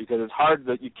rare, because it's hard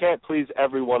that you can't please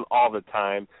everyone all the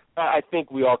time. I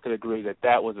think we all could agree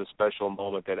that was a special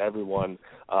moment that everyone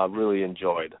really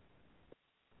enjoyed.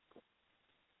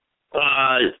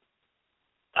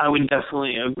 I would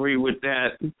definitely agree with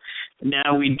that.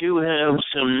 Now, we do have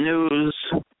some news.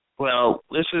 Well,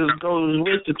 this goes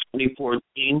with the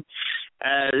 2014,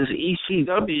 as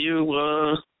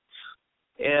ECW,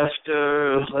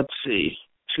 after,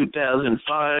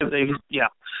 2005,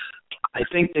 I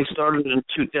think they started in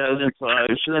 2005,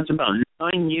 so that's about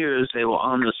 9 years they were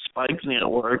on the Spike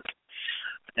Network,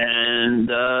 and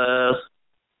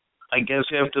I guess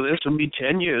after this will be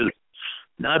 10 years.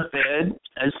 Not bad,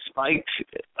 as Spike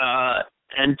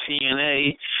and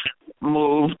TNA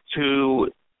moved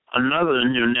to another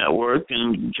new network.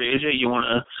 And JJ, you want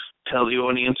to tell the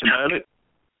audience about it?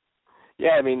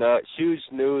 Yeah, I mean, huge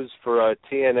news for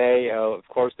TNA. Of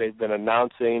course, they've been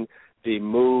announcing the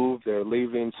move. They're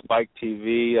leaving Spike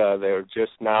TV. They're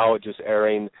just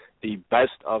airing the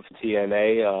best of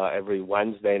TNA every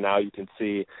Wednesday now. You can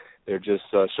see they're just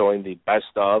showing the best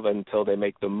of until they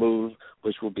make the move,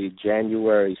 which will be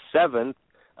January 7th.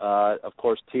 Of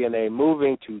course, TNA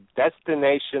moving to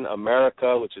Destination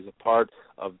America, which is a part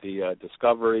of the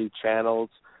Discovery channels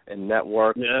and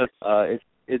network. Yes.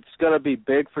 it's going to be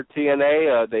big for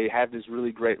TNA. They have this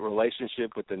really great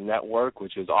relationship with the network,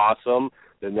 which is awesome.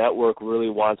 The network really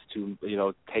wants to,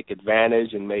 take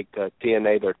advantage and make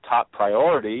TNA their top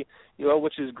priority,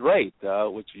 which is great,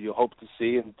 which you hope to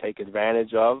see and take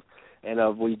advantage of.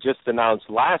 And we just announced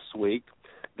last week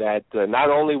that not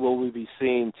only will we be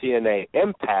seeing TNA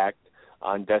Impact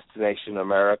on Destination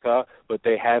America, but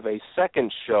they have a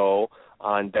second show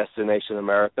on Destination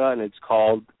America, and it's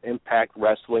called Impact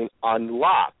Wrestling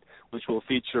Unlocked, which will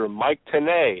feature Mike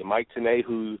Tenay. Mike Tenay,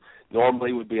 who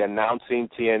normally would be announcing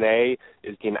TNA,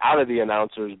 is getting out of the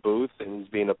announcer's booth and is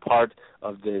being a part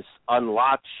of this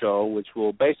Unlocked show, which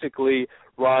will basically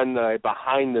run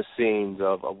behind the scenes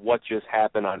of what just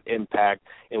happened on Impact,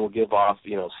 and will give off,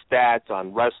 stats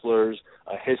on wrestlers,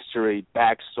 a history,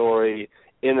 backstory,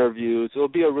 interviews. It'll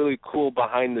be a really cool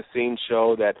behind-the-scenes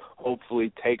show that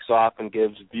hopefully takes off and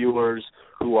gives viewers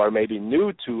who are maybe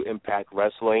new to Impact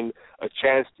Wrestling a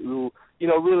chance to,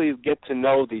 really get to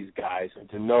know these guys and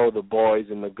to know the boys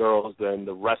and the girls and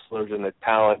the wrestlers and the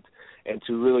talent, and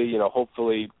to really,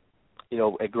 hopefully,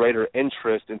 a greater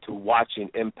interest into watching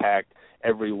Impact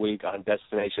every week on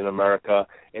Destination America.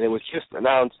 And it was just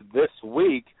announced this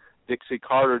week, Dixie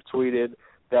Carter tweeted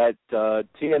that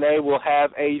TNA will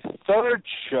have a third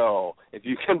show, if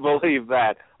you can believe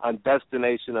that, on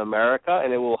Destination America,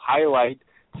 and it will highlight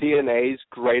TNA's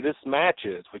greatest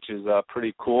matches, which is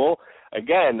pretty cool.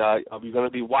 Again, you're going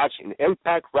to be watching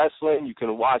Impact Wrestling. You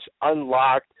can watch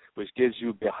Unlocked, which gives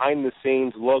you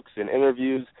behind-the-scenes looks and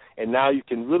interviews, and now you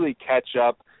can really catch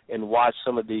up and watch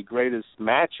some of the greatest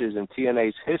matches in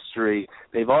TNA's history.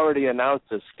 They've already announced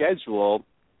a schedule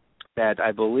that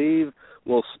I believe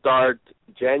will start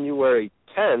January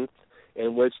 10th,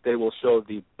 in which they will show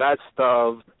the best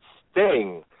of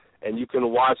Sting. And you can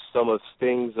watch some of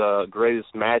Sting's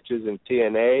greatest matches in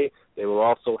TNA. They will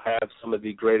also have some of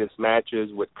the greatest matches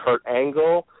with Kurt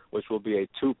Angle, which will be a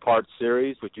two-part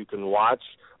series, which you can watch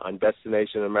on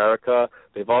Destination America.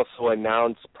 They've also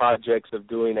announced projects of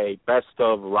doing a best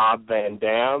of Rob Van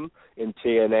Dam in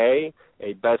TNA,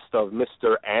 a best of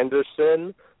Mr.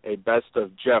 Anderson, a best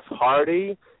of Jeff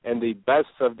Hardy, and the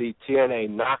best of the TNA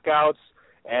Knockouts,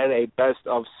 and a best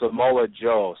of Samoa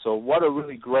Joe. So what a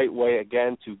really great way,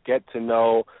 again, to get to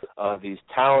know these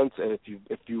talents. And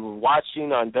if you were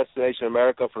watching on Destination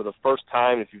America for the first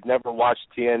time, if you've never watched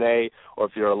TNA, or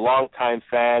if you're a longtime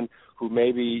fan who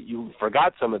maybe you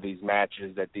forgot some of these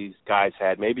matches that these guys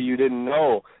had, maybe you didn't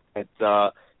know that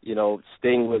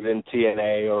Sting was in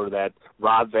TNA or that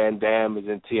Rob Van Dam is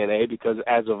in TNA, because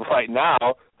as of right now,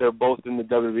 they're both in the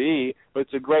WWE, but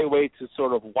it's a great way to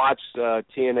sort of watch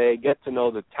TNA, get to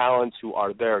know the talents who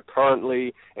are there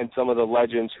currently, and some of the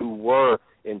legends who were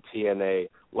in TNA,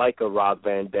 like a Rob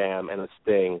Van Dam and a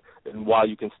Sting, and while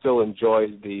you can still enjoy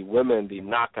the women, the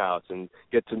Knockouts, and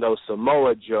get to know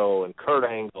Samoa Joe and Kurt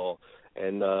Angle,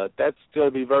 and that's going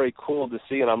to be very cool to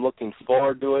see, and I'm looking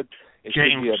forward to it. It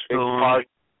should be a big part.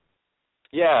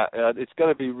 Yeah, it's going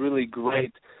to be really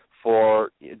great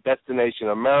for Destination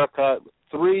America.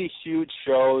 3 huge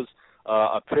shows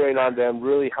appearing on them,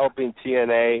 really helping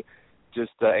TNA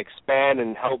just expand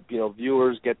and help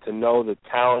viewers get to know the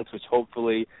talents, which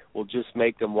hopefully will just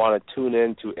make them want to tune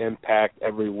in to Impact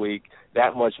every week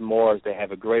that much more, as they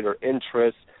have a greater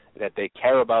interest, that they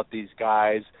care about these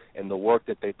guys and the work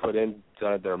that they put into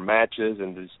their matches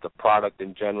and just the product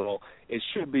in general. It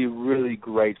should be really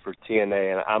great for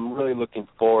TNA, and I'm really looking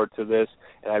forward to this,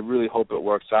 and I really hope it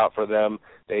works out for them.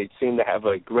 They seem to have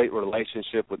a great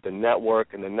relationship with the network,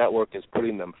 and the network is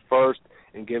putting them first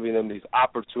and giving them these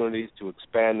opportunities to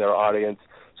expand their audience.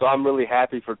 So I'm really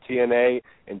happy for TNA,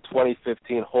 and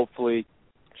 2015 hopefully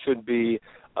should be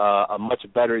a much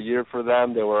better year for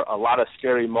them. There were a lot of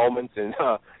scary moments in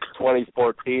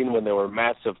 2014 when there were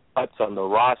massive cuts on the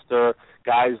roster.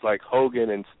 Guys like Hogan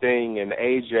and Sting and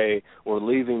AJ were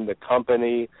leaving the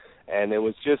company, and it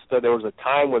was just there was a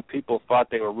time when people thought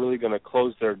they were really going to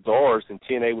close their doors and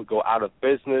TNA would go out of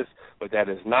business, but that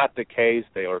is not the case.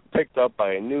 They are picked up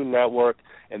by a new network,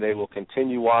 and they will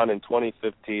continue on in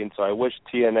 2015. So I wish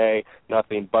TNA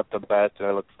nothing but the best, and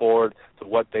I look forward to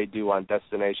what they do on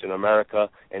Destination America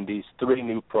and these 3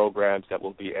 new programs that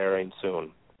will be airing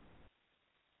soon.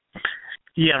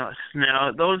 Yes.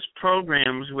 Now, those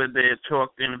programs where they're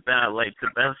talking about, like, the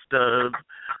best of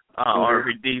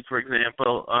RVD, for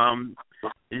example,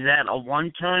 is that a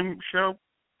one-time show?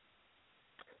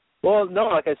 Well, no,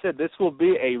 like I said, this will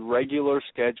be a regular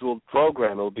scheduled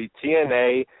program. It will be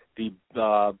TNA,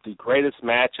 the greatest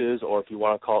matches, or if you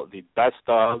want to call it the best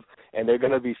of, and they're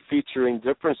going to be featuring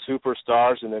different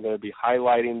superstars, and they're going to be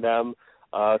highlighting them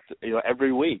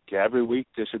every week. Every week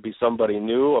there should be somebody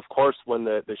new. Of course, when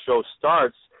the show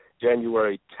starts,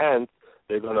 January 10th,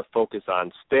 they're going to focus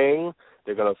on Sting.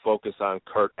 They're going to focus on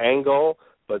Kurt Angle.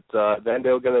 But then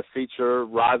they're going to feature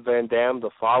Rob Van Dam the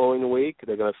following week.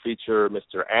 They're going to feature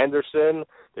Mr. Anderson.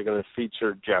 They're going to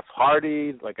feature Jeff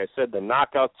Hardy. Like I said, the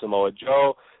Knockout, Samoa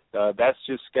Joe. That's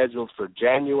just scheduled for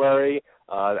January.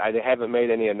 I haven't made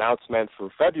any announcement for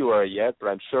February yet, but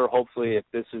I'm sure hopefully if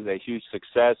this is a huge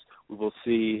success, we will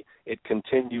see it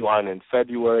continue on in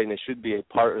February, and it should be a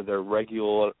part of their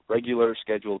regular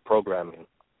scheduled programming.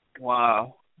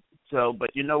 Wow. So,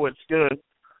 but you know what's good?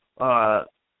 I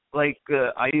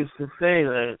used to say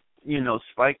that,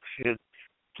 Spike should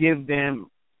give them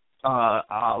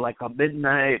like a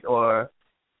midnight or,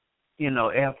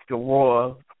 after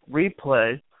Raw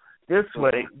replay. This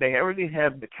way, they already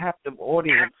have the captive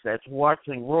audience that's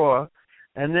watching Raw,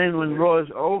 and then when Raw is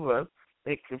over,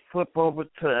 they can flip over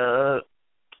to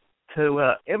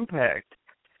Impact.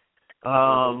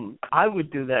 I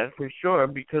would do that for sure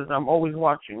because I'm always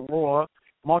watching Raw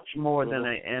much more than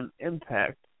an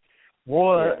Impact.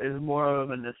 Raw is more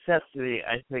of a necessity,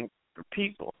 I think, for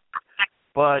people.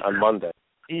 But on Monday,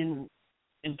 in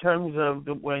terms of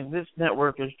the way this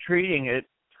network is treating it,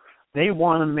 they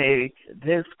want to make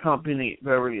this company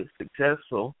very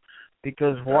successful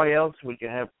because why else would you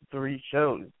have 3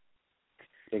 shows?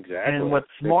 Exactly. And what's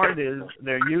smart is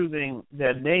they're using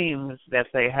their names that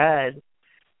they had,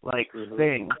 like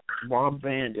Sting, Rob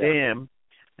Van Dam,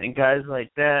 and guys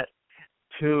like that,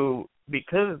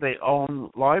 because they own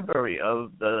library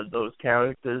of those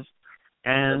characters,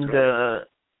 and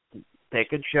they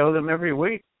could show them every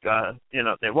week.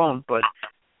 They won't, but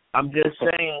I'm just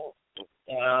saying,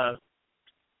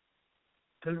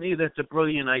 to me, that's a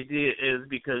brilliant idea, is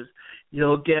because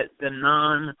you'll get the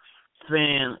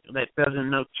non-fan that doesn't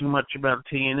know too much about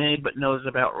TNA but knows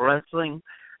about wrestling,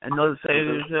 and they'll say to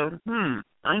themselves,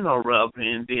 I know Rob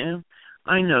Van Dam,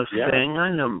 I know Sting,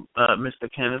 I know Mr.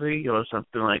 Kennedy or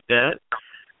something like that.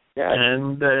 Yeah.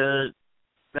 And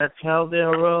that's how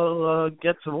they'll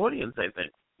get some audience, I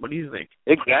think. What do you think?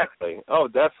 Exactly. Oh,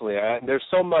 definitely. And there's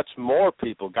so much more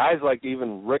people. Guys like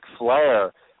even Ric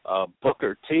Flair,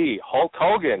 Booker T, Hulk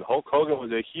Hogan. Hulk Hogan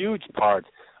was a huge part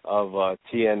of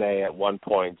TNA at one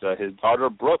point. His daughter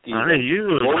Brooke,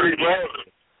 Bully Ray.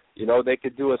 They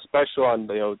could do a special on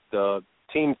the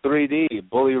Team 3D,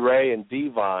 Bully Ray and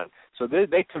Devon. So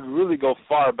they could really go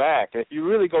far back. And if you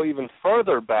really go even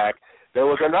further back, there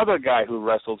was another guy who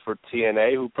wrestled for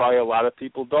TNA who probably a lot of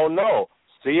people don't know,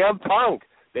 CM Punk.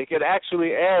 They could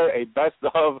actually air a best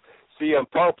of CM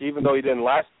Punk, even though he didn't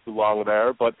last too long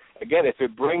there. But, again, if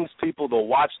it brings people to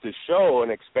watch the show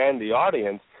and expand the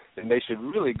audience, then they should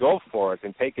really go for it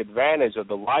and take advantage of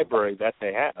the library that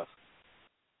they have.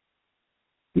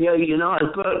 Yeah, I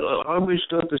always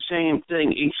thought the same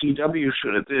thing. ECW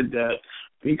should have did that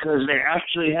because they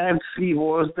actually had Steve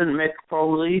Austin, Mick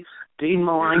Foley, Dean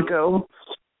Malenko,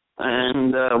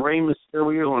 and Rey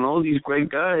Mysterio, and all these great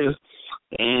guys.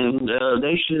 And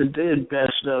they should have did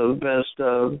best of,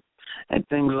 and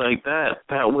things like that.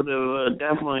 That would have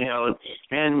definitely helped.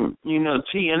 And,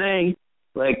 TNA,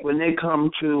 like when they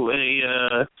come to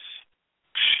a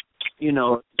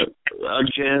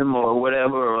gym or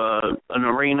whatever, an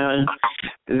arena,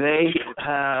 they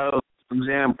have, for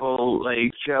example,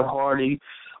 like Jeff Hardy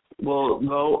will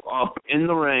go up in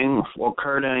the ring, or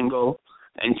Kurt Angle,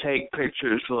 and take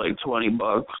pictures for like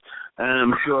 $20.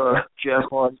 And I'm sure Jeff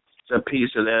Hardy's a piece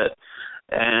of that.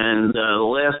 And the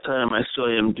last time I saw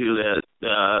him do that,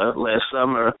 last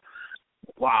summer,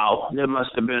 wow, there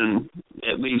must have been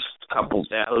at least a couple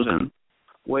thousand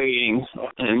waiting,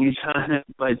 and you sign it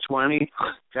by 20.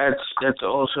 That's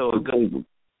also a good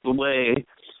way,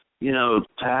 to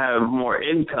have more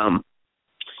income,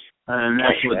 and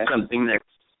that's something that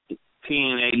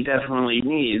TNA definitely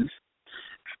needs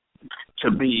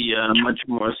to be much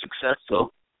more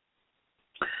successful.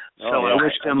 So I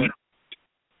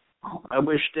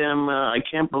wish them. I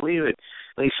can't believe it.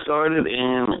 They started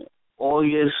in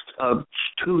August of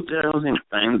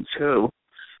 2002.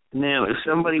 Now, if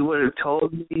somebody would have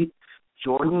told me,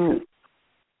 Jordan,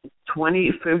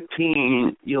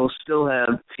 2015, you'll still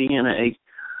have TNA,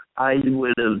 I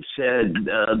would have said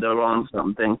they're on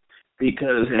something,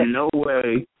 because in no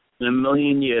way in a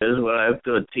million years would I have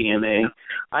thought TNA.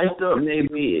 I thought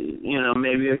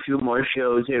maybe a few more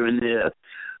shows here and there,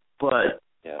 but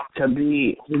to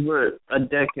be over a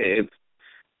decade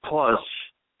plus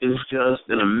is just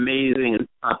an amazing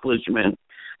accomplishment.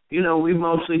 We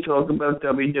mostly talk about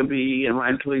WWE, and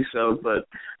rightfully so, but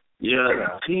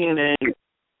TNA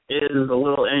is the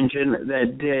little engine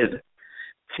that did.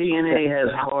 TNA has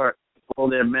heart all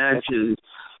their matches.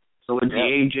 So with the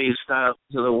AJ Styles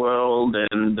of the world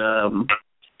and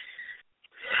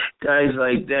guys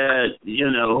like that,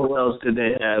 who else did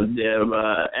they have there?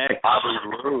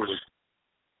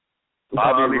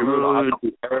 Bobby Roode,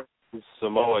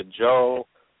 Samoa Joe.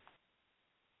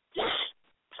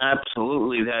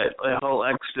 Absolutely, that whole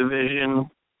X division.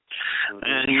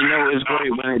 And it was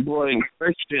great when they brought in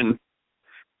Christian.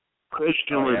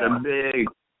 Christian was a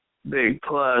big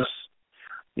plus.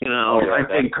 I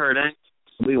think Kurt Angle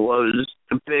was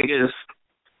the biggest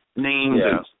named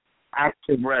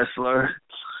active wrestler.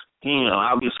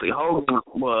 Obviously Hogan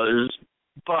was,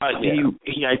 but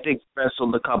he I think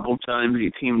wrestled a couple times.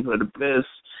 He teamed with Abyss.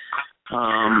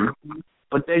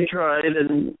 But they tried,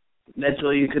 and that's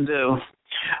all you could do.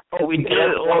 But we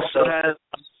did also have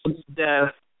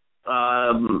death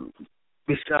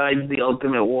besides the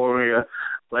Ultimate Warrior.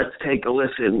 Let's take a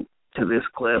listen to this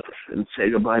clip and say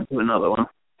goodbye to another one.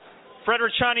 Fred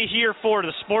Ricciani here for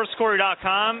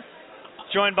thesportscourier.com,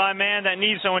 joined by a man that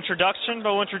needs no introduction,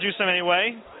 but we'll introduce him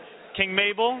anyway. King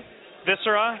Mabel,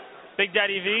 Viscera, Big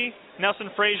Daddy V, Nelson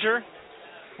Frazier,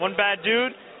 One Bad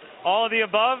Dude, all of the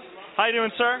above. How you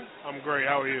doing, sir? I'm great.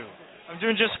 How are you? I'm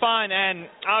doing just fine, and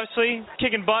obviously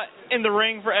kicking butt in the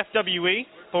ring for FWE,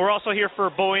 but we're also here for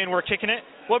Bowie, and we're kicking it.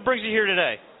 What brings you here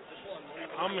today?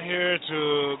 I'm here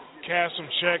to cash some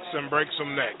checks and break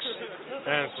some necks.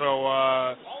 And so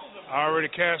I already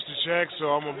cashed the check, so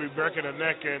I'm going to be breaking a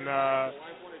neck in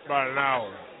about an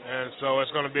hour. And so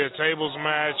it's going to be a tables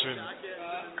match, and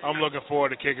I'm looking forward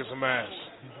to kicking some ass.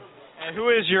 And who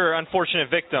is your unfortunate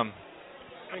victim?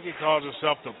 I think he calls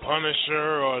himself the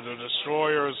Punisher or the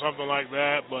Destroyer or something like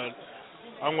that, but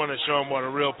I'm going to show him what a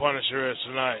real Punisher is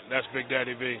tonight. That's Big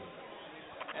Daddy V.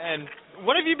 And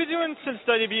what have you been doing since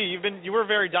WWE? You were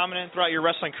very dominant throughout your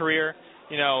wrestling career.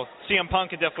 CM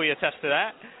Punk can definitely attest to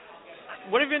that.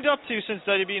 What have you been up to since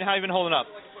WWE, and how have you been holding up?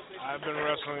 I've been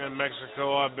wrestling in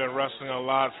Mexico. I've been wrestling a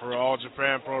lot for All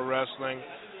Japan Pro Wrestling.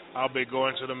 I'll be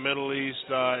going to the Middle East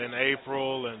in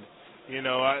April, and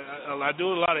I do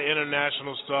a lot of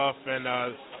international stuff, and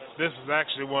this is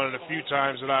actually one of the few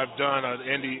times that I've done an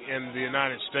indie in the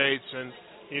United States, and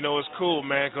it's cool,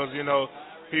 man, because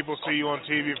people see you on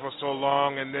TV for so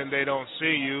long, and then they don't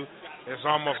see you. It's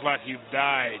almost like you've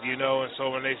died, and so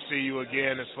when they see you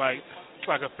again, it's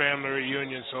like a family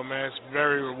reunion. So, man, it's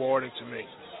very rewarding to me.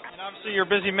 And obviously you're a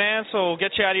busy man, so we'll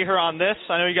get you out of here on this.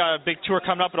 I know you got a big tour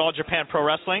coming up at All Japan Pro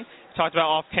Wrestling. Talked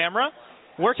about off camera.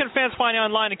 Where can fans find you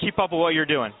online and keep up with what you're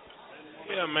doing?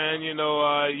 Yeah, man, you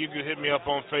can hit me up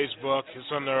on Facebook.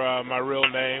 It's under my real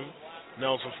name,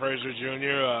 Nelson Frazier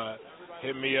Jr.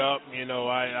 Hit me up.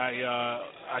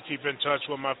 I keep in touch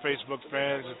with my Facebook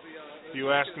fans. If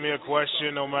you ask me a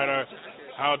question, no matter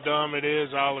how dumb it is,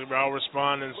 I'll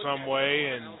respond in some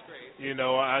way. And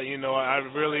I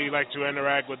really like to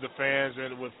interact with the fans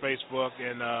and with Facebook.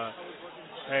 And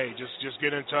hey, just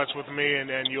get in touch with me,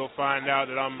 and you'll find out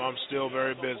that I'm still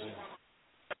very busy.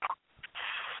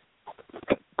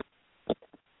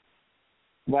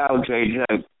 Wow,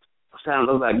 JJ, sounds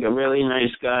like a really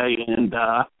nice guy, and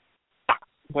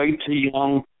way too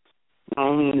young,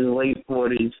 only in his late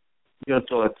 40s. Your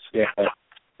thoughts? Yeah, it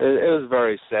was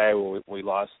very sad when we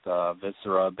lost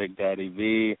Viscera, Big Daddy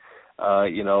V.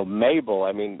 Mabel.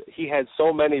 I mean, he had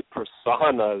so many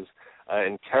personas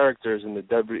and characters in the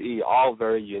WWE, all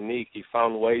very unique. He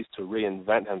found ways to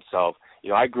reinvent himself.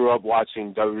 I grew up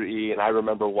watching WWE, and I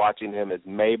remember watching him as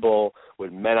Mabel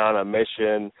with Men on a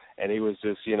Mission, and he was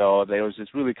just, they was this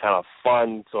really kind of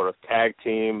fun sort of tag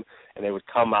team, and they would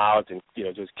come out and,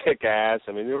 just kick ass.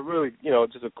 I mean, they were really,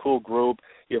 just a cool group.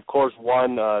 He, of course,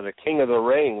 won the King of the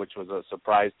Ring, which was a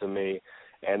surprise to me,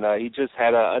 and he just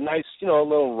had a nice,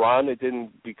 little run. It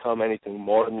didn't become anything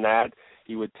more than that.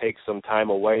 He would take some time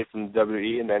away from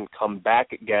WWE and then come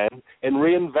back again and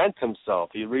reinvent himself.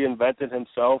 He reinvented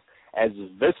himself as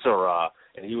Viscera,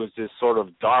 and he was this sort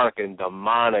of dark and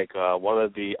demonic, one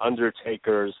of the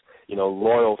Undertaker's,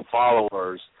 loyal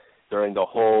followers during the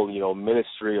whole,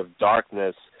 Ministry of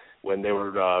Darkness when they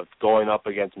were going up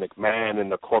against McMahon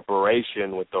and the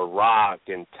corporation with The Rock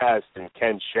and Test and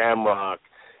Ken Shamrock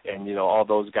and, all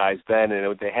those guys then.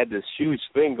 And they had this huge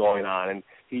thing going on, and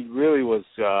he really was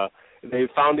they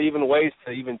found even ways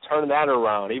to even turn that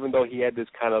around, even though he had this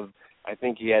kind of, I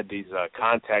think he had these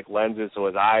contact lenses, so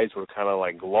his eyes were kind of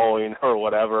like glowing or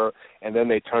whatever, and then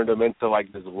they turned him into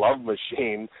like this love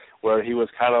machine where he was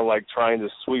kind of like trying to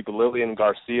sweep Lillian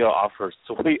Garcia off her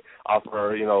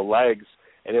legs,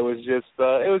 and it was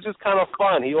just kind of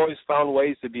fun. He always found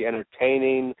ways to be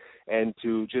entertaining and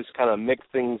to just kind of mix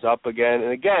things up again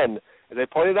and again. as I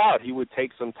pointed out, he would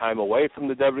take some time away from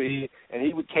the WWE, and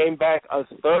he came back a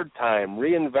third time,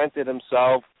 reinvented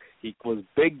himself. He was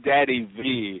Big Daddy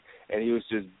V, and he was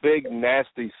just big,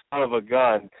 nasty son of a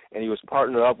gun, and he was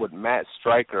partnered up with Matt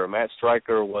Stryker. Matt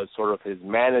Stryker was sort of his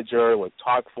manager, would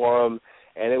talk for him,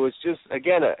 and it was just,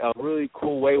 again, a really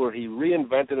cool way where he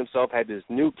reinvented himself, had this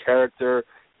new character.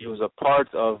 He was a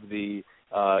part of the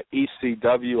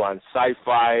ECW on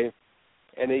Sci-Fi,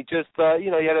 and he just, he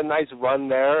had a nice run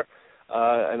there.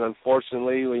 And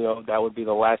unfortunately, that would be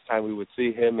the last time we would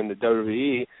see him in the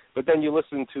WWE. But then you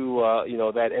listen to,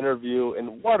 that interview,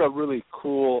 and what a really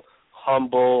cool,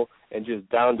 humble, and just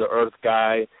down-to-earth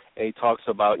guy. And he talks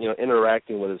about,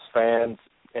 interacting with his fans.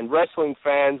 And wrestling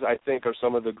fans, I think, are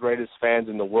some of the greatest fans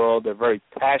in the world. They're very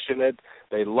passionate.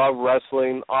 They love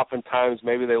wrestling. Oftentimes,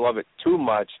 maybe they love it too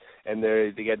much, and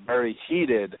they get very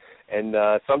heated. And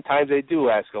sometimes they do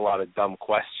ask a lot of dumb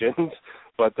questions.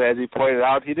 But as he pointed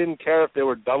out, he didn't care if they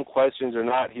were dumb questions or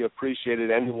not. He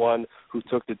appreciated anyone who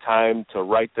took the time to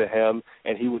write to him,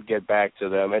 and he would get back to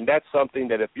them. And that's something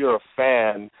that if you're a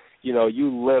fan,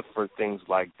 you live for things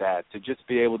like that, to just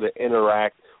be able to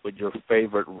interact with your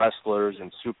favorite wrestlers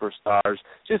and superstars,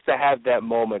 just to have that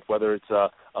moment, whether it's a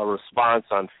response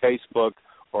on Facebook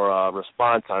or a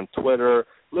response on Twitter.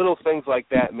 Little things like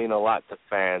that mean a lot to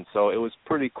fans. So it was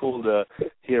pretty cool to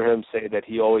hear him say that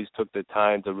he always took the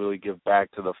time to really give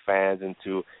back to the fans and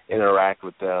to interact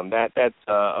with them. That's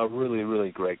a really,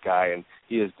 really great guy, and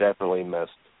he is definitely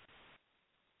missed.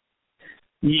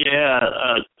 Yeah,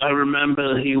 I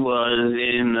remember he was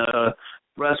in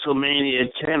WrestleMania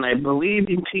 10. I believe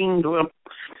he teamed up.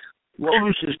 What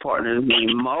was his partner's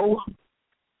name? Mo?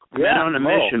 Yeah, Men on a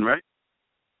Mission, right?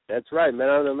 That's right, Men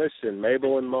on a Mission,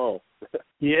 Mabel and Mo.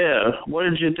 Yeah. What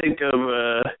did you think of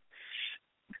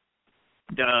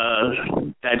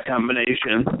that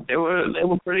combination? They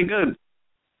were pretty good.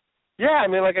 Yeah, I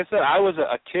mean, like I said, I was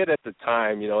a kid at the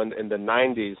time, in the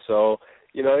 90s, so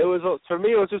it was, for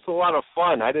me, it was just a lot of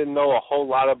fun. I didn't know a whole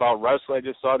lot about wrestling. I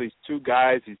just saw these two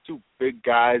big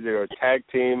guys. They were a tag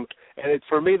team, and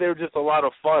for me, they were just a lot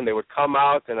of fun. They would come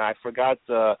out, and I forgot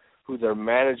who their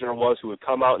manager was, who would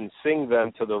come out and sing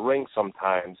them to the ring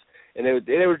sometimes. And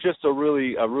they were just a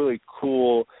really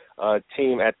cool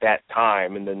team at that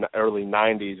time in the early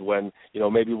 90s when,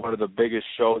 maybe one of the biggest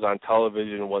shows on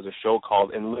television was a show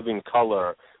called In Living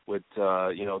Color with, the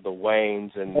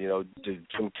Waynes, and,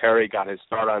 Jim Carrey got his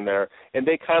start on there. And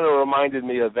they kind of reminded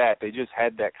me of that. They just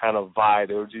had that kind of vibe.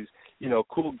 They were just,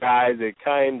 cool guys. They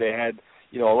had,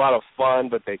 a lot of fun,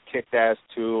 but they kicked ass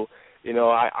too.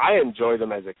 I enjoyed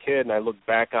them as a kid, and I look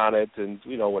back on it and,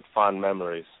 with fond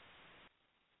memories.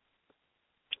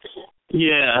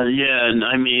 Yeah, and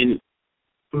I mean,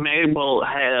 Mabel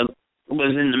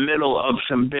was in the middle of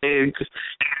some big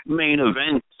main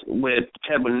events with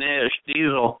Kevin Nash,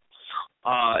 Diesel.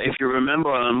 If you remember,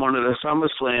 on one of the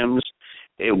SummerSlams,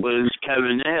 it was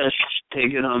Kevin Nash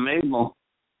taking on Mabel.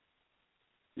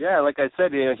 Yeah, like I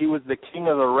said, he was the king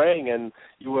of the ring, and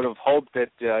you would have hoped that,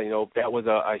 that was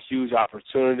a huge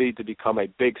opportunity to become a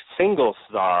big single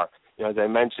star. As I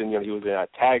mentioned, he was in a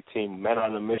tag team, Men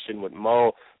on a Mission with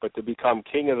Mo, but to become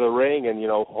king of the ring and,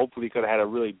 hopefully could have had a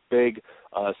really big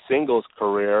singles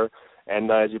career. And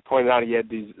as you pointed out, he had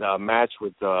these match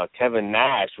with Kevin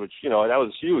Nash, which, that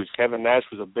was huge. Kevin Nash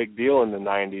was a big deal in the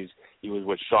 90s. He was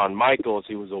with Shawn Michaels.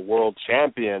 He was a world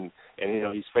champion,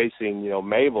 and, he's facing,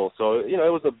 Mabel. So, it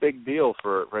was a big deal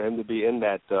for him to be in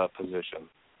that position.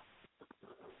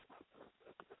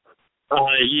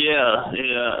 Yeah.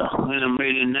 And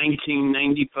made in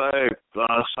 1995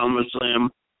 SummerSlam,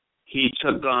 he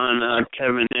took on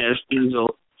Kevin Nash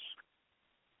Diesel.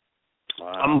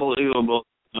 Wow. Unbelievable.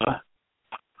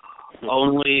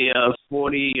 Only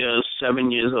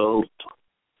 47 years old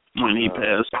when he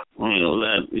passed.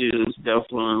 That is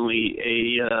definitely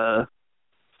a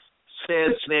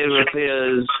sad state of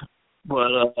affairs. But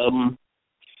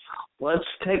let's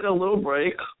take a little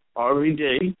break,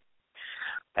 RVD.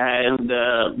 And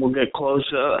we'll get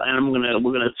closer, and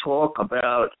we're gonna talk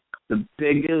about the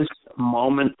biggest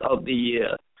moment of the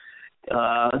year.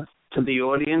 To the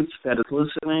audience that is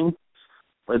listening,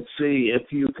 let's see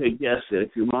if you could guess it.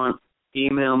 If you want,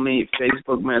 email me,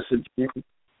 Facebook message me.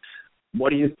 What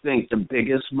do you think the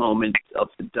biggest moment of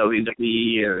the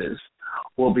WWE year is?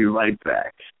 We'll be right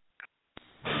back.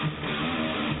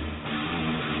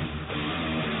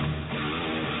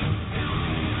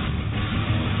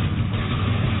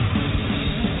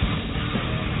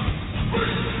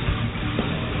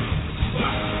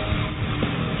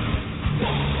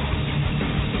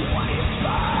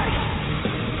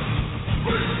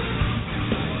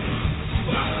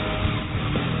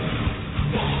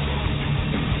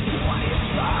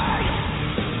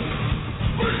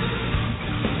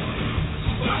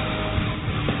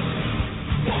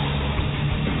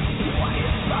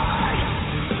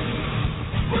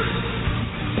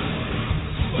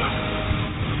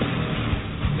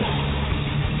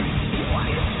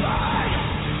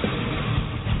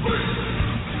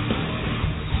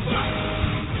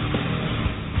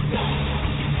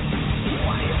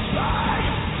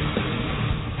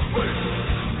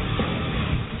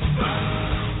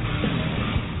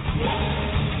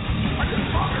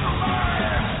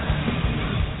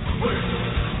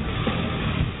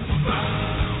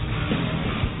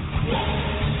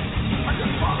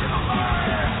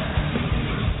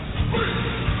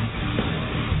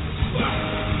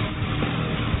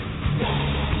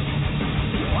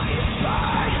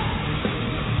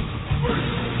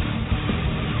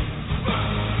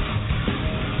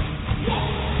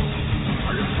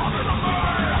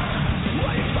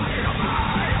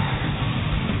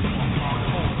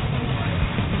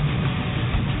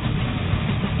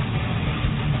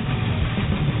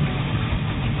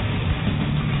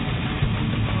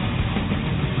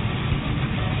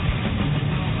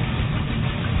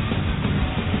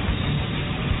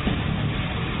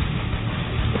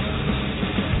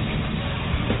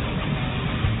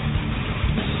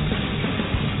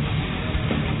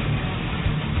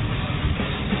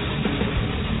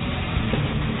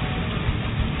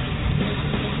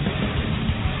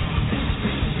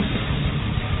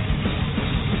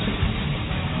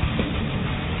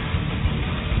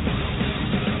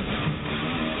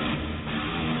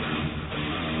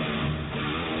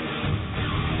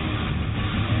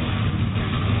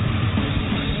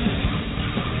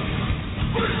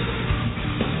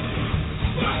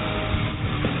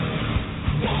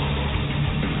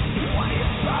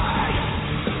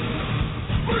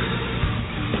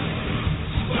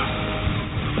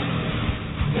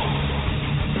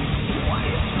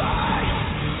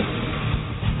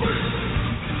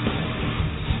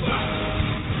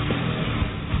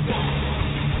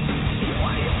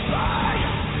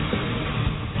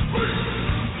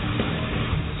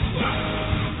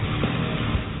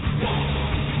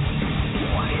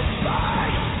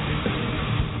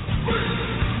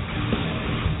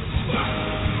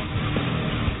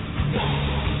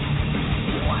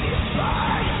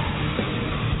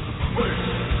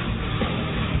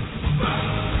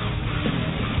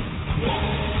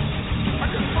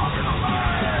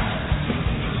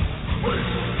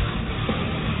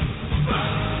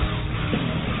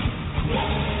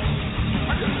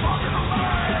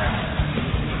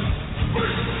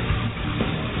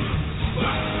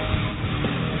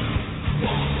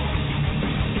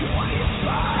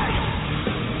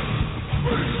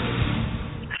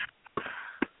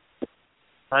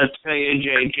 I tell you,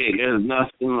 JJ, there's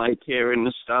nothing like hearing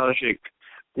nostalgic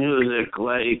music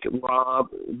like Rob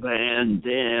Van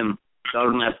Dam.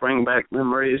 Doesn't that bring back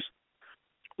memories?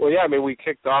 Well, yeah, I mean, we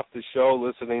kicked off the show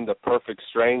listening to Perfect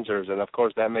Strangers, and of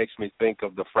course that makes me think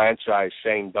of the franchise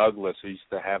Shane Douglas, who used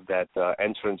to have that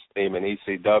entrance theme in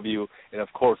ECW, and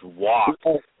of course Walk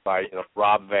by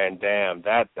Rob Van Dam.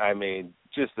 That, I mean,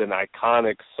 just an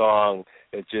iconic song.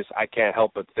 It just, I can't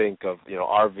help but think of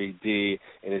RVD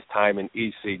and his time in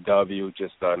ECW.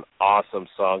 Just an awesome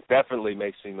song. Definitely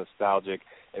makes me nostalgic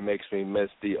and makes me miss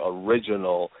the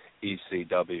original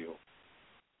ECW.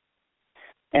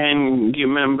 And you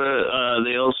remember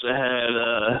they also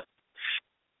had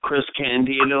Chris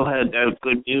Candido had that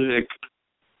good music.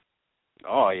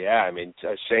 Oh, yeah. I mean,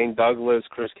 Shane Douglas,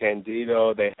 Chris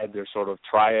Candido, they had their sort of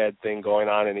triad thing going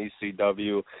on in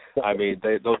ECW. I mean,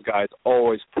 those guys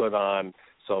always put on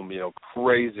some,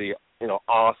 crazy,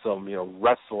 awesome,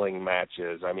 wrestling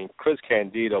matches. I mean, Chris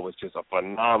Candido was just a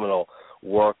phenomenal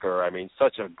worker. I mean,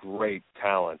 such a great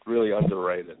talent, really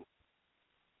underrated.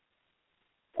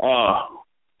 Oh,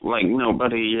 like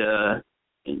nobody,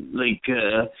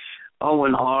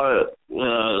 Owen Hart,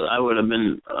 I would have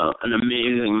been an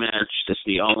amazing match to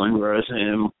see Owen versus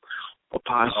him, or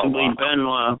possibly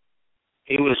Benoit.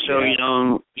 He was so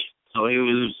young, so he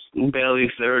was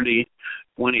barely 30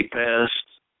 when he passed.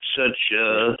 Such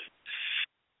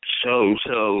so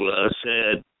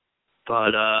sad,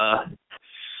 but I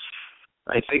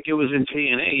think it was in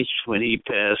TNA when he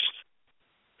passed.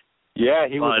 Yeah,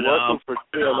 he was working for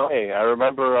TNA. I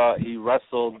remember he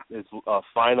wrestled his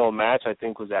final match, I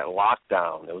think, was at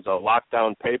Lockdown. It was a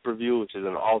Lockdown pay-per-view, which is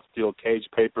an all-steel cage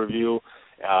pay-per-view.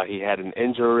 He had an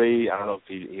injury. I don't know if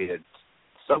he had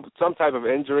some type of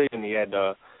injury, and he had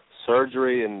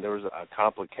surgery, and there was a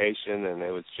complication, and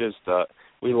it was just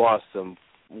we lost him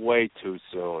way too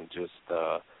soon. Just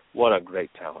what a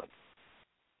great talent.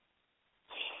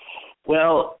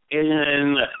 Well,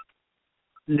 in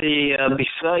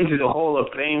besides the Hall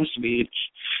of Fame speech,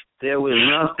 there was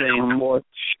nothing more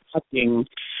shocking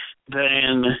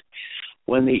than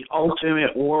when the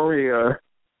Ultimate Warrior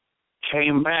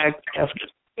came back after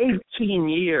 18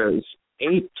 years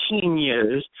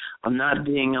of not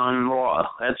being on Raw.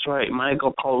 That's right,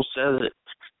 Michael Cole says it.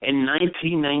 In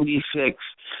 1996,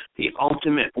 the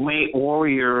Ultimate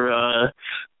Warrior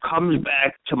comes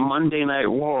back to Monday Night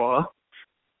Raw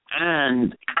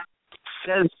and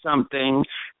says something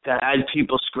that had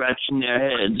people scratching their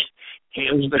heads.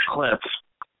 Here's the clip.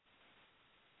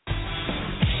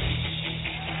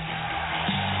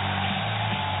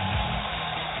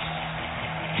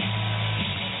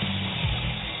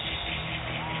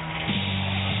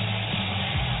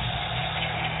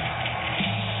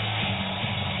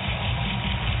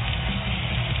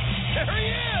 There he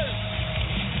is!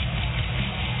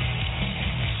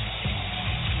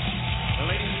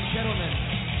 Ladies and gentlemen,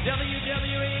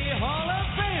 WWE Hall of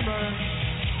Famer,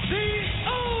 the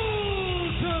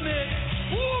Ultimate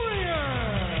Warrior.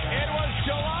 It was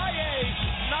July 8th,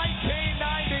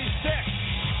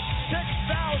 1996.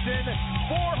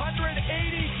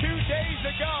 6,482 days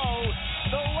ago,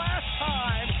 the last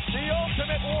time the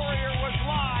Ultimate Warrior was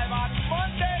live on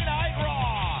Monday Night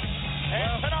Raw.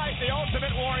 And tonight, the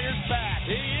Ultimate Warrior's back.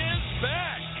 He is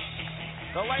back.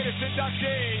 The latest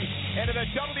inductee into the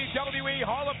WWE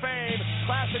Hall of Fame,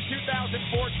 class of 2014.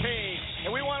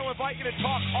 And we want to invite you to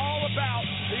talk all about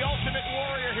the Ultimate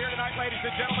Warrior here tonight, ladies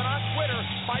and gentlemen, on Twitter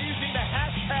by using the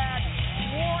hashtag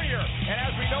Warrior. And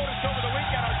as we noticed over the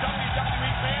weekend, our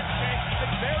WWE fans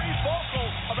is very vocal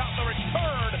about the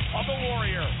return of the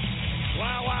Warrior.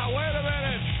 Wow, wait a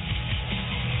minute.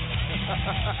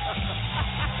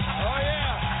 Oh,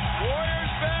 yeah.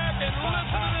 Warrior's back, and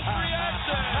listen to this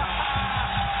reaction.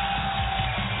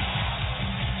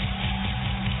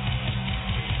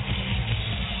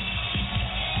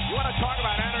 You want to talk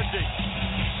about energy?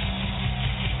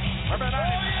 Remember the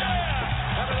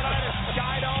night at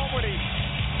Sky Dome when he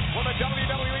won the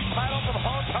WWE title from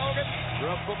Hulk Hogan?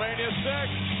 WrestleMania 6.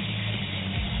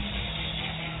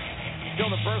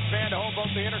 Still the first man to hold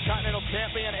both the Intercontinental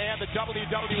Champion and the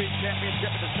WWE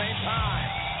Championship at the same time.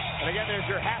 And again, there's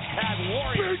your hashtag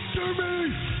Warrior.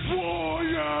 Victory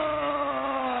Warriors!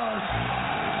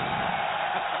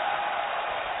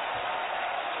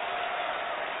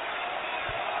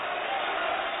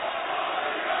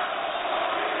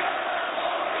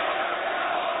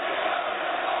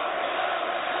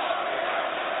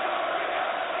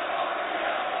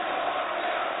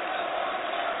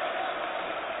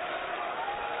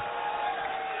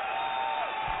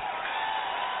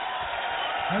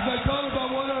 As I thought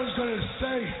about what I was going to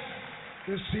say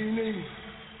this evening,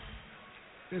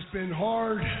 it's been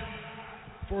hard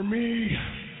for me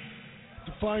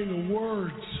to find the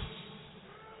words,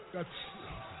 that's...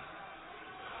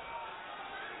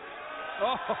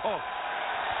 Oh.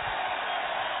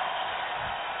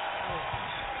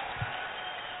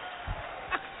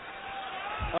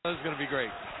 Oh, this is going to be great.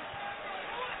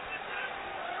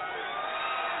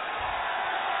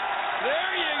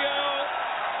 There you go.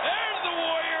 There's the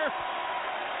Warrior.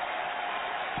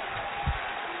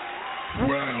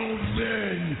 Well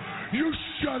then, you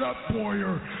shut up,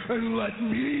 Warrior, and let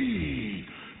me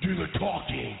do the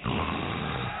talking.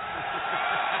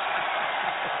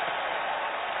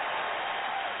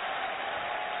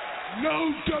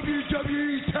 No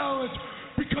WWE talent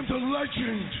becomes a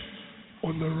legend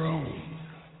on their own.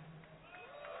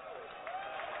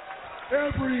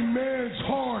 Every man's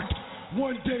heart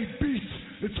one day beats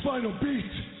its final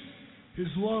beat. His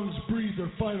lungs breathe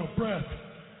their final breath.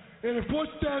 And if what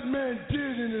that man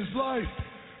did in his life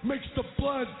makes the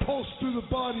blood pulse through the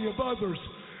body of others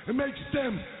and makes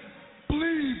them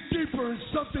believe deeper in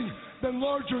something than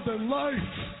larger than life,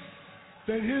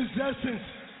 then his essence,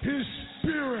 his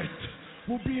spirit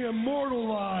will be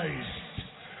immortalized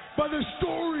by the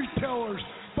storytellers,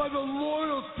 by the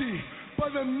loyalty, by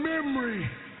the memory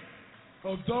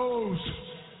of those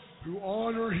who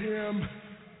honor him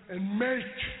and make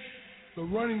the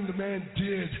running the man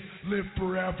did live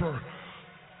forever.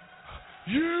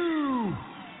 You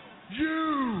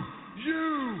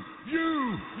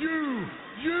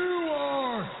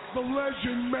are the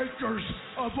legend makers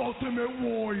of Ultimate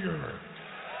Warrior.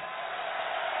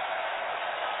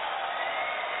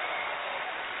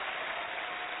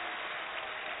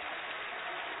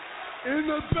 In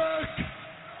the back,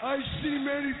 I see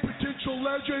many potential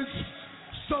legends,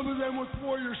 some of them with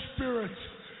warrior spirits,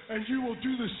 and you will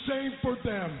do the same for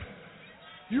them.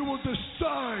 You will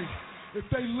decide if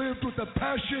they lived with a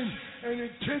passion and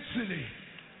intensity,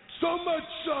 so much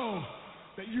so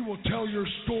that you will tell your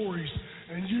stories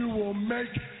and you will make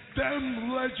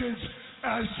them legends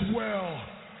as well.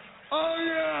 I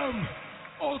am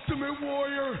Ultimate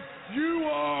Warrior. You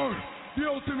are the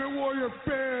Ultimate Warrior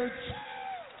fans.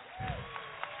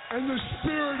 And the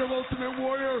spirit of Ultimate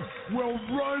Warrior will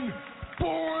run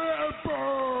forever.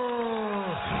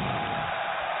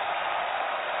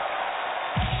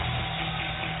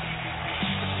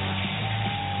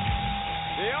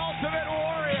 The Ultimate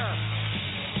Warrior,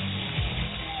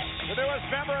 the newest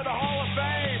member of the Hall of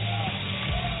Fame.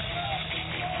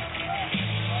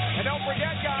 And don't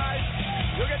forget, guys,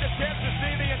 you'll get the chance to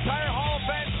see the entire Hall of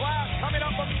Fame class coming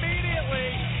up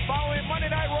immediately following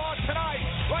Monday Night Raw tonight,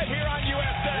 right here on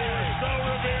USA. So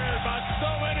revered by so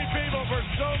many people for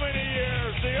so many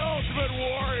years, the Ultimate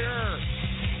Warrior.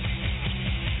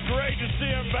 Great to see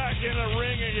him back in the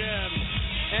ring again.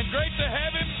 And great to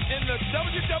have him in the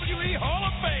WWE Hall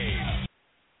of Fame.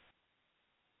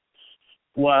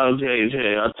 Wow,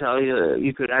 JJ, I'll tell you,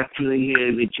 you could actually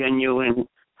hear the genuine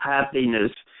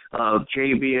happiness of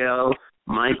JBL,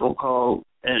 Michael Cole,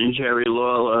 and Jerry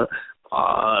Lawler.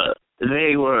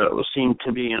 They seemed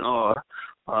to be in awe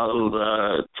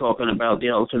of talking about the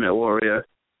Ultimate Warrior.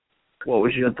 What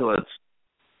was your thoughts?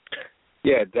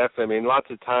 Yeah, definitely. I mean, lots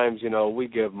of times, you know, we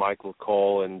give Michael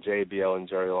Cole and JBL and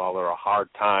Jerry Lawler a hard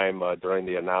time during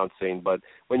the announcing, but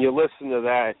when you listen to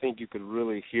that, I think you could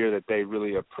really hear that they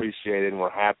really appreciate it and were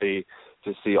happy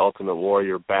to see Ultimate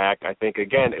Warrior back. I think,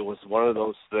 again, it was one of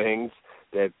those things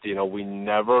that, you know, we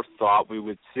never thought we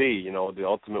would see, you know, the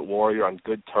Ultimate Warrior on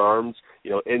good terms,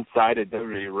 you know, inside a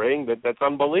WWE ring. That's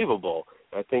unbelievable.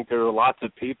 I think there are lots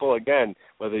of people, again,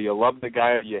 whether you loved the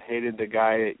guy or you hated the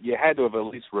guy, you had to have at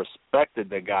least respected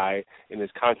the guy in his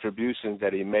contributions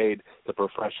that he made to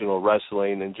professional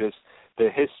wrestling and just the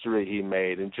history he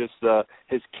made and just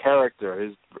his character,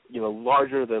 his, you know,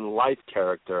 larger-than-life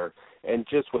character. And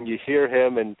just when you hear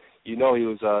him and you know he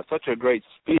was such a great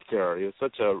speaker, he was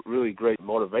such a really great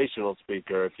motivational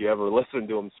speaker if you ever listened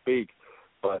to him speak.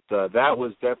 But that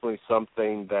was definitely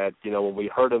something that, you know, when we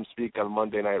heard him speak on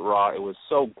Monday Night Raw, it was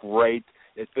so great.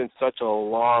 It's been such a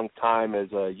long time, as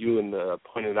you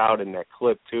pointed out in that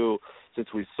clip, too,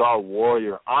 since we saw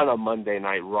Warrior on a Monday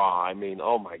Night Raw. I mean,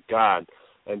 oh, my God.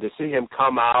 And to see him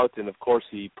come out, and, of course,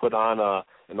 he put on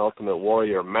an Ultimate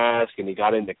Warrior mask, and he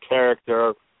got into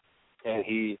character, and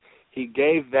he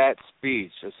gave that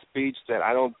speech, a speech that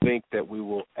I don't think that we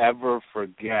will ever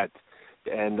forget.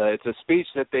 And it's a speech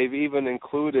that they've even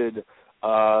included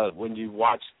when you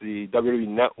watch the WWE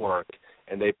Network,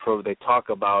 and they talk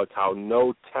about how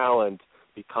no talent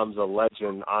becomes a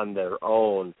legend on their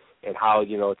own, and how,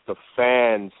 you know, it's the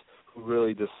fans who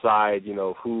really decide, you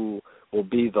know, who will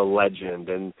be the legend,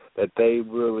 and that they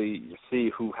really see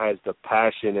who has the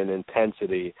passion and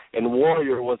intensity. And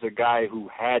Warrior was a guy who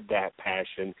had that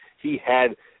passion. He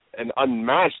had an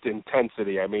unmatched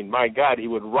intensity. I mean, my God, he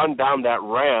would run down that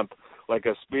ramp like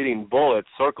a speeding bullet,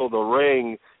 circle the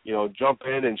ring, jump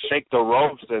in and shake the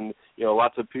ropes, and,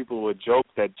 lots of people would joke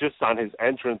that just on his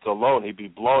entrance alone, he'd be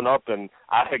blown up and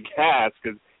out of gas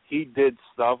because he did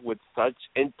stuff with such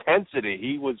intensity.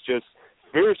 He was just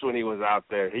fierce when he was out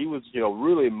there. He was,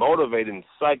 really motivated and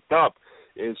psyched up.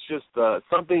 It's just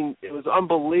something, it was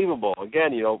unbelievable.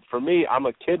 Again, for me, I'm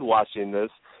a kid watching this.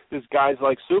 This guy's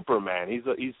like Superman. He's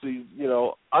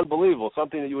unbelievable.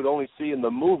 Something that you would only see in the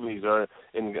movies or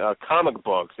in comic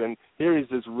books. And here he's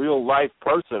this real life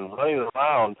person running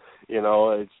around. It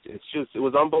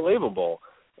was unbelievable.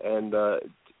 And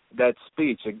that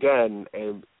speech again,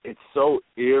 and it's so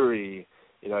eerie.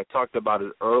 I talked about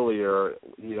it earlier.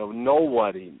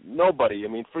 Nobody. I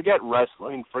mean, forget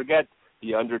wrestling. Forget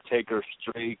the Undertaker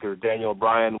streak or Daniel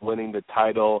Bryan winning the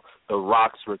title, The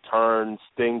Rock's return,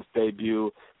 Sting's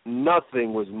debut.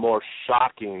 Nothing was more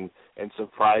shocking and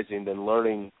surprising than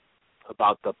learning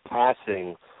about the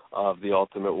passing of the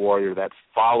Ultimate Warrior that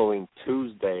following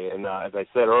Tuesday. And as I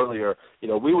said earlier,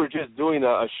 we were just doing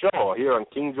a show here on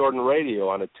King Jordan Radio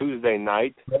on a Tuesday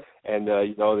night, and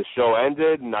the show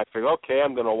ended, and I figured, okay,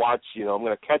 I'm going to watch. I'm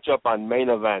going to catch up on Main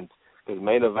Event because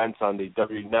Main Event's on the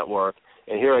WWE Network.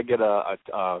 And here I get a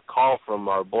call from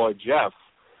our boy Jeff,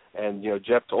 and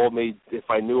Jeff told me if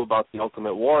I knew about the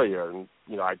Ultimate Warrior, and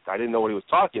I didn't know what he was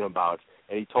talking about,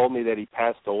 and he told me that he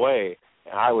passed away,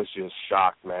 and I was just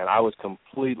shocked, man. I was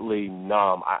completely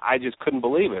numb. I just couldn't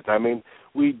believe it. I mean,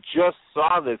 we just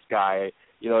saw this guy.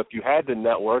 If you had the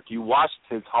network, you watched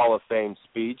his Hall of Fame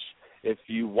speech. If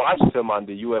you watched him on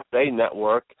the USA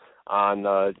Network on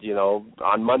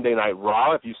Monday Night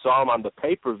Raw, if you saw him on the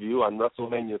pay-per-view on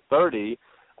WrestleMania 30,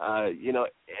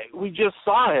 we just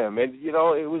saw him, and it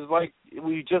was like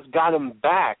we just got him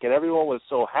back, and everyone was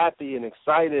so happy and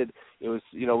excited. It was,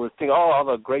 we're thinking, all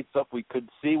the great stuff we could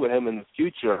see with him in the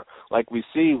future, like we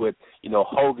see with,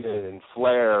 Hogan and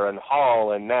Flair and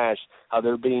Hall and Nash, how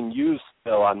they're being used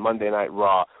still on Monday Night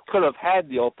Raw. Could have had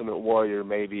the Ultimate Warrior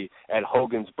maybe at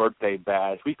Hogan's birthday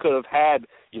bash. We could have had,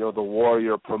 the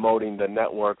Warrior promoting the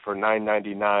network for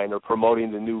 $9.99 or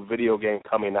promoting the new video game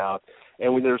coming out.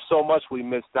 And there's so much we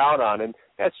missed out on, and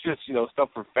that's just, stuff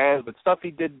for fans, but stuff he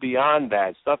did beyond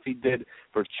that, stuff he did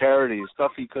for charities,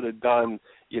 stuff he could have done,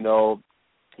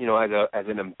 as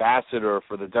an ambassador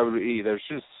for the WWE. There's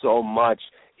just so much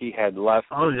he had left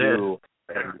to do,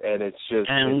 and it's just...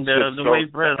 And the way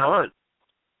Bret Hart,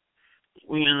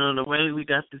 the way we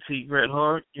got to see Bret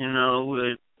Hart, in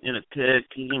a tag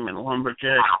team and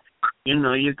Lumberjack,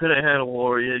 you could have had a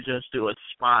Warrior just do a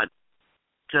spot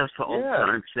just for old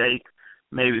time's sake.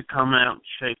 Maybe come out and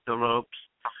shake the ropes.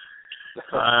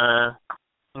 It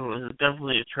was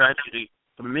definitely a tragedy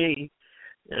for me.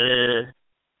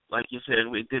 Like you said,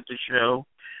 we did the show,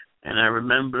 and I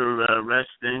remember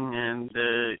resting and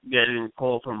getting a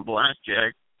call from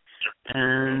Blackjack.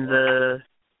 And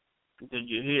did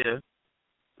you hear?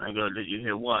 I go, did you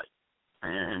hear what?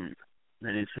 And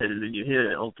then he said, did you hear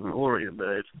the Ultimate Warrior,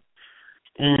 bud?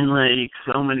 And,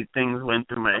 so many things went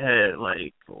through my head.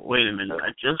 Wait a minute, I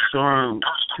just saw him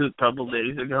a couple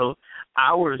days ago,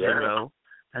 hours ago,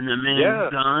 and the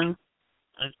man's gone.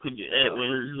 It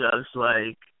was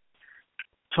just,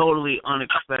 totally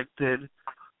unexpected,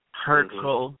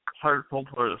 hurtful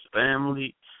for his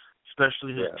family,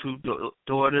 especially his two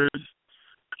daughters,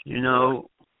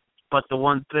 But the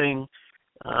one thing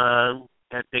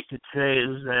that they could say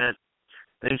is that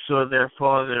they saw their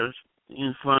fathers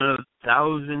in front of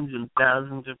thousands and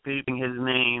thousands of people, his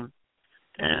name,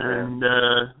 and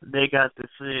they got to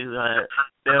see that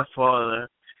their father,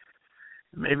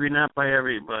 maybe not by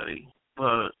everybody,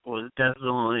 but was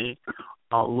definitely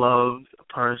a loved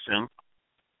person.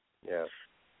 Yeah,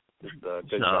 just a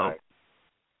good guy.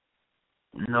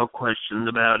 No questions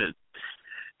about it.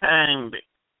 And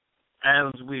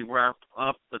as we wrap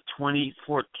up the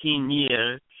 2014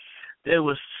 year, there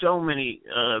were so many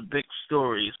big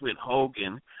stories with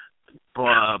Hogan,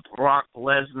 Brock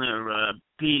Lesnar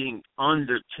beating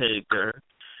Undertaker,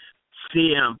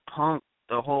 CM Punk,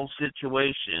 the whole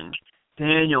situation,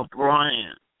 Daniel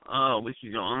Bryan. Oh, we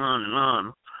could go on and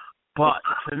on. But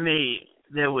to me,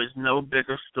 there was no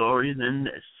bigger story than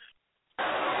this.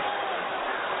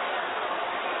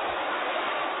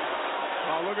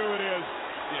 Oh, look who it is.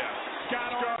 Yeah.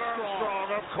 Scott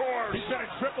Armstrong, of course. He's got a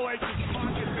Triple H's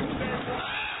pocket to stay.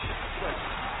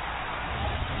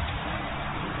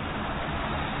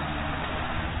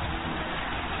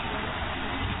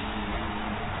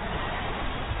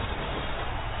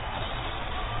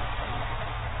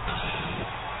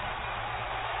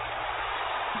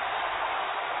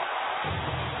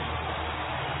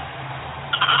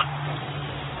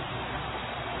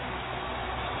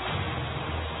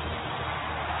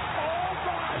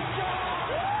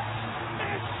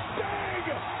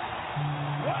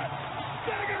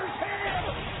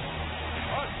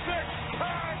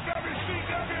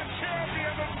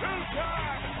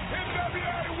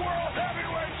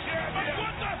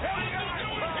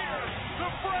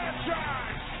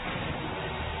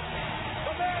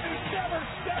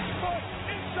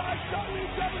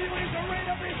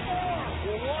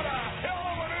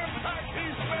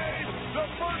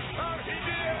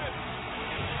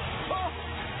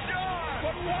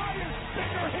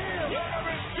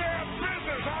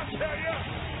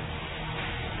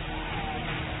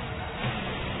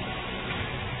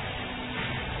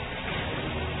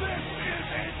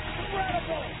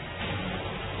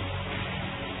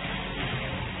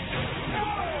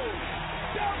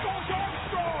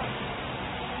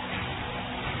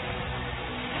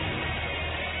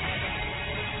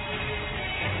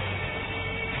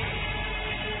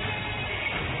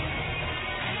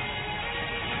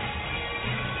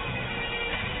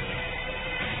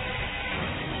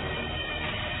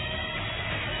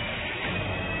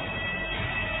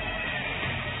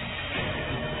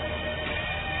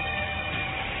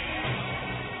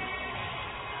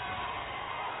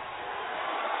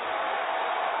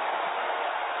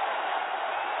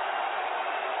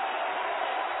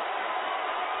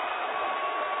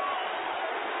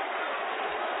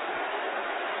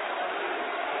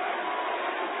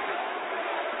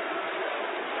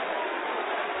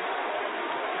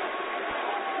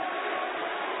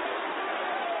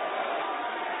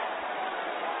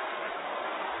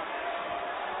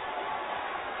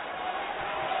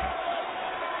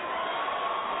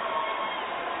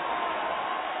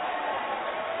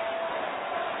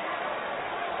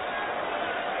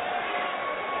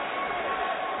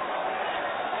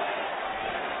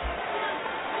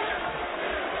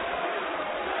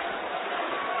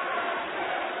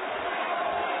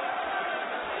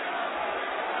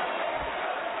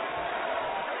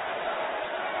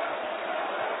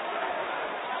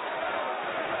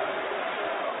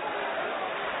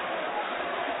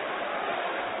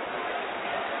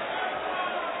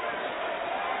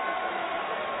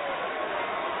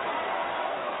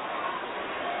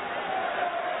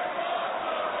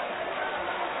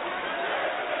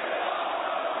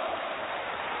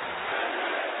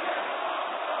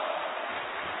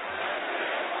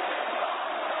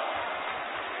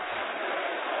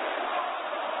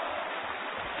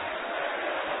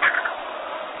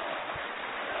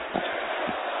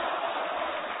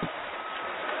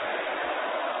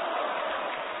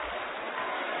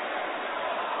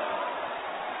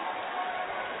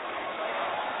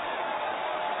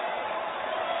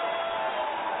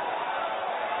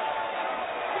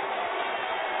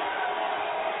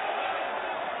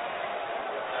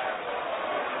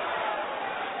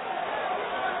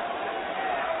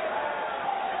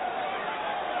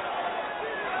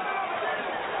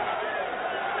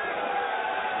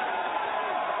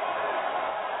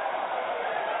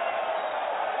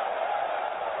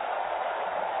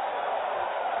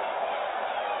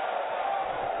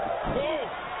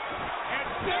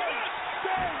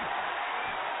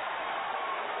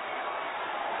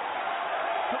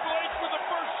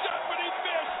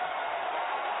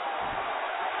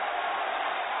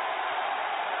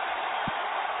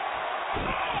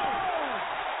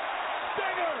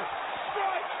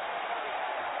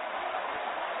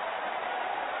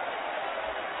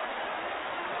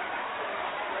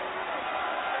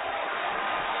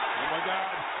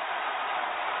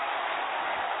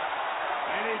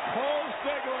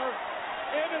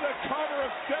 the cover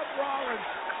of Seth Rollins.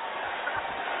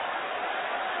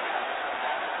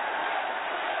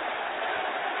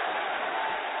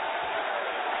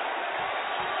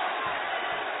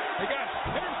 Again,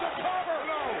 here's the cover.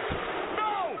 No!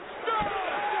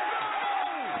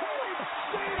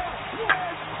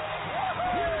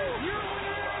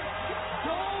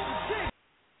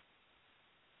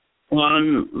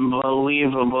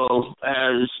 Unbelievable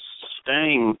as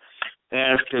Sting,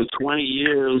 after 20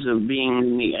 years of being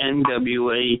in the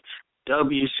NWA,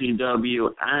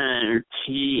 WCW, and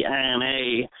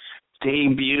TNA,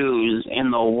 debuts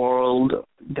in the World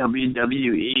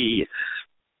WWE.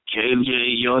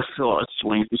 KJ, your thoughts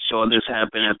when you saw this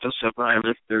happen at the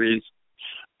Survivor Series,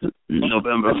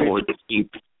 November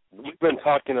 14th? We've been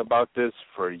talking about this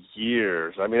for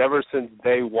years. I mean, ever since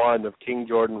day one of King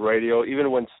Jordan Radio,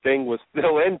 even when Sting was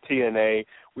still in TNA,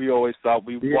 we always thought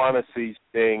we want to see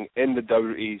Sting in the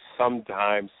WWE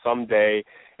sometime, someday.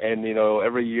 And, you know,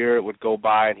 every year it would go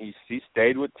by, and he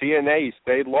stayed with TNA. He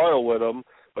stayed loyal with them.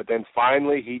 But then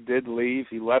finally he did leave.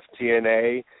 He left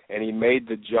TNA, and he made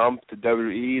the jump to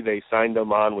WWE. They signed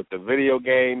him on with the video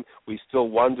game. We still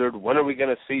wondered, when are we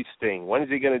going to see Sting? When is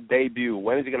he going to debut?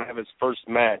 When is he going to have his first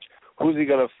match? Who's he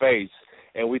going to face?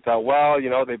 And we thought, well, you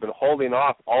know, they've been holding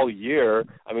off all year.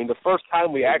 I mean, the first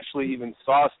time we actually even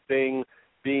saw Sting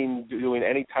doing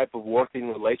any type of working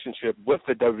relationship with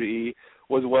the WWE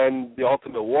was when the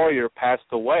Ultimate Warrior passed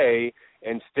away,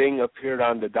 and Sting appeared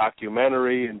on the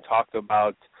documentary and talked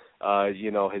about,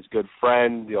 his good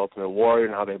friend, the Ultimate Warrior,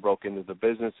 and how they broke into the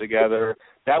business together.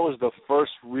 That was the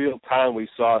first real time we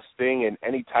saw Sting in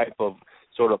any type of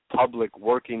sort of public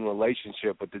working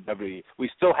relationship with the WWE. We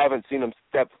still haven't seen him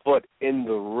step foot in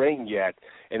the ring yet.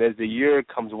 And as the year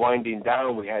comes winding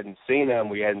down, we hadn't seen him.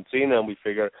 We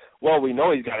figure, well, we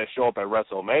know he's got to show up at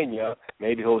WrestleMania.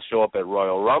 Maybe he'll show up at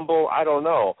Royal Rumble. I don't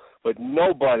know. But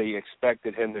nobody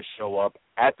expected him to show up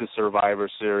at the Survivor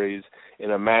Series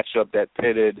in a matchup that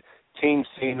pitted Team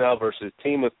Cena versus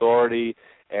Team Authority.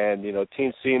 And, you know,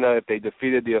 Team Cena, if they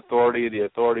defeated the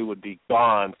Authority would be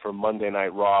gone from Monday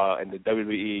Night Raw, and the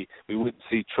WWE, we wouldn't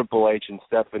see Triple H and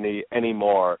Stephanie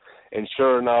anymore. And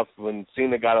sure enough, when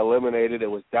Cena got eliminated, it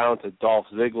was down to Dolph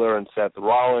Ziggler and Seth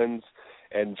Rollins.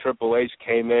 And Triple H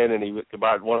came in, and he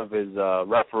got one of his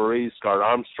referees, Scott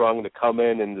Armstrong, to come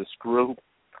in and to screw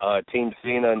Team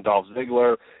Cena and Dolph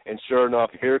Ziggler. And sure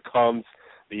enough, here comes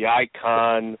the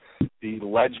icon, the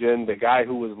legend, the guy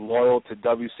who was loyal to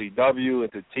WCW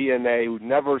and to TNA, who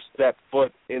never stepped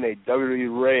foot in a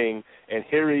WWE ring, and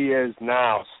here he is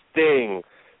now, Sting,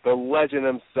 the legend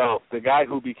himself, the guy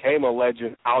who became a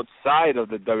legend outside of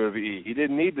the WWE. He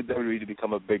didn't need the WWE to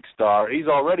become a big star. He's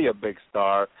already a big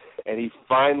star, and he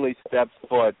finally stepped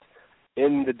foot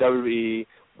in the WWE,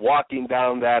 walking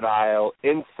down that aisle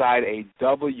inside a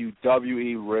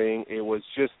WWE ring. It was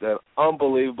just an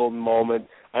unbelievable moment.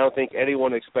 I don't think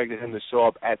anyone expected him to show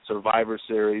up at Survivor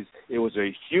Series. It was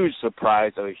a huge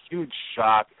surprise, a huge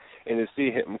shock, and to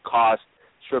see him cost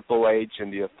Triple H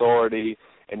and the Authority,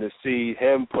 and to see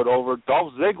him put over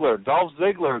Dolph Ziggler. Dolph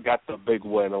Ziggler got the big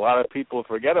win. A lot of people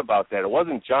forget about that. It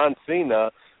wasn't John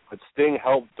Cena, but Sting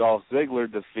helped Dolph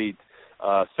Ziggler defeat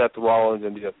Seth Rollins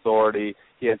and the Authority.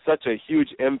 He had such a huge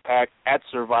impact at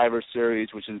Survivor Series,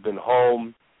 which has been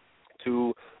home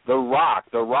to The Rock.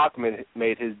 The Rock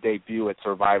made his debut at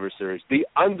Survivor Series. The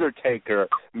Undertaker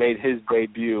made his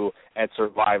debut at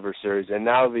Survivor Series. And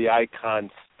now the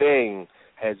icon Sting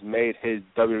has made his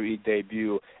WWE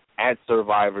debut at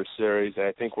Survivor Series. And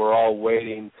I think we're all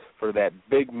waiting for that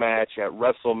big match at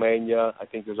WrestleMania. I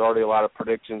think there's already a lot of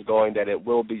predictions going that it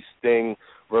will be Sting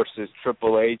versus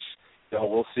Triple H. You know,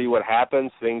 we'll see what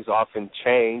happens. Things often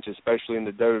change, especially in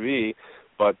the WWE,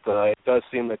 but it does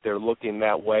seem that they're looking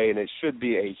that way, and it should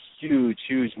be a huge,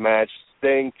 huge match.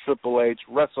 Sting, Triple H,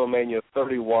 WrestleMania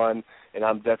 31, and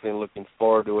I'm definitely looking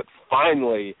forward to it.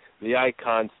 Finally, the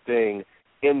icon Sting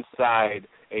inside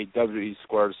a WWE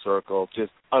squared circle.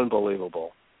 Just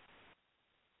unbelievable.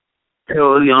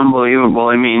 Totally unbelievable.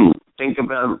 I mean, think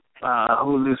about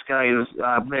who this guy has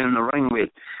been in the ring with.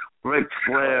 Ric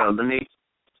Flair, the Nation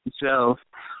himself,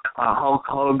 Hulk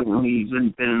Hogan, he's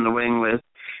been in the ring with.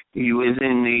 He was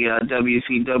in the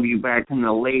WCW back in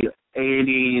the late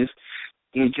 80s.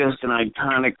 He's just an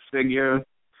iconic figure.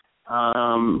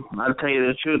 I'll tell you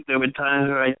the truth, there were times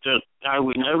where I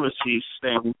would never see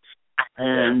Sting,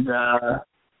 and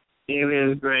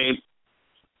it is great.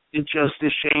 It's just a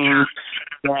shame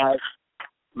that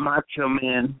Macho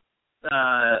Man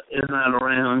is not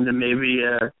around, and maybe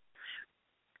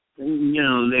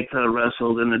they could have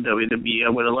wrestled in the WWE. I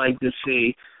would have liked to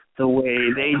see the way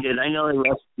they did. I know they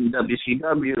wrestled in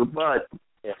WCW, but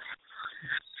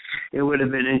it would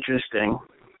have been interesting.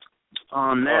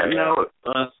 On that note,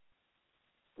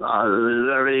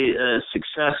 very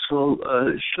successful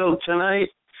show tonight.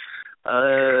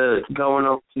 Going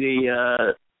up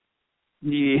the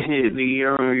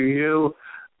year in review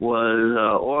was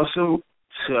awesome.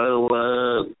 So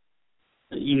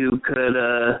you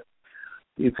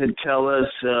could tell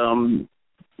us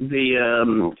via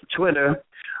Twitter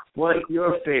what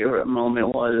your favorite moment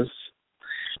was,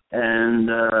 and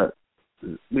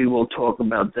we will talk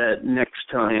about that next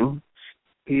time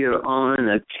here on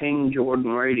the King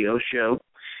Jordan Radio Show.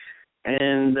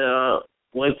 And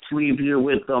let's leave you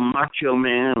with the Macho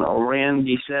Man,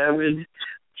 Randy Savage.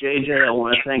 JJ, I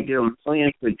want to thank you a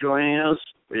million for joining us.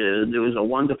 It was a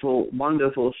wonderful,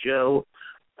 wonderful show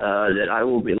that I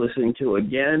will be listening to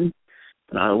again.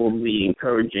 And I will be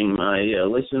encouraging my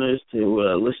listeners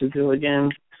to listen to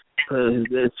again, because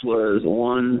this was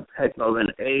one heck of an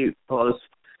A-plus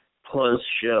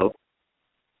show.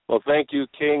 Well, thank you,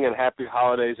 King, and happy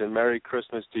holidays and Merry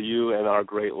Christmas to you and our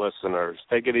great listeners.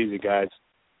 Take it easy, guys.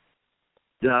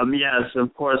 Yes,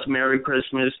 of course, Merry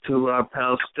Christmas to our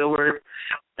pal Stewart,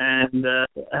 and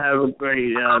have a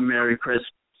great Merry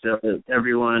Christmas,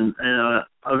 everyone, and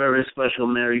a very special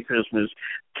Merry Christmas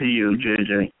to you,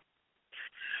 JJ.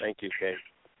 Thank you, King.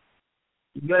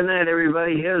 Good night,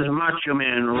 everybody. Here's Macho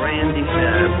Man Randy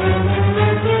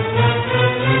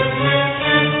Savage.